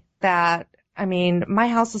trippy that, I mean, my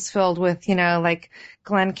house was filled with, like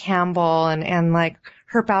Glenn Campbell and like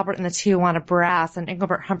Herb Alpert and the Tijuana Brass and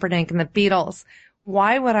Engelbert Humperdinck and the Beatles.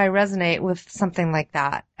 Why would I resonate with something like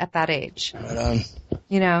that at that age? Right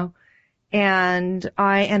on. And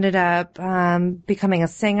I ended up becoming a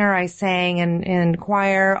singer. I sang in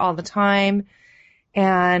choir all the time,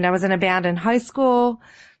 and I was in a band in high school.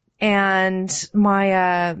 And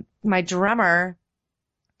my drummer,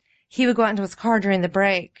 he would go out into his car during the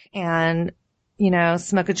break and,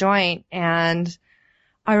 smoke a joint. And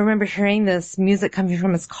I remember hearing this music coming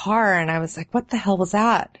from his car, and I was like, "What the hell was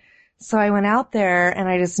that?" So I went out there and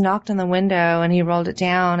I just knocked on the window, and he rolled it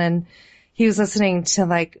down, and he was listening to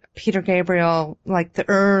like Peter Gabriel, like the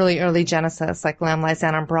early Genesis, like Lamb Lies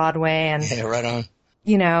Down on Broadway. And yeah, right on.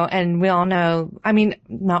 And we all know, I mean,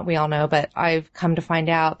 not we all know, but I've come to find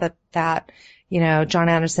out that John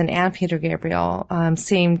Anderson and Peter Gabriel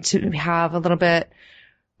seem to have a little bit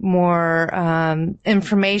more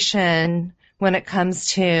information when it comes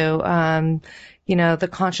to the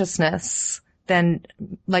consciousness than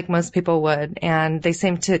like most people would, and they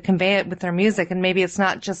seem to convey it with their music. And maybe it's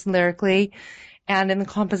not just lyrically and in the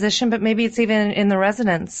composition, but maybe it's even in the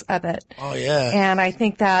resonance of it. Oh yeah. And I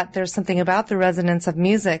think that there's something about the resonance of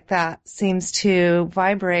music that seems to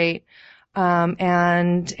vibrate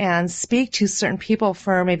and speak to certain people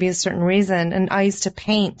for maybe a certain reason. And I used to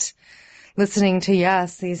paint listening to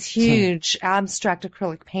Yes, these huge abstract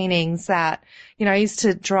acrylic paintings that, I used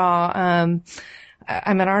to draw, I'm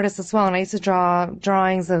an artist as well, and I used to draw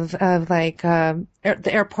drawings of like, the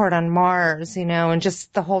airport on Mars, and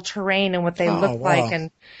just the whole terrain and what they looked like,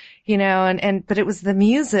 and, but it was the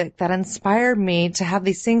music that inspired me to have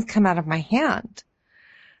these things come out of my hand.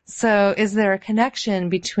 So is there a connection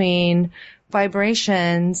between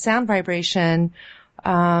vibration, sound vibration,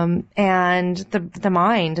 and the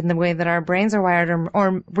mind and the way that our brains are wired,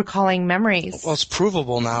 or recalling memories? Well, it's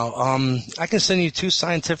provable now. I can send you 2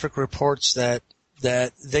 scientific reports that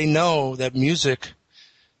they know that music,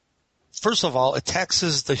 first of all, it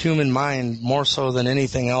taxes the human mind more so than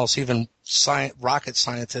anything else. Even rocket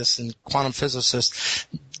scientists and quantum physicists,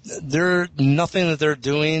 nothing that they're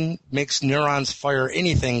doing makes neurons fire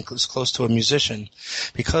anything as close to a musician,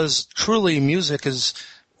 because truly music is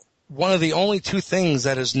one of the only 2 things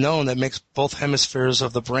that is known that makes both hemispheres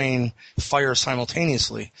of the brain fire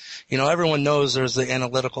simultaneously. Everyone knows there's the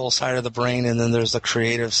analytical side of the brain, and then there's the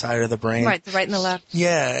creative side of the brain. Right, the right and the left.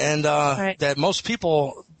 Yeah, and right. That most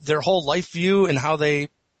people, their whole life view and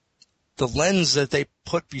the lens that they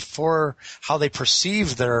put before how they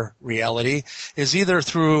perceive their reality is either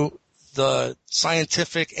through the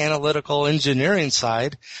scientific, analytical, engineering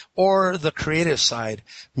side or the creative side.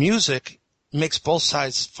 Music makes both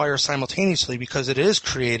sides fire simultaneously because it is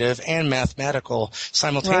creative and mathematical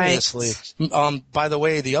simultaneously. Right. By the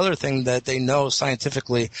way, the other thing that they know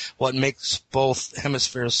scientifically, what makes both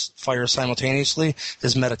hemispheres fire simultaneously,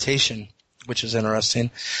 is meditation, which is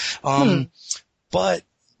interesting. But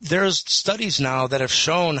there's studies now that have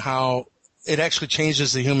shown how it actually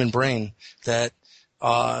changes the human brain, that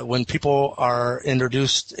when people are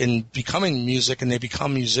introduced in becoming music and they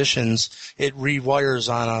become musicians, it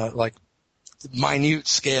rewires on a minute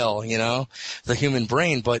scale, the human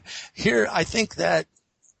brain. But here I think that,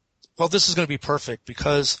 this is going to be perfect,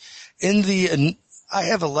 because I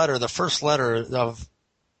have a letter, the first letter of,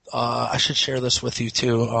 I should share this with you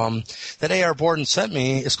too, that A.R. Borden sent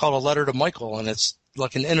me is called A Letter to Michael, and it's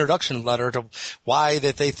like an introduction letter to why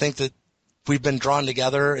that they think that we've been drawn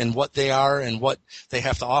together and what they are and what they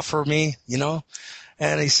have to offer me,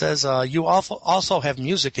 And he says, you also have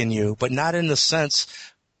music in you, but not in the sense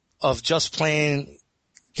of just playing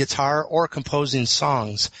guitar or composing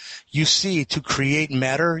songs. You see, to create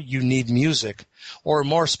matter, you need music, or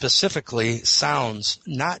more specifically, sounds.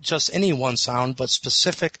 Not just any one sound, but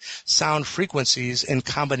specific sound frequencies in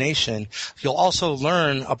combination. You'll also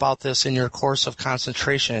learn about this in your course of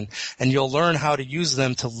concentration, and you'll learn how to use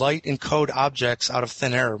them to light and code objects out of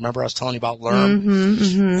thin air. Remember I was telling you about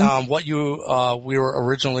LERM? What we were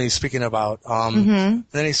originally speaking about. Then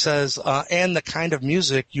he says, and the kind of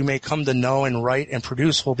music you may come to know and write and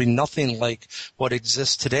produce will be nothing like what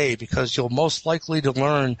exists today, because you'll most likely to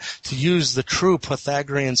learn to use the true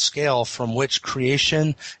Pythagorean scale from which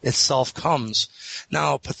creation itself comes.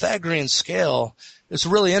 Now, Pythagorean scale is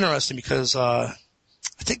really interesting because I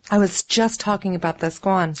think I was just talking about this.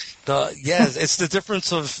 Go on. It's the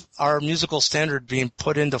difference of our musical standard being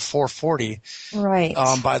put into 440 right.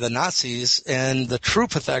 By the Nazis, and the true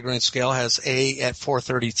Pythagorean scale has A at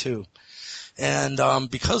 432. And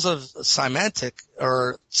because of semantic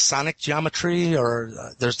or sonic geometry,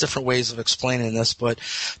 or there's different ways of explaining this, but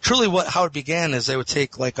truly how it began is they would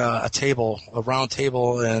take like a round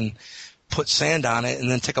table, and put sand on it,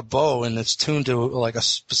 and then take a bow, and it's tuned to like a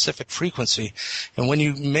specific frequency. And when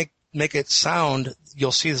you make it sound,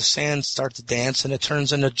 you'll see the sand start to dance, and it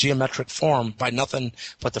turns into geometric form by nothing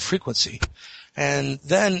but the frequency. And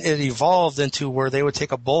then it evolved into where they would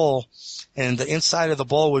take a bowl, and the inside of the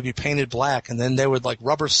bowl would be painted black, and then they would like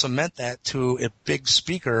rubber cement that to a big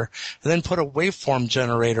speaker, and then put a waveform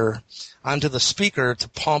generator onto the speaker to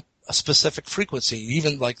pump a specific frequency,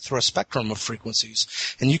 even like through a spectrum of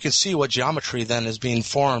frequencies. And you can see what geometry then is being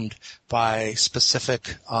formed by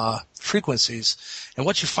specific frequencies. And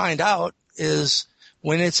what you find out is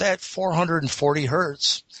when it's at 440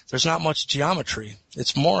 hertz, there's not much geometry.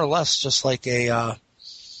 It's more or less just like a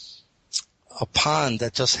pond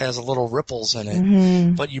that just has a little ripples in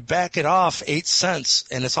it. But you back it off 8 cents,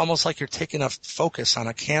 and it's almost like you're taking a focus on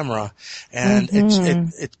a camera, and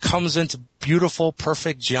it comes into beautiful,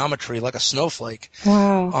 perfect geometry like a snowflake.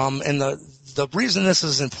 Wow. And the reason this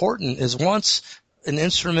is important is once an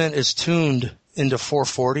instrument is tuned into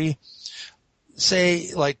 440,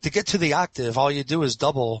 say like to get to the octave, all you do is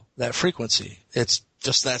double that frequency. It's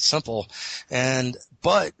just that simple.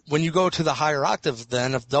 But when you go to the higher octave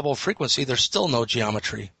then of double frequency, there's still no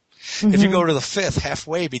geometry. If you go to the fifth,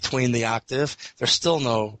 halfway between the octave, there's still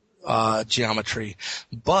no geometry.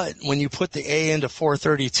 But when you put the A into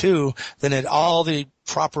 432, then at all the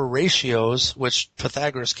proper ratios, which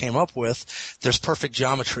Pythagoras came up with, there's perfect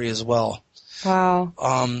geometry as well. Wow.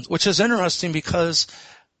 Which is interesting because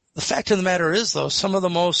the fact of the matter is, though, some of the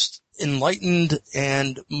most enlightened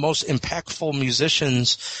and most impactful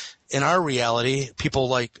musicians in our reality, people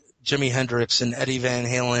like Jimi Hendrix and Eddie Van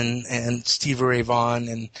Halen and Stevie Ray Vaughan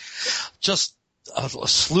and just a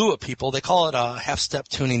slew of people, they call it a half-step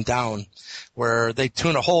tuning down, where they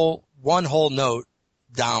tune one whole note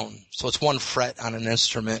down. So it's one fret on an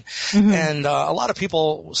instrument. Mm-hmm. And a lot of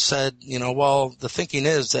people said, well, the thinking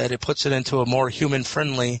is that it puts it into a more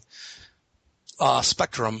human-friendly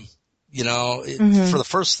spectrum, for the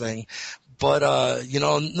first thing. But,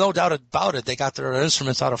 no doubt about it, they got their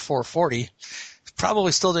instruments out of 440.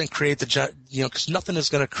 Probably still didn't create because nothing is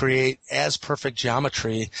going to create as perfect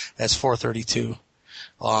geometry as 432.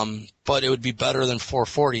 But it would be better than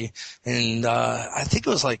 440. And, I think it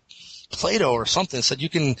was like Plato or something said you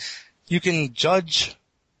can judge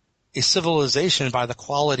a civilization by the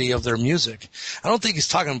quality of their music. I don't think he's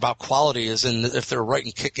talking about quality as in if they're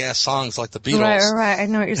writing kick-ass songs like the Beatles. Right. I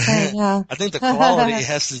know what you're saying, yeah. I think the quality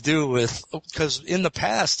has to do with, because in the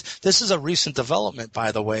past, this is a recent development,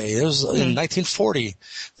 by the way. It was in 1940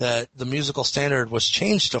 that the musical standard was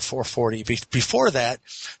changed to 440. Before that,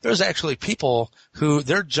 there's actually people who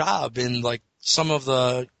their job in like some of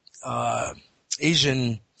the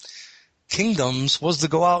Asian kingdoms was to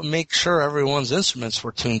go out and make sure everyone's instruments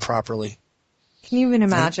were tuned properly. Can you even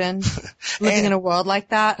imagine living in a world like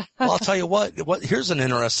that? Well, I'll tell you what, here's an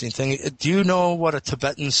interesting thing. Do you know what a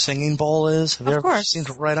Tibetan singing bowl is? Have you ever seen it?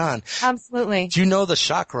 Right on. Absolutely. Do you know the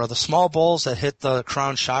chakra? The small bowls that hit the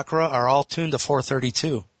crown chakra are all tuned to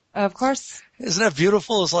 432. Of course. Isn't that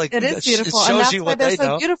beautiful? It's like, it is beautiful. It shows and that's you why what they're they so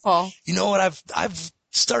know. Beautiful. You know what? I've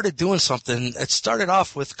started doing something. It started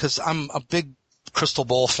off with, cause I'm a big crystal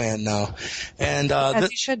bowl fan now. And,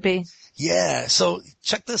 as you should be. Yeah. So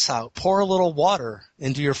check this out. Pour a little water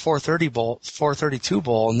into your 432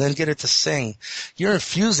 bowl and then get it to sing. You're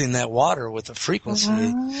infusing that water with a frequency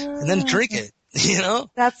and then drink it,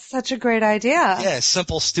 That's such a great idea. Yeah.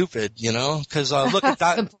 Simple, stupid, cause,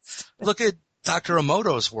 look at Dr.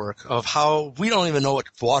 Emoto's work of how we don't even know what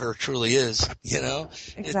water truly is,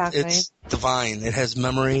 Exactly. It's divine. It has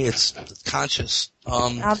memory. It's conscious.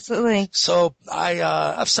 Absolutely. So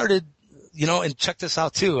I've started, and check this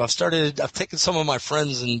out too. I've taken some of my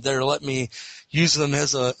friends and they're letting me use them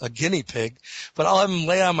as a guinea pig, but I'll have them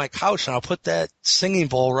lay on my couch and I'll put that singing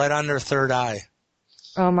bowl right on their third eye.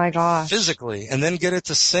 Oh my gosh. Physically, and then get it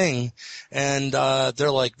to sing. And,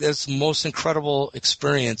 they're like, this most incredible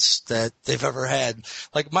experience that they've ever had.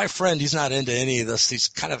 Like my friend, he's not into any of this. He's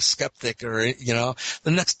kind of skeptic or, the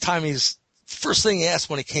next time first thing he asked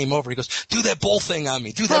when he came over, he goes, do that bowl thing on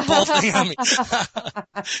me. Do that bowl thing on me.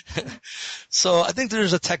 So I think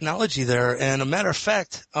there's a technology there. And a matter of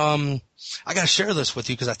fact, I got to share this with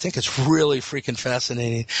you because I think it's really freaking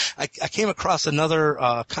fascinating. I came across another,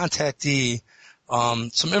 contactee,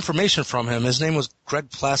 some information from him. His name was Greg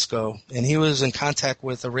Plasko, and he was in contact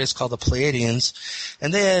with a race called the Pleiadians,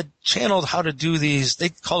 and they had channeled how to do these, they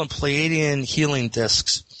call them Pleiadian healing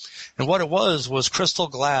discs. And what it was crystal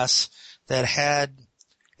glass that had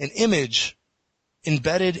an image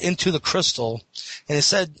embedded into the crystal, and it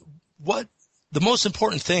said what the most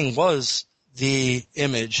important thing was the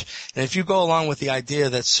image. And if you go along with the idea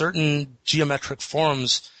that certain geometric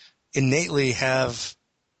forms innately have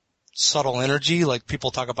subtle energy, like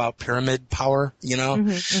people talk about pyramid power,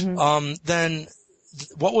 then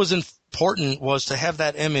what was important was to have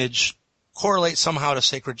that image correlate somehow to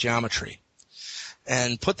sacred geometry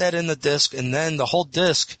and put that in the disc. And then the whole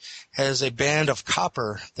disc has a band of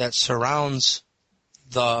copper that surrounds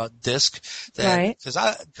the disc. Right.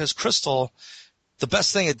 Because crystal, the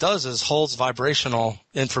best thing it does is holds vibrational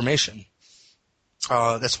information.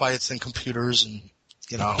 That's why it's in computers and,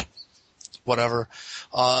 whatever.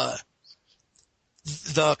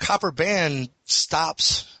 The copper band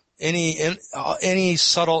stops any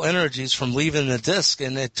subtle energies from leaving the disc,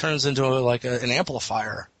 and it turns into like an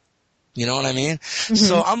amplifier. You know what I mean? Mm-hmm.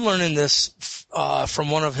 So I'm learning this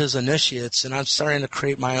from one of his initiates, and I'm starting to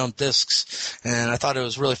create my own discs. And I thought it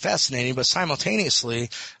was really fascinating. But simultaneously,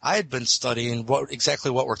 I had been studying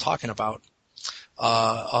exactly what we're talking about.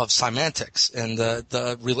 Of semantics and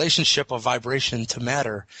the relationship of vibration to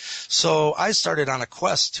matter. So I started on a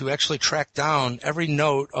quest to actually track down every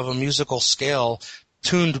note of a musical scale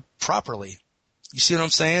tuned properly. You see what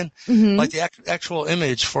I'm saying? Mm-hmm. Like the actual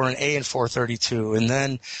image for an A in 432, and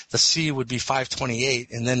then the C would be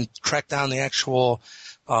 528, and then track down the actual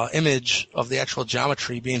image of the actual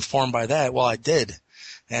geometry being formed by that. Well, I did.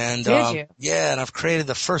 And Did you? yeah, and I've created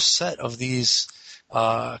the first set of these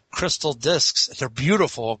crystal discs. They're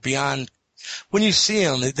beautiful beyond. When you see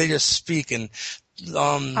them, they just speak. And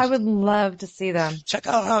I would love to see them. check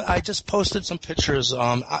out how I just posted some pictures.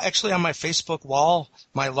 Actually on my Facebook wall,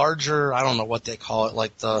 my larger, I don't know what they call it,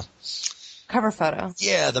 like the Cover photo.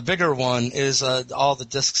 yeah, the bigger one is all the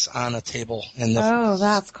discs on a table. And Oh,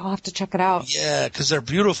 that's cool. I'll have to check it out. yeah, because they're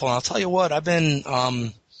beautiful. And I'll tell you what, I've been.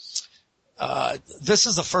 This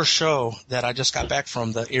is the first show that I just got back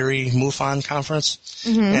from, the Erie MUFON conference,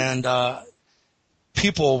 and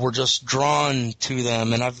people were just drawn to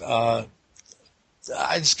them, and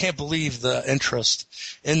I just can't believe the interest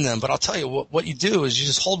in them. But I'll tell you what you do is you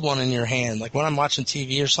just hold one in your hand. Like when I'm watching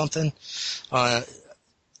TV or something,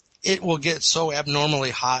 it will get so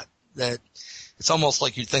abnormally hot that it's almost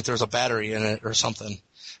like you'd think there's a battery in it or something.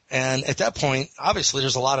 And at that point, obviously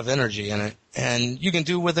there's a lot of energy in it, and you can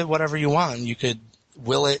do with it whatever you want. You could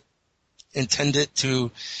will it, intend it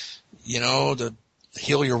to, to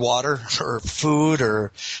heal your water or food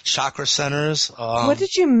or chakra centers. What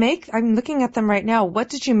did you make? I'm looking at them right now. What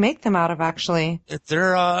did you make them out of, actually?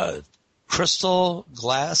 They're crystal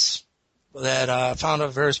glass that found a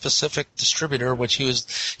very specific distributor, which he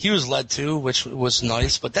was led to, which was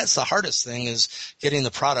nice. But that's the hardest thing, is getting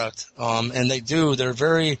the product. And they're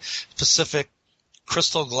very specific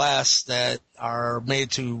crystal glass that are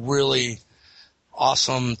made to really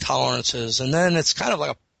awesome tolerances. And then it's kind of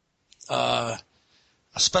like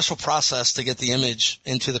a special process to get the image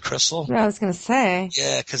into the crystal. Yeah, I was going to say.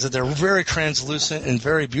 Yeah, because they're very translucent and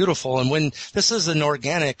very beautiful. And when this is an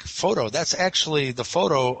organic photo, that's actually the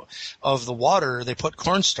photo of the water. They put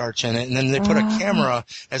cornstarch in it, and then they put a camera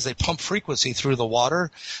as they pump frequency through the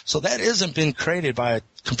water. So that isn't been created by a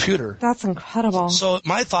computer. That's incredible. So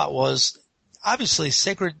my thought was, obviously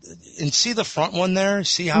sacred, and see the front one there?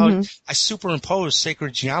 See how I superimpose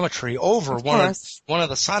sacred geometry over one of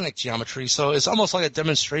the sonic geometry. So it's almost like a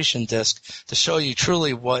demonstration disc to show you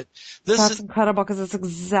truly what this That's is. incredible, because it's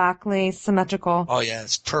exactly symmetrical. Oh yeah,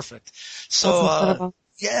 it's perfect. So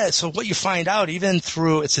yeah, so what you find out, even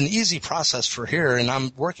through, it's an easy process for here, and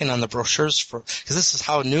I'm working on the brochures because this is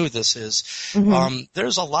how new this is.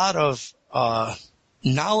 There's a lot of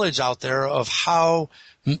knowledge out there of how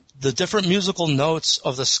the different musical notes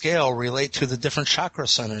of the scale relate to the different chakra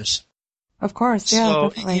centers. Of course, yeah, so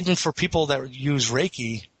definitely. Even for people that use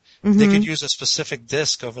Reiki, they could use a specific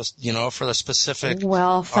disc of for the specific.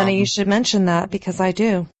 Well, funny you should mention that, because I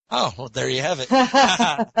do. Oh, well, there you have it.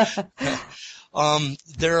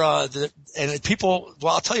 And people.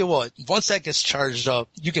 Well, I'll tell you what. Once that gets charged up,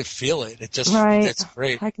 you can feel it. It's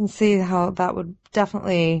great. I can see how that would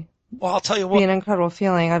definitely. Well, I'll tell you what. Be an incredible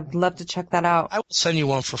feeling. I'd love to check that out. I will send you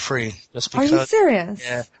one for free. Just because. Are you serious?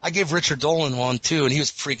 Yeah. I gave Richard Dolan one too, and he was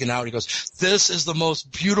freaking out. He goes, "This is the most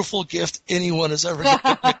beautiful gift anyone has ever given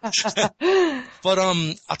me." But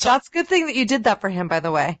That's a good thing that you did that for him, by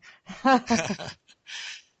the way.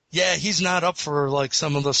 Yeah, he's not up for like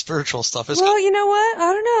some of the spiritual stuff. Well, you know what?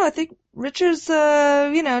 I don't know. I think Richard's,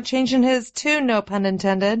 changing his tune, no pun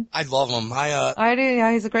intended. I love him. I do.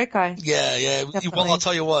 Yeah, he's a great guy. Yeah. Definitely. Well, I'll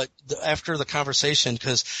tell you what, after the conversation,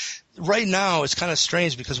 because right now it's kind of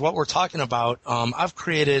strange, because what we're talking about, I've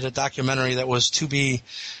created a documentary that was to be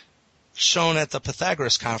shown at the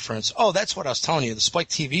Pythagoras conference. Oh, that's what I was telling you. The Spike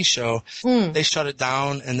TV show, they shut it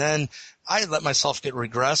down, and then I let myself get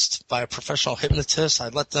regressed by a professional hypnotist. I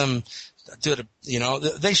let them do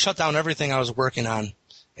it. They shut down everything I was working on.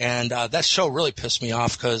 And that show really pissed me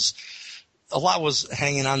off, because a lot was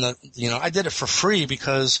hanging on I did it for free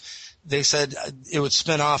because they said it would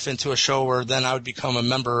spin off into a show where then I would become a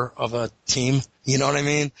member of a team. You know what I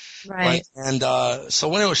mean? Right. And so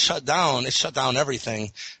when it was shut down, it shut down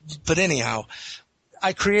everything. But anyhow,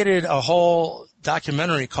 I created a whole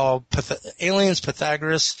documentary called Aliens,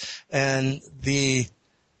 Pythagoras, and the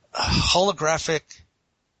holographic,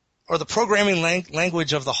 or the programming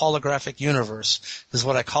language of the holographic universe is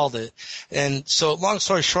what I called it. And so, long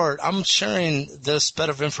story short, I'm sharing this bit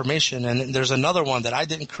of information, and there's another one that I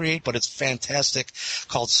didn't create, but it's fantastic,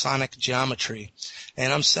 called Sonic Geometry.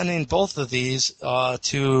 And I'm sending both of these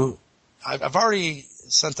I've already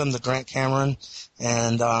sent them to Grant Cameron,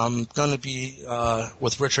 and I'm going to be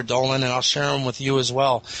with Richard Dolan, and I'll share them with you as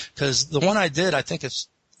well. Because the one I did, I'm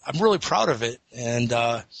really proud of it, and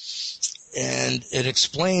it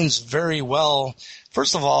explains very well.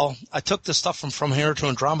 First of all, I took this stuff from Here to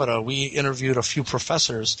Andromeda. We interviewed a few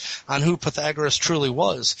professors on who Pythagoras truly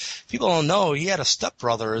was. People don't know, he had a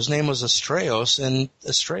stepbrother. His name was Astraeus, and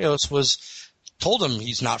Astraeus told him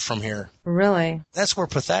he's not from here. Really? That's where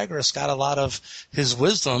Pythagoras got a lot of his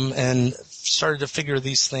wisdom and started to figure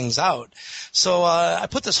these things out. So I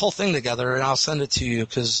put this whole thing together, and I'll send it to you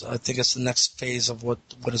because I think it's the next phase of what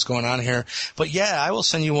is going on here. But yeah, I will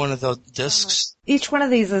send you one of the discs. Each one of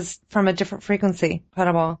these is from a different frequency.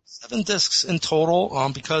 Incredible. 7 discs in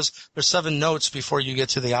total, because there's 7 notes before you get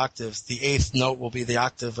to the octave. The 8th note will be the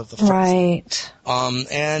octave of the first. Right.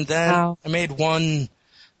 And then I made one,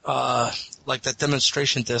 like that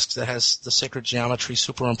demonstration disc that has the sacred geometry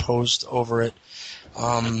superimposed over it.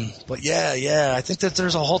 But yeah, I think that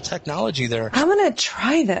there's a whole technology there. I'm gonna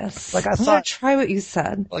try this. Like I'm gonna try what you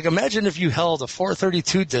said. Like imagine if you held a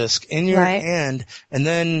 432 disc in your hand and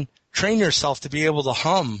then train yourself to be able to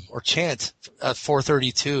hum or chant at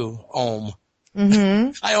 432 ohm.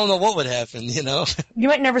 Mm-hmm. I don't know what would happen, you know. You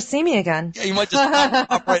might never see me again. Yeah, you might just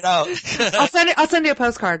pop right out. I'll send you a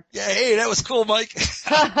postcard. Yeah, hey, that was cool, Mike.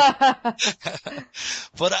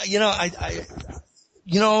 But I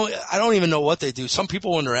don't even know what they do. Some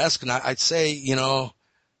people, when they're asking, I'd say,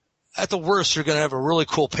 at the worst, you're going to have a really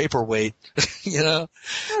cool paperweight, you know?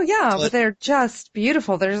 Oh, yeah, but they're just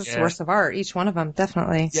beautiful. They're just works of art, each one of them,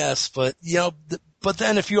 definitely. Yes, but, but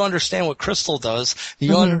then if you understand what crystal does,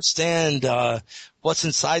 you understand what's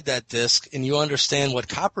inside that disc, and you understand what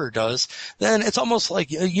copper does, then it's almost like,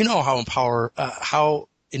 how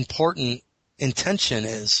important intention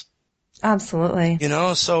is. Absolutely.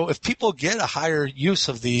 So if people get a higher use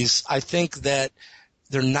of these, I think that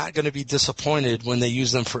they're not going to be disappointed when they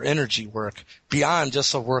use them for energy work beyond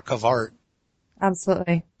just a work of art.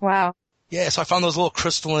 Absolutely. Wow. Yeah, so I found those little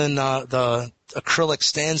crystalline, the acrylic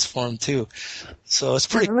stands for them too. So it's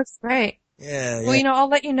pretty. It looks great. Yeah. Well, I'll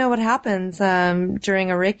let you know what happens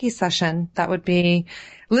during a Reiki session. That would be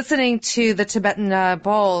listening to the Tibetan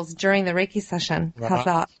bowls during the Reiki session. How's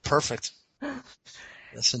that? Perfect.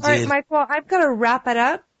 Yes, indeed. All right, Mike. Well, I've got to wrap it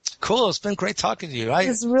up. Cool. It's been great talking to you. It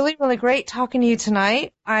was really, really great talking to you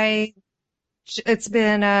tonight. It's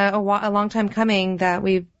been a long time coming that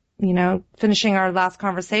we've, finishing our last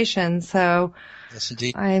conversation. So yes,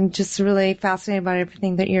 indeed. I'm just really fascinated by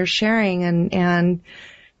everything that you're sharing. And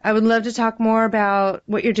I would love to talk more about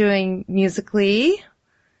what you're doing musically.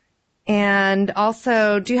 And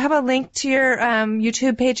also, do you have a link to your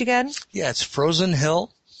YouTube page again? Yeah, it's Frozen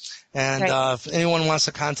Hill. And if anyone wants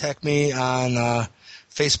to contact me on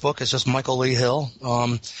Facebook, it's just Michael Lee Hill.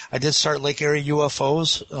 I did start Lake Erie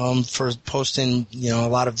UFOs for posting, a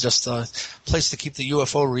lot of just a place to keep the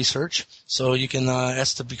UFO research. So you can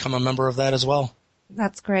ask to become a member of that as well.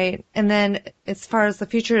 That's great. And then as far as the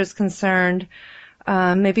future is concerned,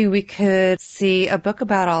 maybe we could see a book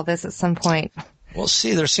about all this at some point. We'll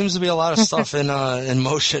see. There seems to be a lot of stuff in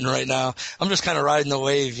motion right now. I'm just kind of riding the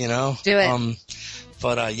wave, Do it.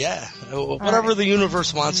 But whatever the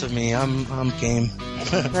universe wants of me, I'm game.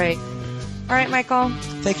 Great. All right, Michael.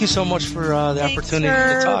 Thank you so much for the opportunity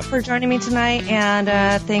to talk. For joining me tonight, and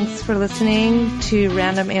thanks for listening to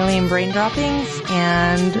Random Alien Brain Droppings,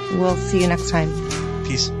 and we'll see you next time.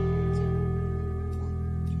 Peace.